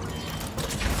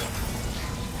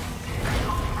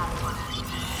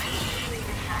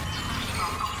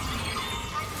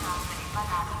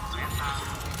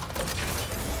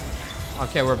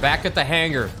 Okay, we're back at the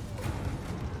hangar.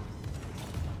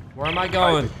 Where am I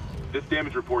going? This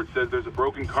damage report says there's a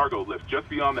broken cargo lift just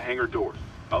beyond the hangar doors.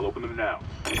 I'll open them now.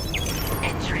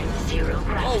 Entering zero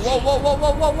gravity. Whoa, whoa, whoa, whoa,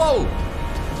 whoa, whoa, whoa!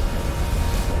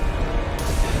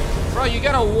 Bro, you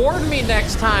gotta warn me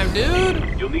next time,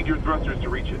 dude! You'll need your thrusters to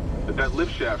reach it, but that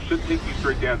lift shaft should take you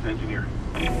straight down to engineering.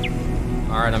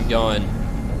 Alright, I'm going.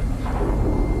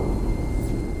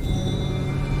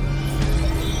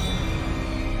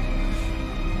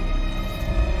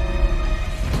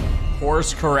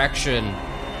 Course correction.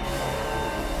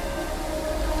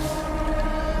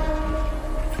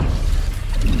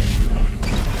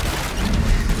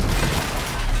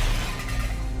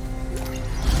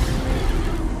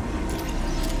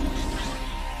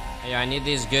 Yeah, I need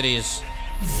these goodies.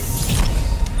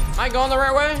 Am I going the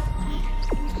right way?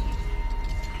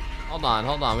 Hold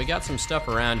on. We got some stuff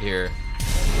around here.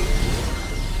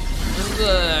 This is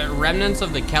the remnants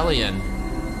of the Kellyan.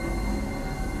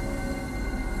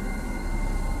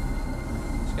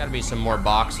 There's gotta be some more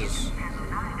boxes.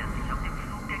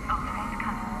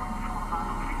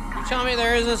 You tell me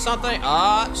there isn't something?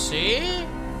 See?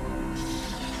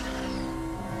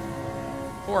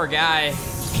 Poor guy.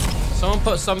 Someone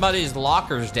put somebody's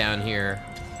lockers down here.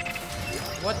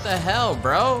 What the hell,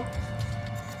 bro?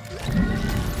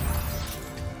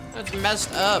 That's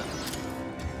messed up.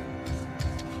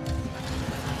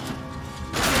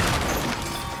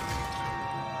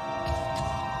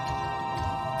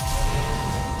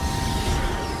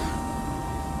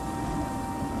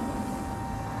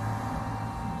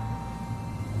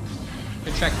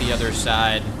 Could check the other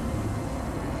side.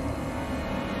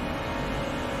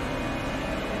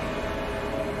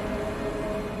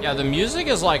 Yeah, the music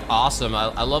is like awesome.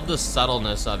 I love the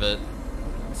subtleness of it.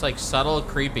 It's like subtle,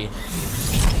 creepy.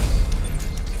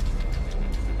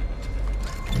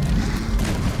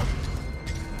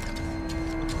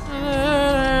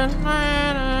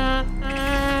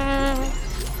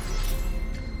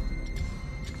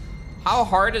 How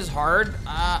hard is hard?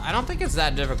 I don't think it's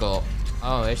that difficult.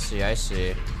 Oh, I see, I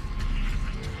see.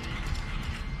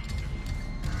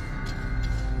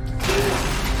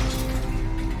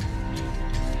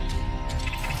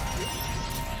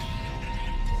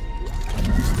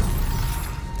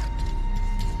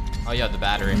 Oh yeah, the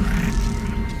battery.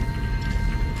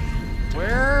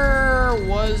 Where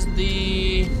was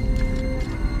the...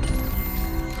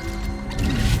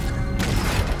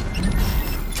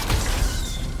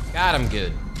 God, I'm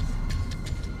good.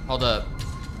 Hold up.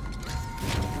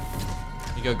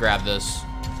 Let me go grab this.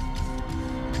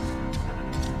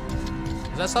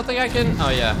 Is that something I can... Oh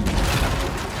yeah.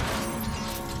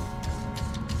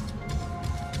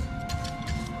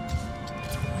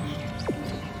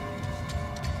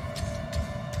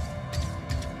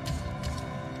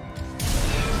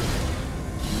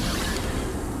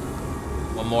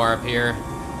 One more up here.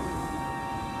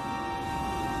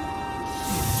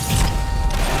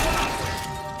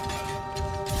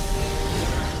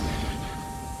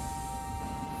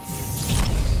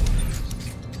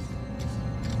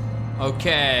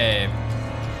 Okay.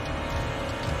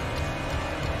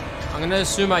 I'm gonna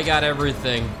assume I got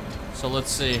everything. So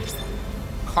let's see.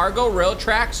 Cargo rail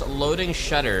tracks, loading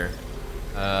shutter.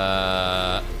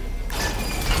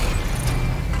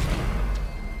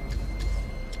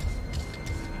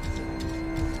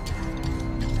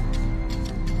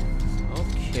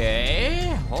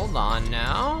 Okay, hold on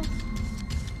now.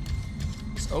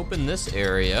 Let's open this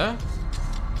area.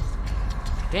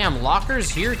 Damn, lockers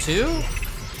here too?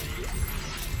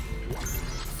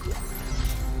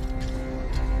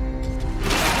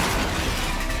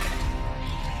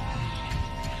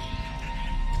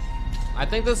 I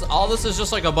think all this is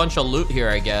just like a bunch of loot here,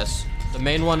 I guess. The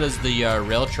main one is the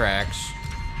rail tracks.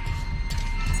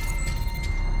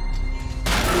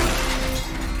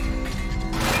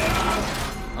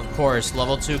 Of course,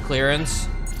 level 2 clearance.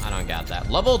 I don't got that.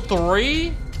 Level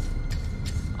 3?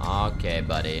 Okay,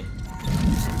 buddy.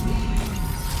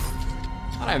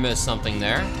 Thought I missed something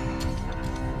there.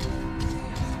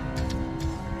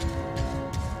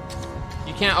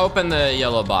 You can't open the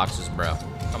yellow boxes, bro.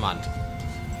 Come on.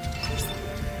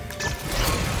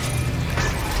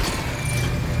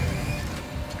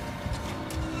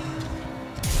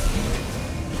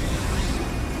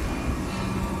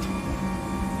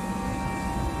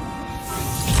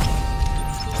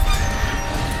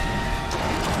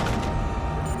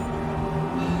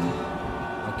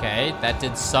 Okay, that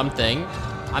did something.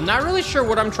 I'm not really sure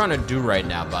what I'm trying to do right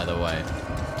now, by the way.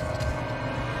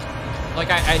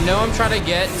 Like, I know I'm trying to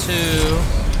get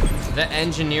to the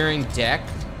engineering deck,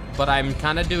 but I'm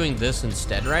kind of doing this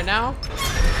instead right now.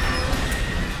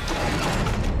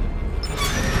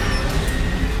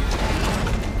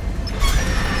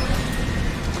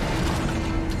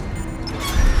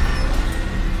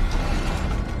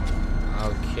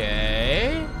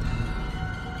 Okay.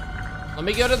 Let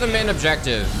me go to the main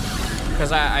objective,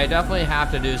 because I definitely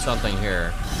have to do something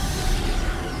here.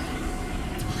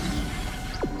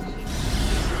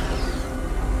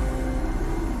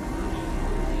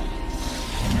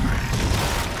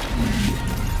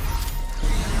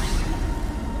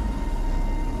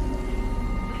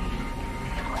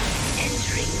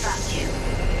 Entering vacuum.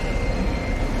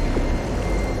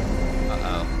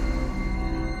 Uh-oh.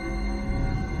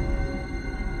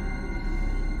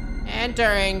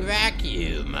 Entering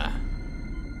vacuum.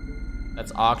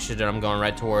 That's oxygen I'm going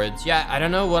right towards. Yeah, I don't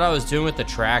know what I was doing with the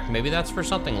track. Maybe that's for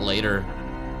something later.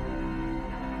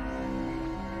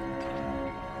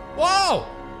 Whoa!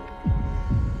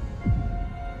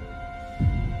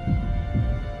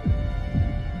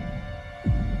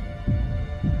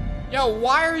 Yo,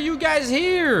 why are you guys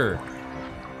here?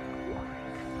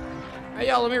 Hey,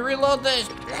 yo, let me reload this.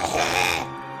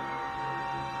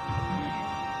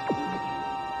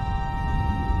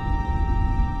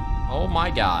 Oh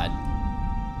my god.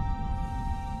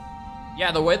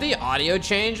 Yeah, the way the audio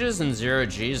changes in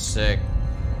 0G is sick.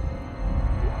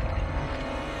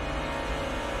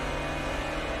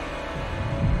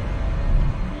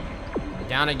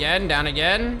 Down again, down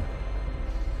again.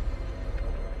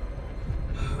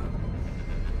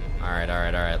 Alright,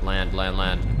 alright, alright. Land, land,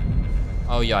 land.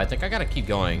 Oh yeah, I think I gotta keep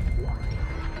going.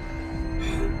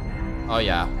 Oh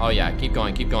yeah, keep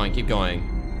going, keep going, keep going.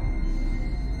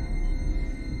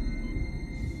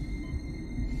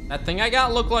 That thing I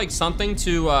got looked like something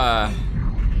to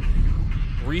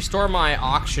Restore my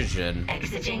oxygen.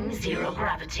 Exiting zero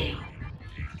gravity.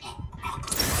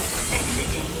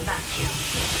 Exiting vacuum.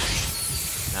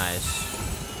 Nice.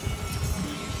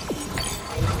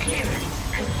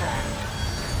 Clearance confirmed.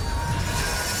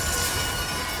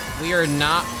 We are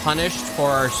not punished for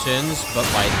our sins, but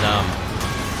by them.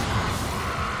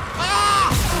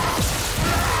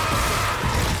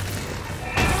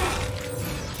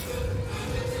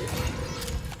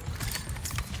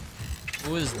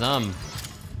 Who is them?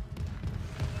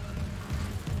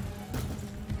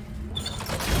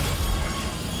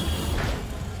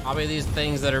 Probably these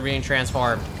things that are being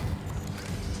transformed.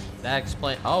 That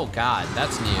explain. Oh god,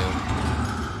 that's new.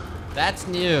 That's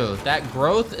new. That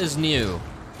growth is new.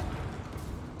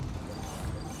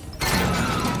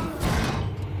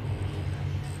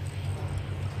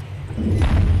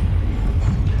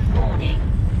 Warning.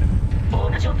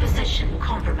 Orbital position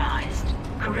compromised.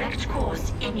 Correct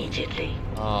course immediately.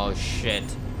 Oh shit.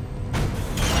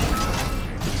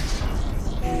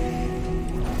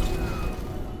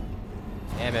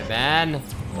 Damn it, man.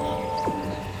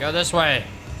 Go this way.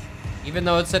 Even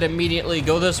though it said immediately,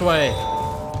 go this way.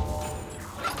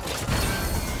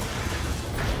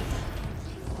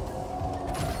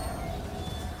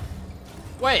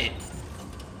 Wait.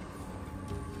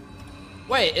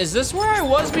 Wait, is this where I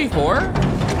was before?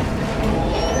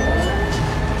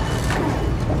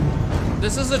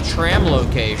 This is a tram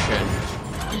location.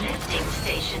 Lifting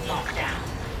station lockdown.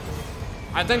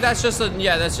 I think that's just a,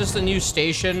 yeah, that's just a new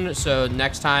station. So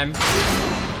next time,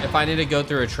 if I need to go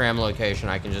through a tram location,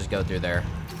 I can just go through there.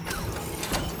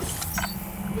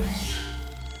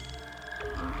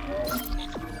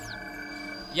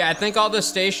 Yeah, I think all the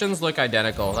stations look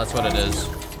identical. That's what it is.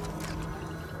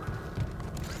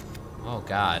 Oh,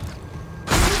 God.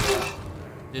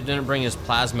 He didn't bring his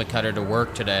plasma cutter to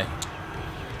work today.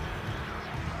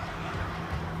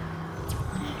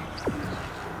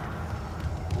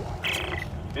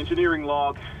 Engineering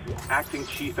log. Acting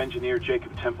Chief Engineer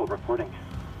Jacob Temple reporting.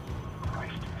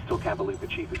 Christ, still can't believe the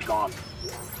chief is gone.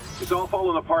 It's all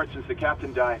fallen apart since the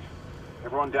captain died.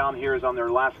 Everyone down here is on their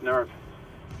last nerve.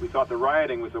 We thought the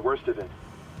rioting was the worst of it.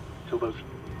 Till those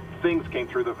things came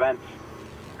through the vents.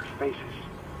 Their faces.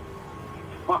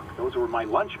 Fuck, those were my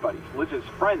lunch buddies, Liz's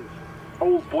friends,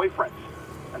 old boyfriends.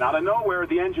 And out of nowhere,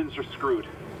 the engines are screwed.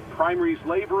 Primary's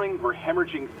laboring, we're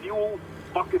hemorrhaging fuel.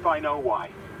 Fuck if I know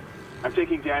why. I'm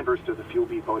taking Danvers to the fuel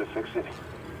depot to fix it.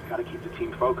 Gotta keep the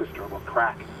team focused or we'll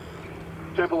crack.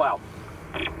 Temple out.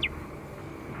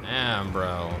 Damn,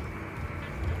 bro.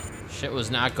 Shit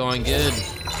was not going good.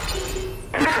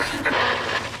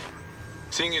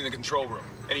 Seeing you in the control room.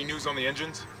 Any news on the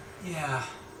engines? Yeah,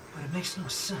 but it makes no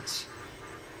sense.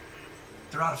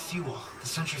 They're out of fuel. The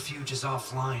centrifuge is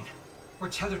offline. We're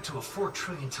tethered to a 4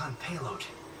 trillion ton payload.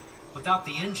 Without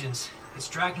the engines, it's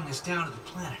dragging us down to the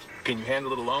planet. Can you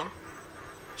handle it alone?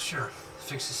 Sure.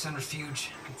 Fix the centrifuge,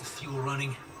 get the fuel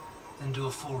running, then do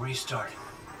a full restart.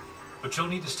 But you'll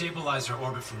need to stabilize our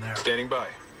orbit from there. Standing by.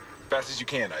 Fast as you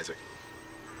can, Isaac.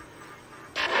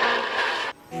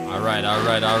 Alright,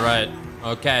 alright, alright.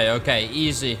 Okay, okay,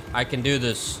 easy. I can do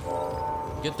this.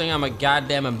 Good thing I'm a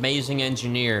goddamn amazing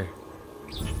engineer.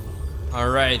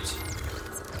 Alright.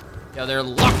 Yeah, they're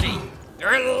lucky.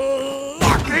 They're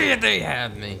lucky they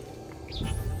have me.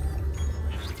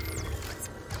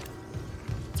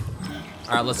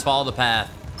 Alright, let's follow the path.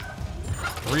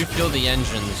 Refuel the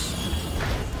engines.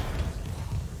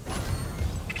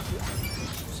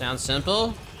 Sounds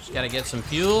simple. Just gotta get some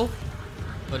fuel.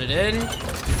 Put it in.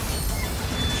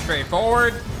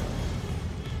 Straightforward.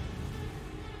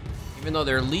 Even though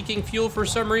they're leaking fuel for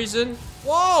some reason.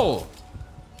 Whoa!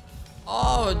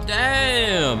 Oh,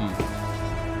 damn.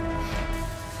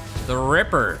 The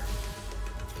Ripper.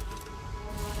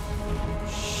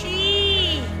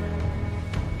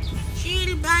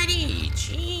 Chill, buddy,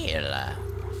 chill.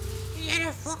 You're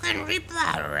a fucking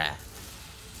Ripper.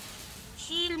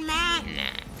 Chill,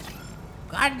 man.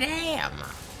 Goddamn.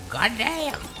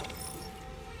 Goddamn.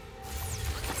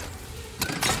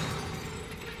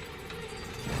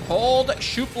 Hold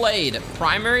shoot blade.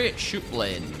 Primary shoot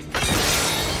blade.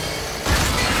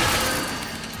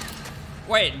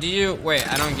 Wait, do you... Wait,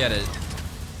 I don't get it.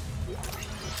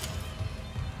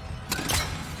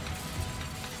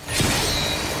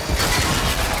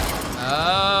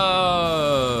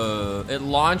 Oh, it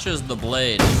launches the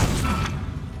blade.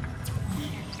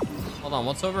 Hold on,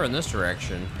 what's over in this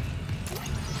direction?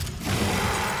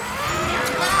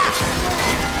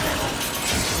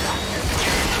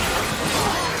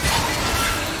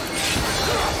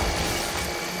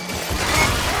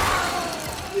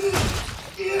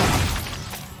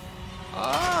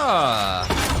 Ah.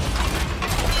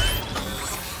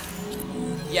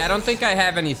 Yeah, I don't think I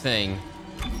have anything.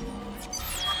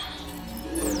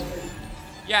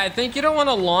 Yeah, I think you don't want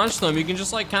to launch them. You can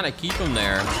just like kind of keep them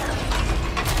there.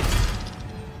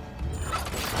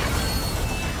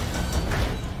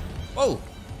 Whoa,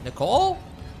 Nicole?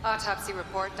 Autopsy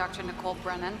report, Dr. Nicole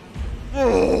Brennan.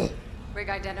 Rig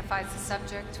identifies the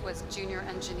subject was junior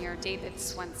engineer David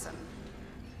Swenson.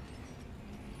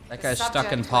 That guy's The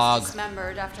stuck in subject was Pog.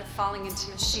 dismembered after falling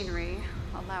into machinery,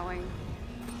 allowing...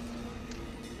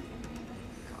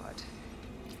 God.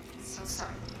 So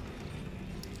sorry.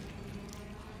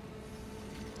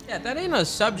 Yeah, that ain't a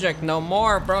subject no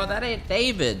more, bro. That ain't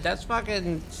David. That's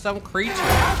fucking some creature.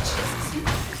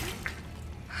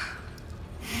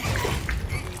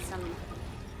 Some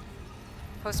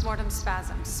postmortem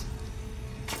spasms.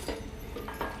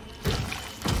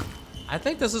 I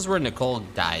think this is where Nicole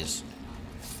dies.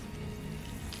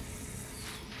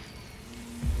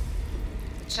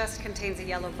 The chest contains a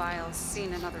yellow vial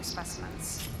seen in other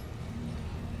specimens.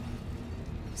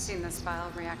 I've seen this vial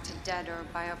react to dead or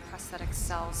bioprosthetic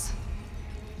cells.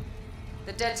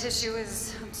 The dead tissue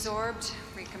is absorbed,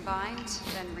 recombined,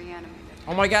 then reanimated.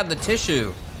 Oh my god, the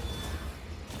tissue.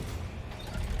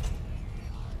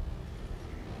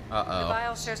 The Uh-oh.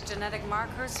 vial shares genetic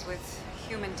markers with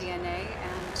human DNA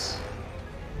and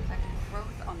a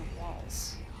growth on the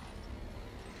walls.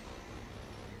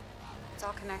 It's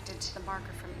all connected to the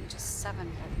marker from Aegis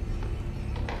 7,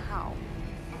 but how?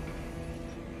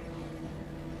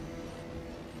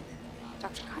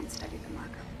 Dr. Kine studied the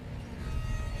marker.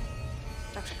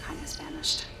 Dr. Kine has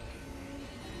vanished.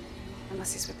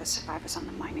 Unless he's with the survivors on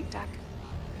the mining deck.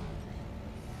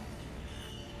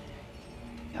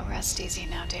 You'll rest easy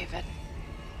now, David.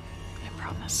 I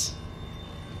promise.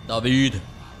 David.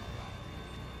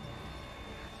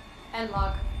 End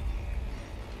log.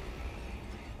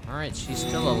 Alright, she's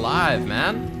still alive,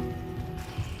 man.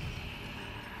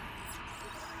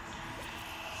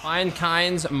 Find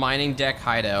Kine's mining deck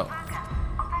hideout.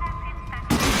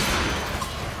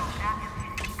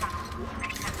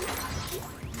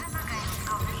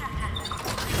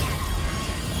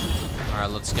 Alright,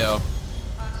 let's go.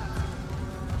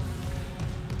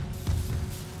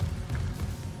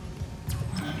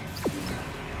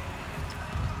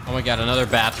 Oh my god, another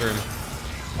bathroom.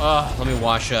 Oh, let me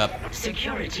wash up.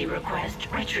 Security request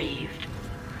retrieved.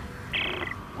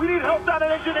 We need help down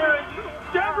in engineering.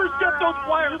 Danvers, get those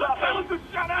wires up. Tell us to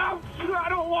shut out. I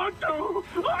don't want to.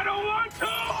 I don't want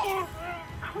to.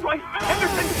 Christ,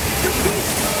 Henderson, your teeth.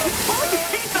 He's pulling his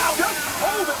teeth out. Just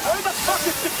hold it. Where the fuck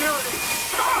is security?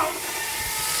 Oh,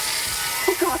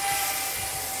 God.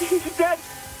 He's dead.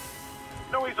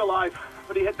 No, he's alive,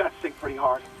 but he hit that sink pretty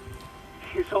hard.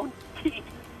 His own teeth.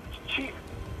 Chief,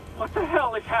 what the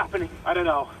hell is happening? I don't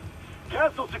know.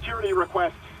 Cancel security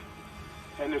request.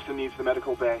 Henderson needs the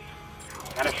medical bay.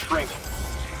 And a shrink.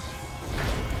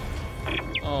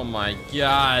 Oh my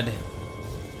god.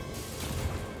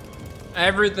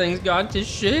 Everything's gone to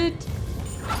shit.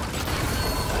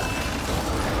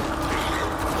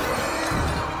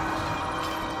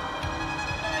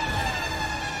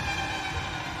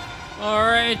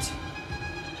 Alright.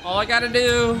 All I gotta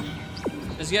do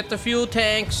is get the fuel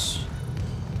tanks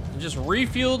and just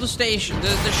refuel the station, the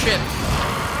ship.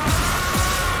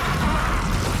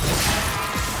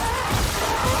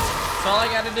 That's all I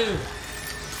gotta do.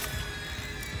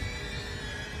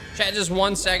 Chat, just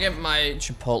 1 second. My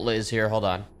Chipotle is here. Hold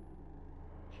on.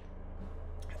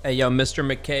 Hey, yo, Mr.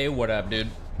 McKay, what up,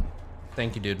 dude?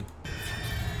 Thank you, dude.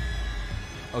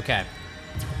 Okay.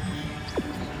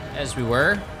 As we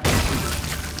were.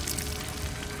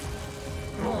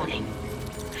 Warning.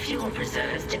 Fuel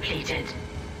reserves depleted.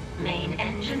 Main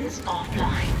engines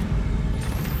offline.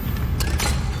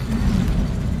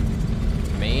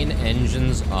 Main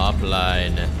engines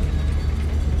offline.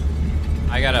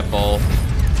 I got a bowl.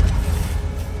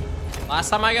 Last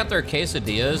time I got their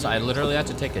quesadillas, I literally had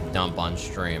to take a dump on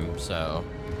stream, so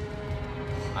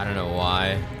I don't know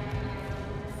why.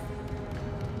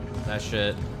 That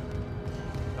shit.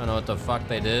 I don't know what the fuck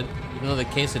they did. Even though the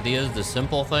quesadilla is the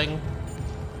simple thing.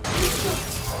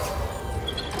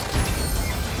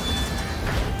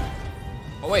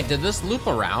 Oh wait, did this loop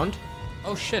around?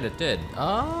 Oh shit, it did.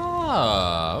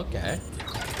 Oh, okay.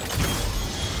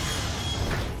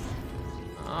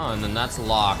 Oh, and then that's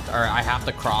locked. All right, I have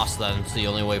to cross then. It's the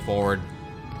only way forward.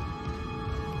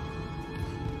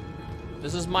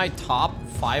 This is my top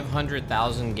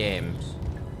 500,000 games.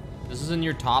 This is in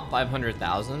your top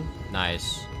 500,000?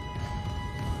 Nice.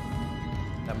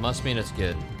 That must mean it's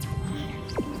good.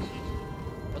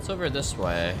 What's over this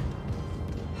way?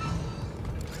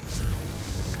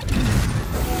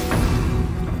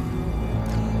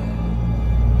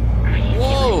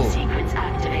 Whoa!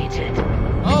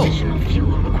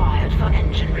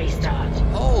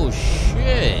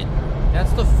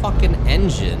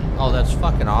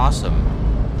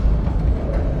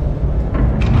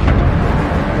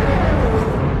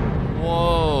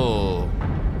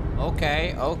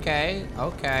 Okay,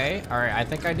 okay. Alright, I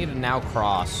think I need to now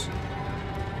cross.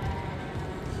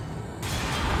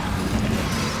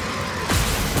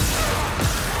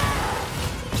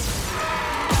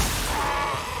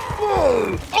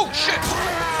 Oh, shit!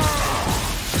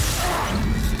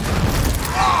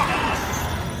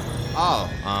 Oh,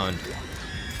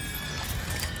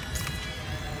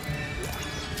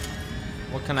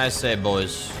 what can I say,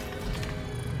 boys?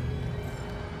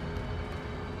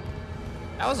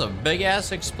 That was a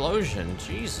big-ass explosion.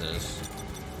 Jesus.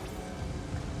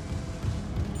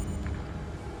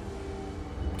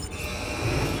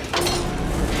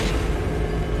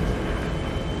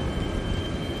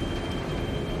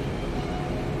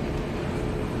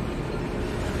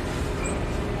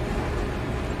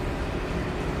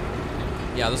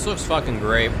 Yeah, this looks fucking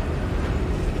great.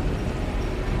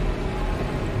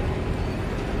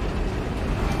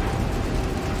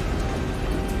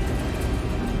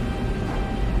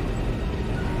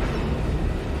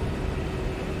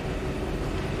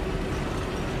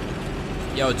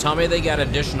 Yo, tell me they got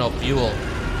additional fuel.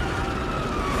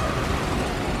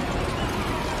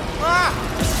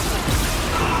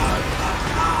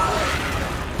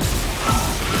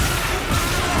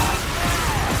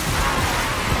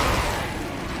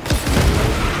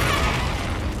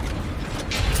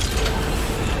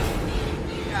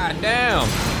 God damn.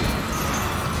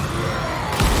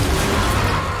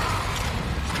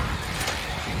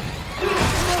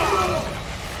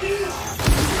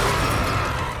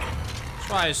 That's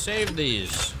why I saved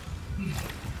these.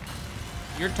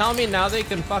 You're telling me now they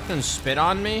can fucking spit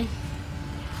on me?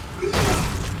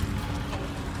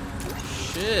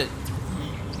 Shit.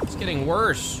 It's getting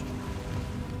worse.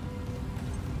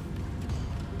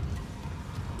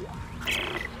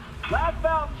 Last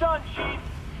valve done, Chief.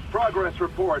 Progress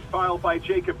report filed by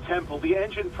Jacob Temple. The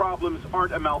engine problems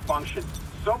aren't a malfunction.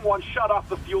 Someone shut off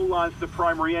the fuel lines to the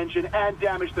primary engine and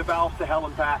damaged the valves to hell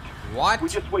and back. What? We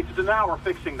just wasted an hour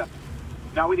fixing them.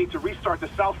 Now we need to restart the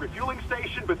south refueling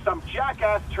station, but some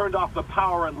jackass turned off the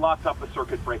power and locked up the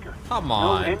circuit breaker. Come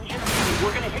on. No engine?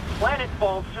 We're gonna hit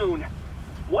planetfall soon.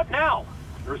 What now?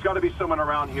 There's gotta be someone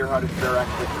around here how to spare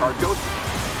access card. Go.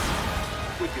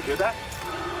 Wait, you hear that?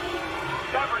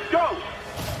 Never go!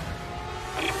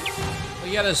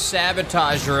 We got a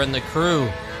sabotager in the crew.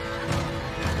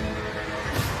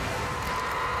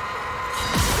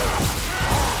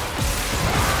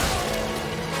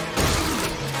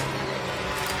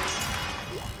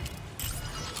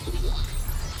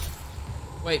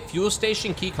 Wait, fuel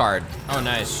station keycard. Oh,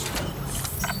 nice.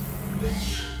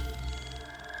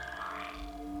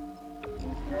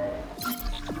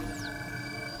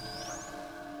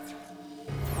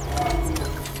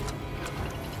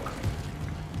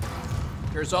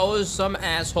 There's always some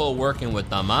asshole working with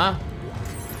them, huh?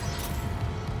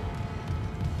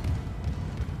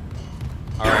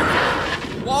 All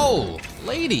right. Whoa,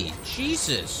 lady,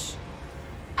 Jesus.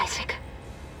 Isaac,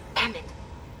 damn it.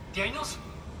 Daniels?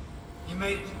 You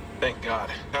made it. Thank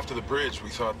God. After the bridge, we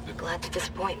thought that... Glad to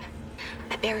disappoint.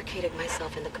 I barricaded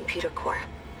myself in the computer core.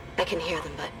 I can hear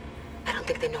them, but I don't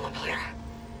think they know I'm here.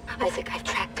 Isaac, I've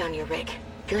tracked down your rig.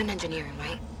 You're in engineering,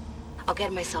 right? I'll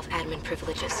get myself admin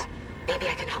privileges. Maybe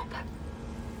I can help.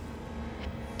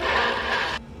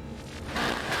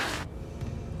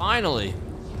 Finally.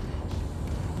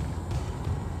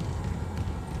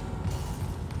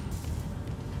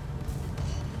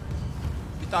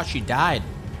 We thought she died.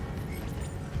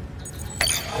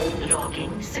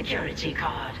 Logging security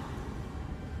card.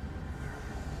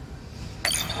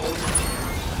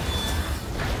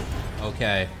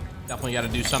 Okay. Definitely got to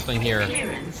do something here.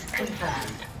 Clearance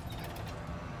confirmed.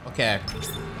 Okay.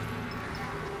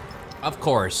 Of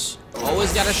course.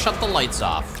 Always gotta shut the lights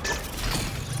off.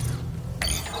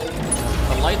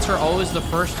 The lights are always the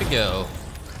first to go.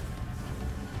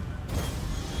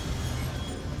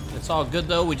 It's all good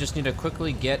though, we just need to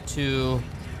quickly get to...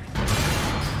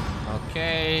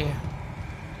 Okay.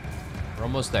 We're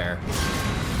almost there.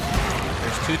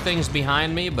 There's two things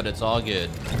behind me, but it's all good.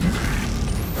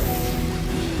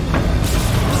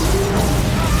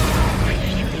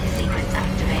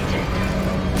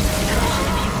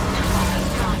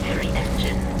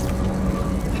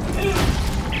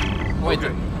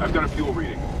 Okay, I've got a fuel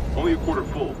reading. Only a quarter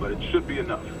full, but it should be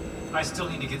enough. I still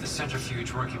need to get the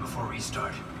centrifuge working before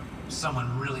restart.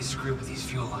 Someone really screwed with these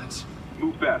fuel lines.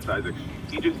 Move fast, Isaac.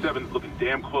 Aegis 7's looking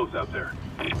damn close out there.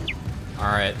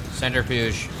 Alright,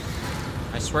 centrifuge.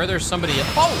 I swear there's somebody...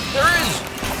 Oh, there is!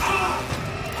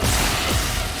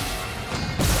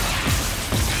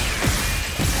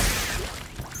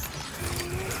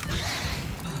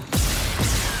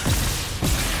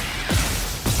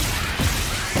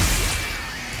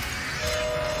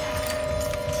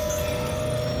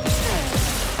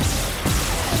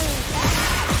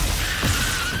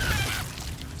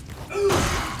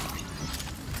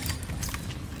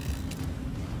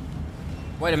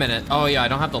 Wait a minute. Oh yeah, I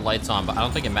don't have the lights on, but I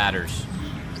don't think it matters.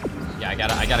 Yeah, I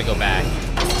gotta go back.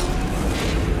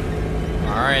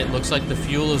 All right, looks like the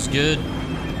fuel is good.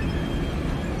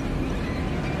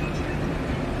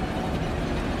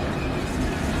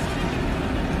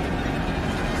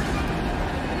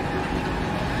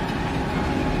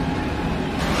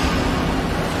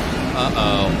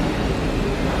 Uh-oh.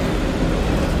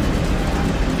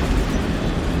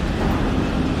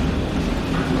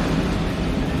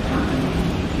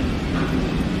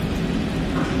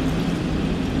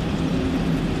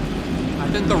 I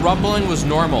think the rumbling was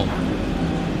normal.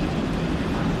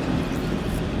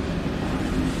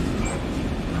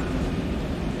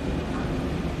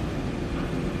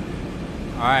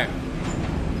 All right.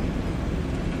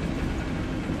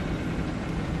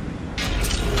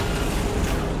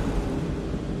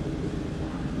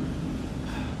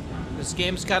 This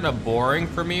game's kind of boring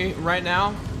for me right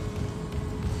now.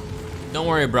 Don't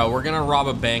worry, bro. We're gonna rob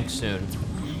a bank soon.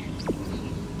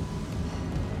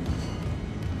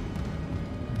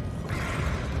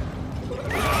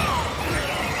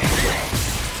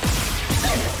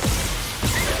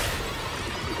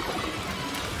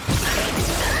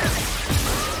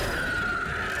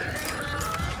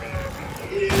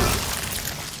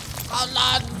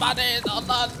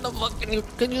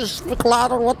 Can you speak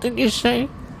louder? What did you say?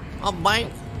 A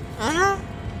bank? Huh?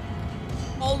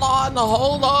 Hold on,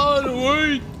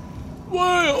 wait,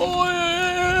 oh,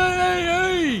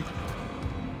 hey.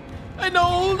 Hey, no,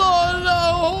 hold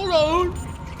on.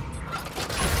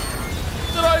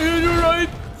 Did I hear you right?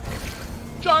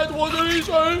 Giant, what did he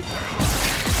say?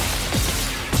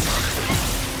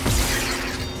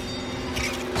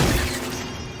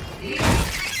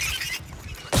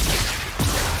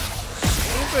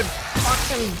 Stupid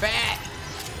fucking bat.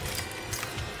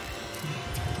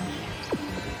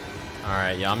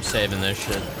 Alright, yeah, I'm saving this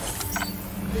shit.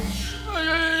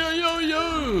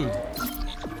 Yo.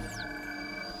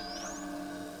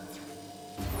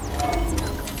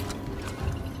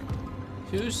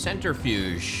 Two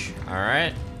centrifuge.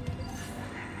 Alright.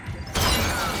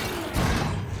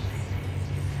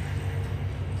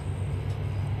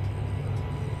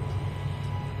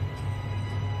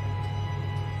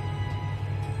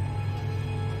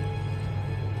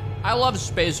 I love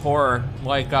space horror.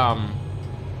 Like,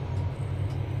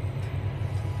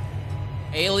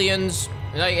 Aliens,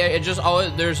 like it just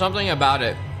always, there's something about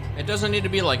it. It doesn't need to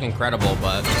be like incredible,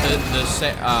 but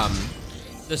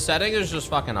the setting is just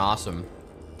fucking awesome.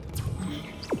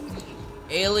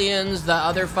 Aliens, the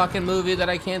other fucking movie that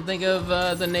I can't think of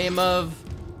the name of.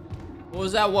 What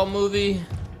was that one movie?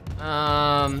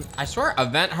 I swear,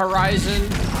 Event Horizon.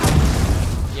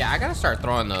 Yeah, I gotta start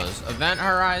throwing those. Event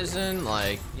Horizon,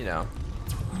 like, you know,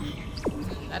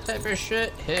 that type of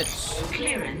shit hits.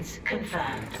 Clearance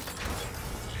confirmed.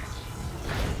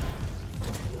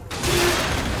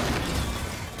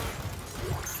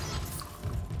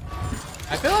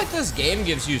 I feel like this game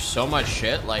gives you so much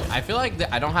shit. Like, I feel like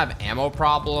I don't have ammo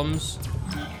problems.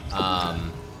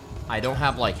 I don't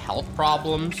have, like, health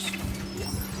problems.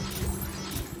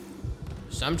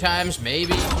 Sometimes,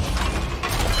 maybe.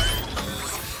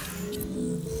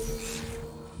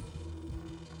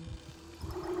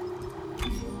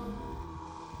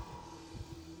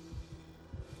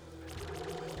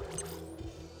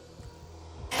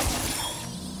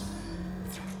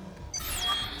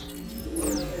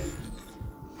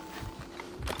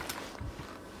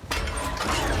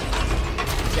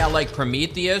 Like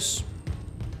Prometheus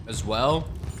as well.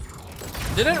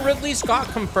 Didn't Ridley Scott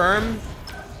confirm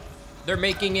they're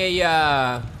making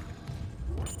a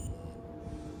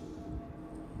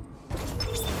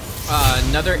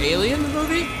another Alien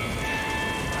movie?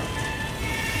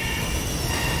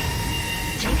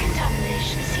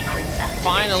 Decontamination sequence activated.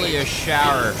 Finally a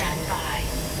shower.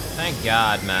 Thank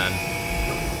God, man.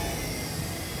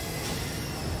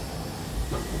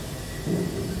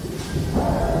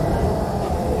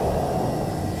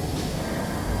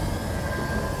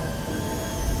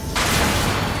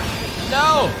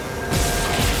 No!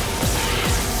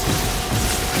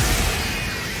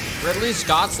 Ridley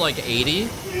Scott's like 80.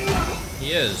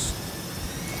 He is.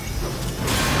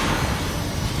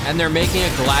 And they're making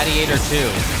a Gladiator 2.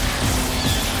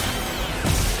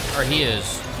 Or he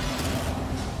is.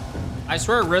 I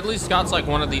swear Ridley Scott's like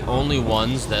one of the only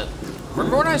ones that...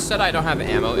 Remember when I said I don't have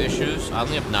ammo issues? I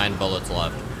only have 9 bullets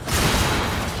left.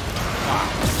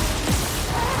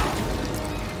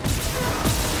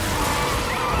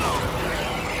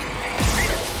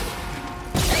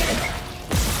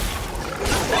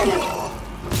 Wow.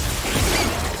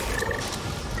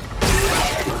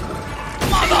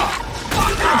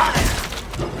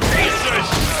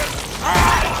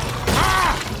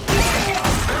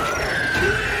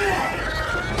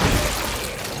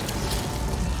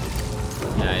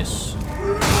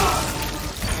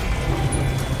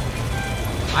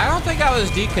 was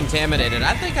decontaminated.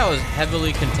 I think I was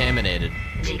heavily contaminated.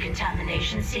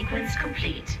 Decontamination sequence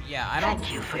complete. Yeah, I don't.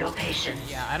 Thank you for your patience.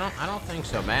 Yeah, I don't think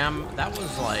so, ma'am. That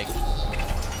was like.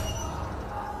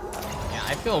 Yeah,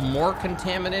 I feel more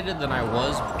contaminated than I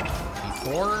was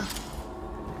before.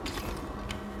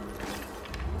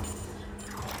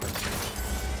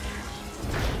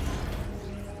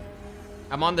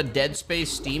 I'm on the Dead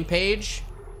Space Steam page.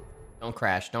 Don't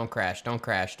crash, don't crash, don't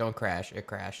crash, don't crash. It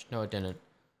crashed. No, it didn't.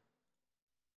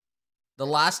 The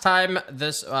last time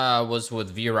this was with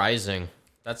V Rising.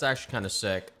 That's actually kind of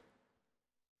sick.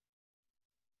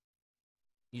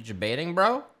 You debating,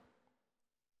 bro?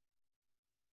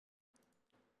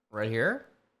 Right here?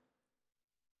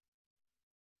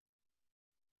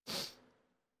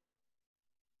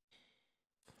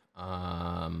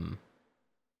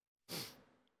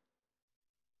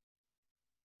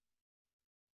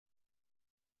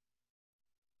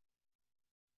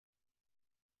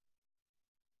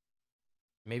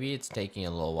 Maybe it's taking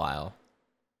a little while.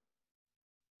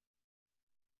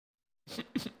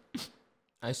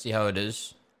 I see how it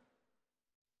is.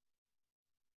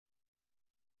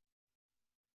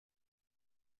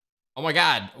 Oh my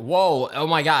god. Whoa. Oh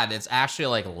my god. It's actually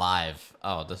like live.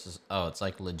 Oh, this is... Oh, it's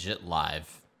like legit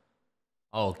live.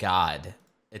 Oh god.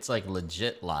 It's like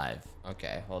legit live.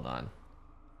 Okay, hold on.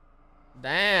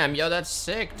 Damn, yo, that's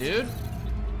sick, dude.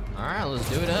 Alright, let's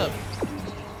do it up.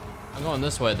 I'm going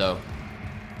this way, though.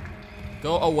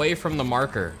 Go away from the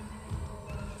marker.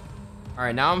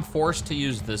 Alright, now I'm forced to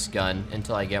use this gun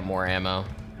until I get more ammo.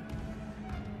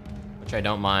 Which I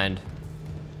don't mind.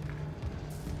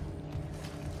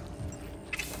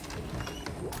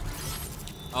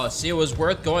 Oh, see, it was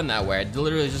worth going that way. I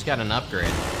literally just got an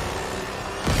upgrade.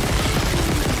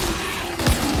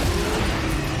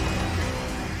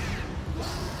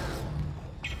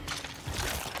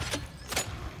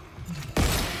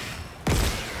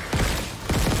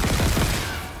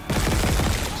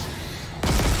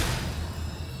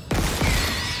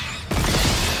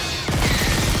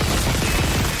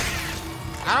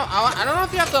 I don't know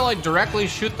if you have to like directly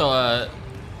shoot the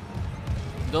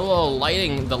little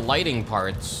lighting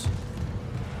parts,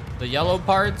 the yellow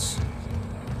parts.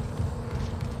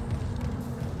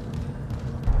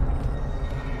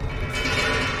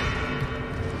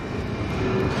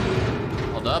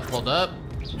 Hold up.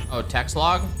 Oh, text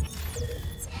log.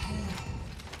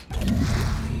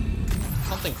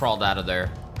 Something crawled out of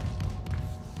there.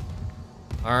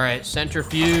 All right,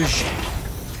 centrifuge.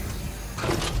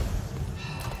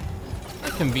 A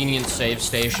convenient save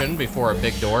station before a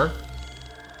big door.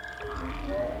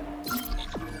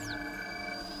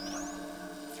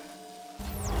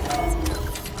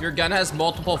 Your gun has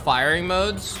multiple firing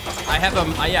modes. I have a,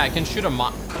 yeah, I can shoot a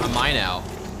mine out.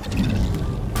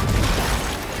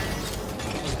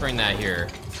 Let's bring that here.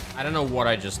 I don't know what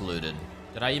I just looted.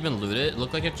 Did I even loot it? It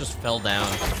looked like it just fell down.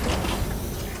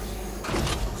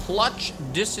 Clutch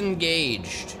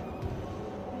disengaged.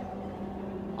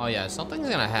 Oh yeah, something's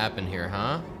gonna happen here,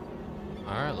 huh?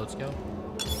 All right, let's go.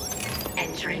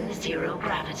 Entering zero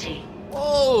gravity.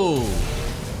 Whoa!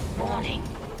 Warning.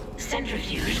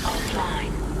 Centrifuge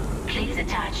offline. Please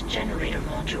attach generator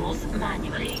modules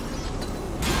manually.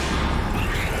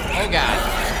 Oh god.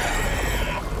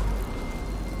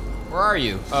 Where are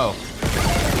you? Oh.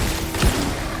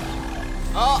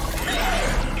 Oh!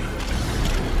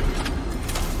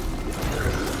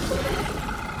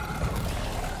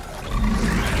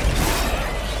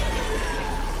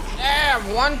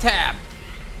 Damn, one tap.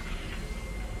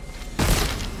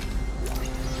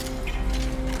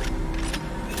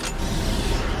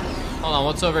 Hold on,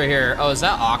 what's over here? Oh, is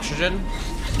that oxygen?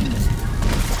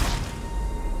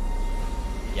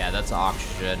 Yeah, that's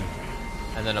oxygen.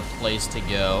 And then a place to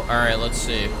go. All right, let's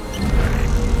see.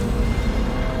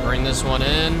 Bring this one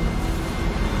in.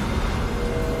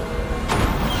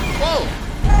 Whoa!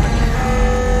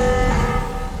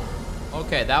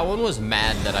 Okay, that one was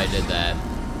mad that I did that.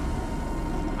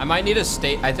 I might need a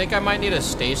I think I might need to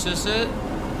stasis it.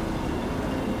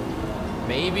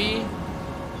 Maybe.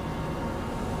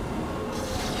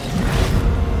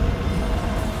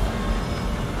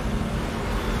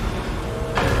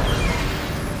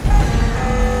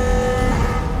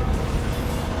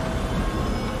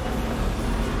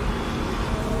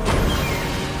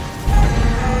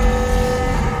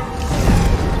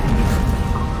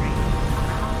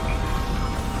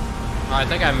 I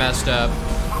think I messed up.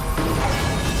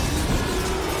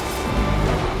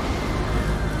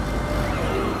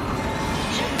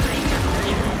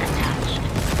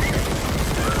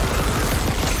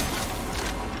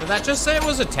 Did that just say it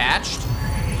was attached?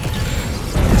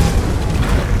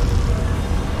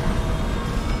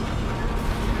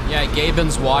 Yeah,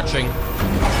 Gaben's watching.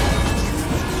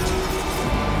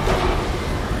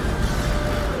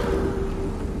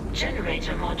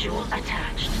 Generator module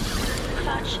attached.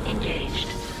 Clutch engaged.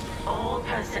 All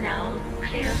personnel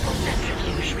clear for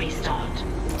centrifuge restart.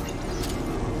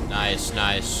 Nice,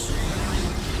 nice.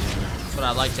 That's what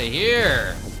I'd like to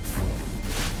hear.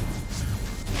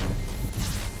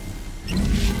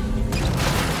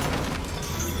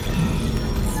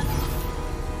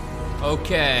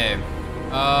 Okay.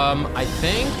 I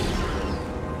think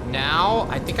now,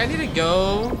 I think I need to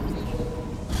go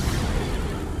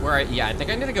where I think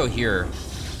I need to go here.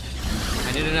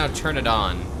 I need to now turn it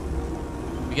on.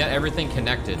 We got everything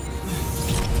connected.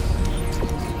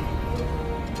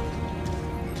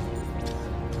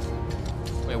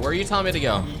 Wait, where are you telling me to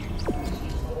go?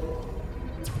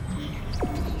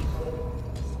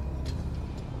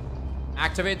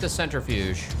 Activate the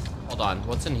centrifuge. Hold on,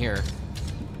 what's in here?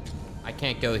 I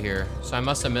can't go here, so I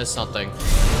must have missed something.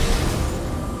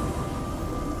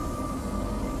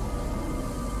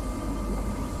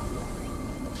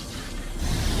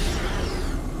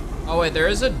 Oh wait, there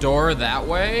is a door that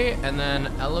way, and then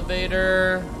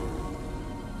elevator.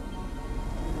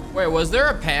 Wait, was there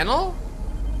a panel?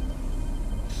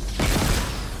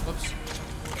 Whoops.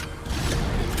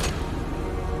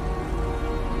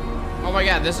 Oh my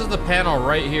god, this is the panel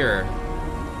right here.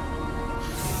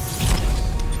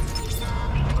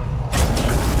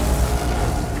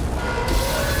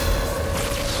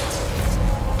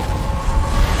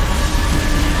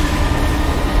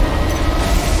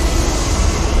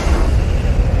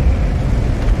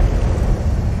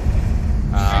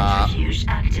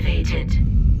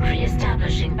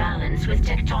 Re-establishing balance with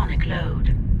tectonic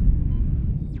load.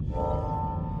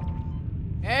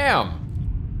 Damn.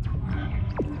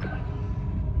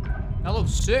 That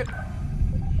looks sick.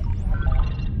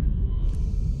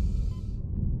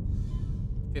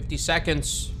 50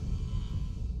 seconds.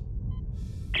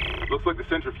 Looks like the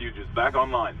centrifuge is back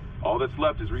online. All that's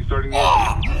left is restarting the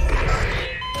engine.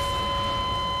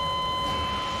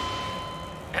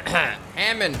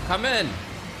 Hammond, come in.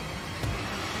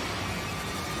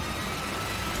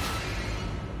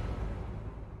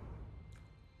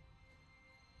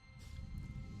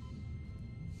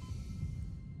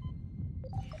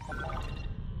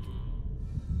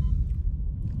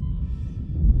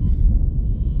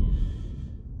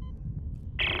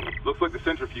 Looks like the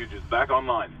centrifuge is back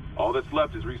online. All that's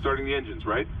left is restarting the engines,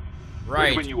 right?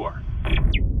 Right. Ready when you are.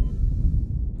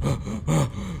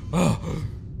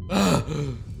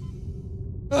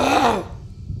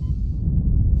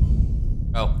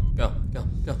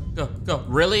 Go.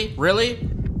 Really? Really?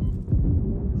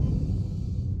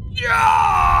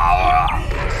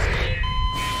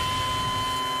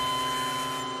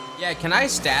 Yeah, can I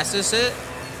stasis it?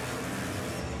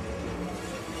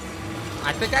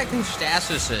 I think I can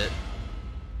stasis it.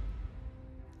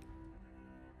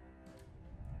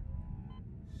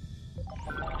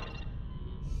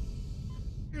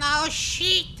 No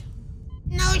shit.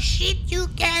 No shit, you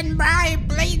can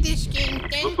play this game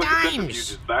 10 Looks like the centrifuge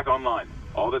times. is back online.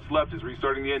 All that's left is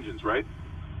restarting the engines, right?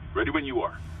 Ready when you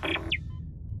are.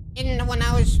 And when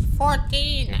I was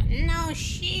 14, no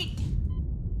shit.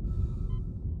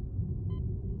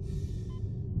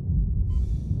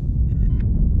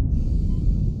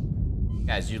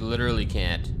 Guys, you literally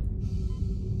can't.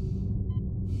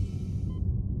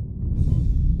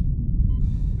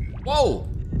 Whoa!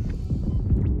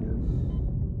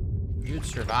 Dude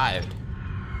survived.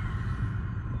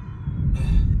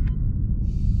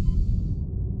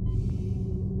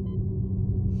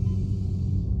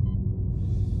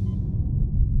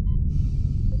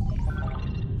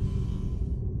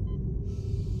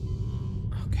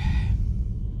 Okay.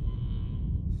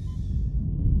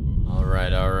 All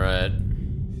right.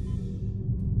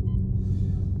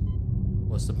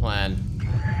 What's the plan?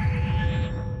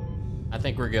 I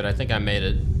think we're good. I think I made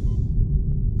it.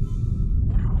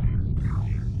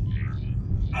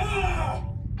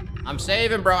 I'm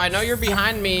saving, bro. I know you're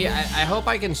behind me. I hope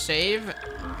I can save.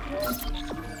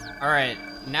 All right.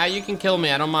 Now you can kill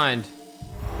me. I don't mind.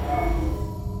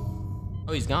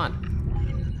 Oh, he's gone.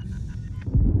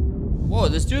 Whoa,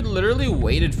 this dude literally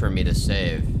waited for me to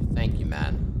save. Thank you,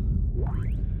 man.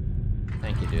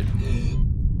 Thank you, dude.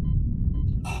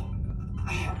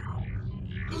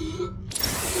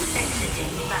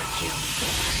 Exiting vacuum.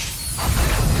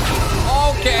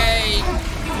 Okay.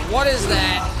 What is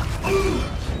that?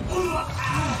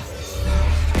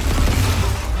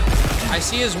 I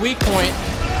see his weak point.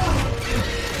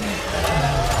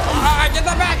 Get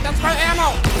that back. That's my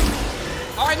ammo.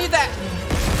 Oh, I need that.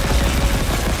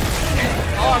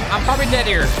 Oh, I'm probably dead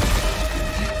here.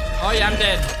 Oh, yeah, I'm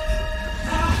dead.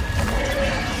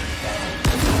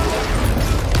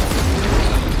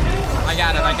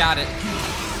 Got it.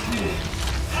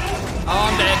 Oh,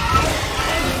 I'm dead.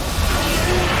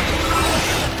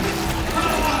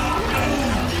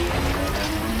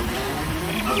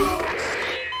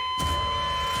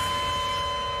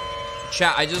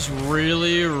 Chat, I just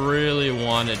really, really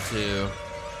wanted to.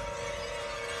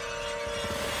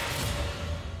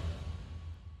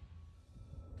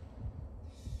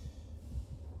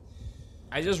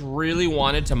 I just really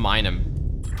wanted to mine him.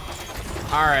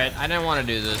 All right, I didn't want to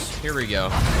do this. Here we go.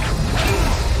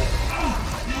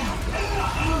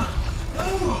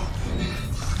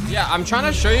 Yeah, I'm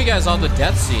trying to show you guys all the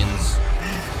death scenes.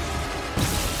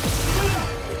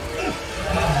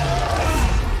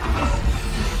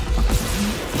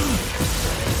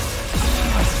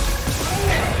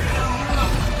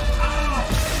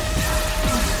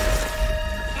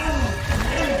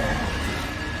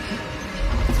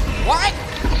 What?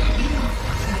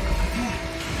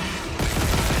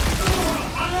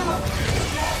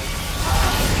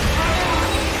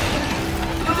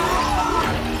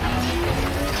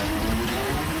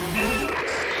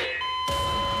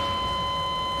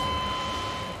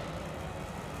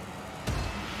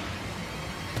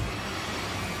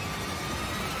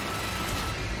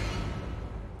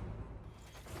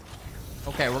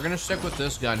 Okay, we're gonna stick with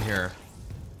this gun here.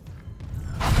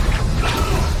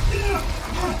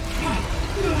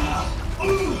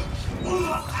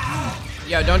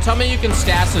 Yo, don't tell me you can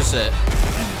stasis it.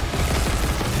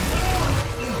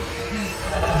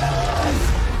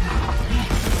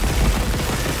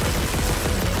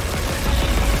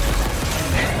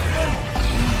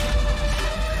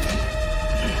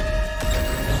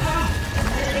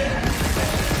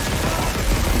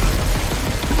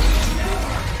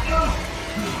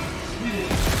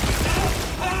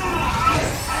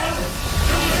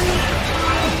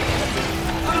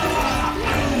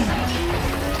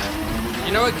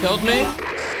 You know what killed me?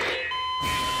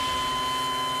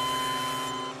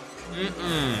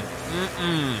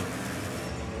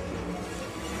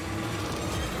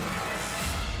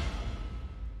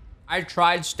 I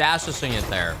tried stasising it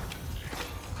there.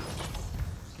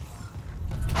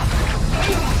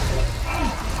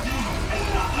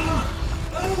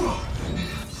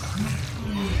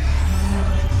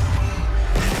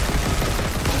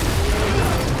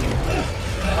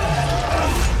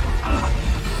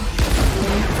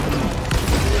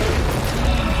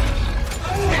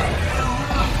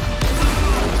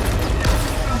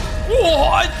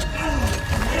 What?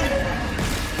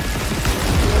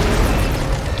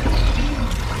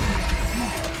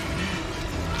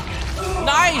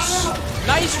 Nice!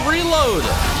 Nice reload!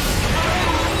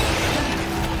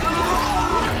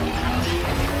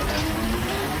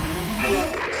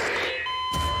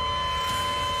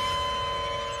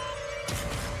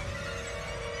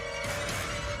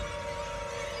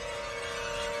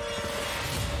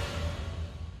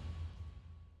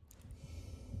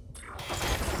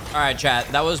 Alright, chat,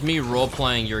 that was me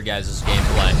role-playing your guys'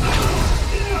 gameplay.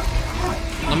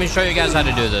 Let me show you guys how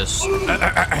to do this.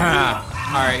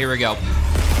 Alright, here we go.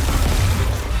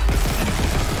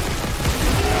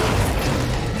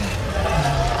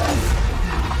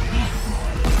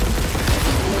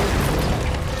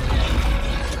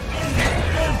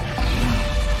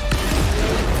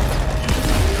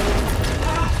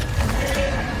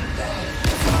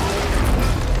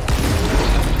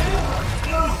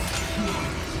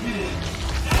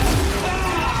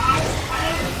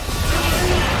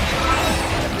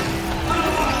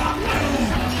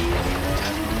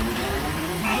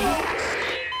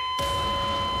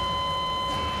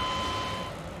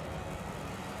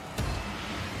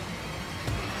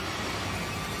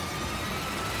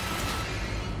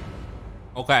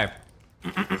 Okay.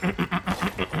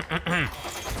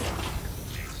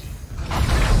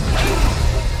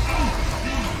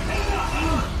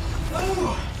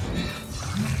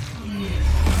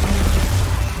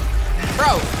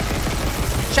 Bro,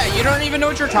 chat, you don't even know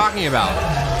what you're talking about.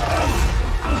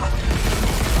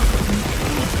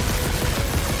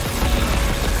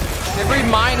 Every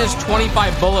mine is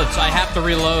 25 bullets. I have to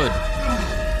reload.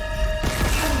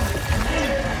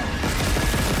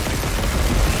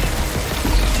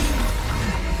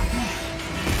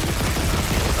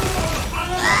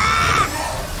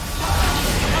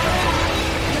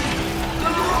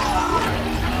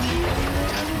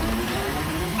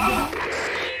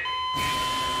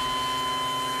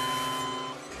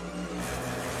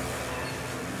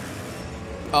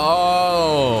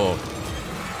 Oh.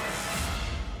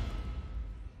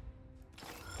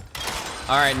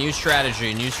 All right, new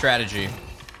strategy, new strategy.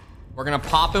 We're gonna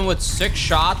pop him with 6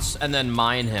 shots and then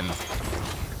mine him.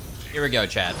 Here we go,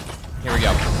 Chad. Here we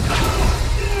go.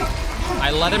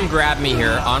 I let him grab me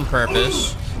here on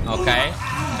purpose. Okay,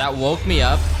 that woke me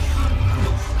up.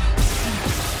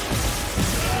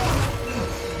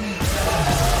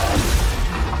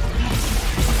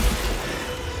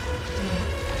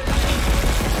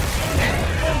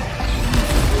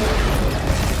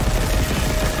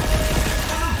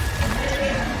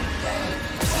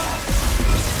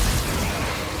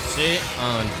 See?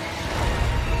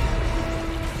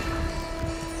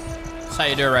 That's how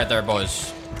you do it right there,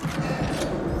 boys.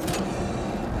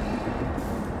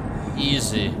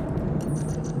 Easy.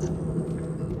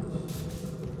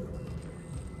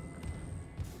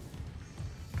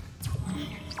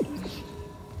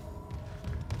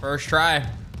 First try.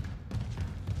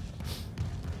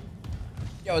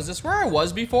 Yo, is this where I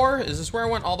was before? Is this where I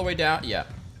went all the way down? Yeah.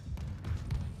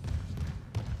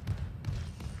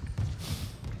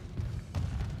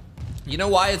 You know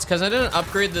why? It's because I didn't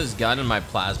upgrade this gun and my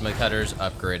plasma cutter's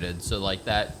upgraded. So like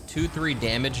that 2-3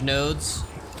 damage nodes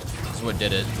is what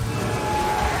did it.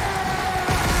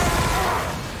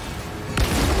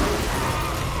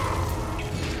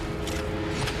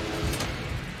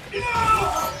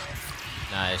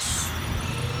 Nice.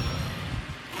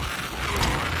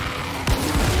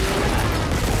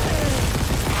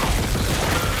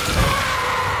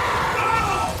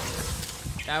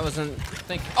 I wasn't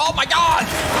thinking. Oh my god!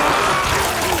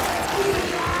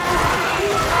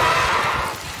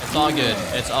 It's all good.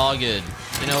 It's all good.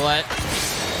 You know what?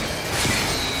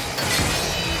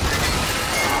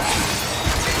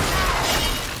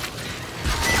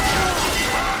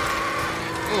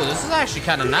 Ooh, this is actually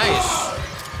kind of nice.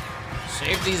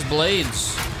 Save these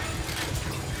blades.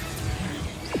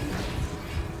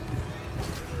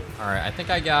 Alright, I think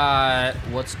I got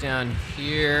what's down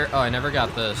here. Oh, I never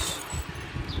got this.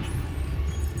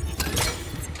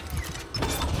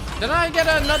 Did I get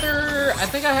another? I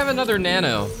think I have another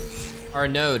nano. Or a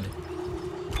node.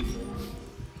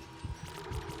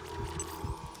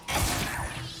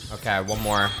 Okay, one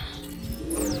more.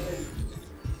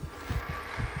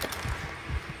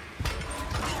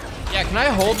 Yeah, can I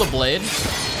hold the blade?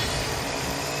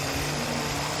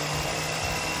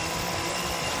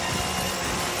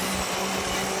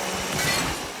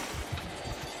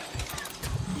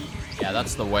 Yeah,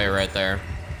 that's the way right there.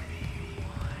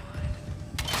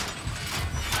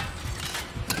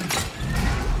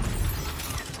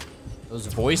 Those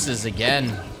voices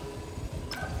again.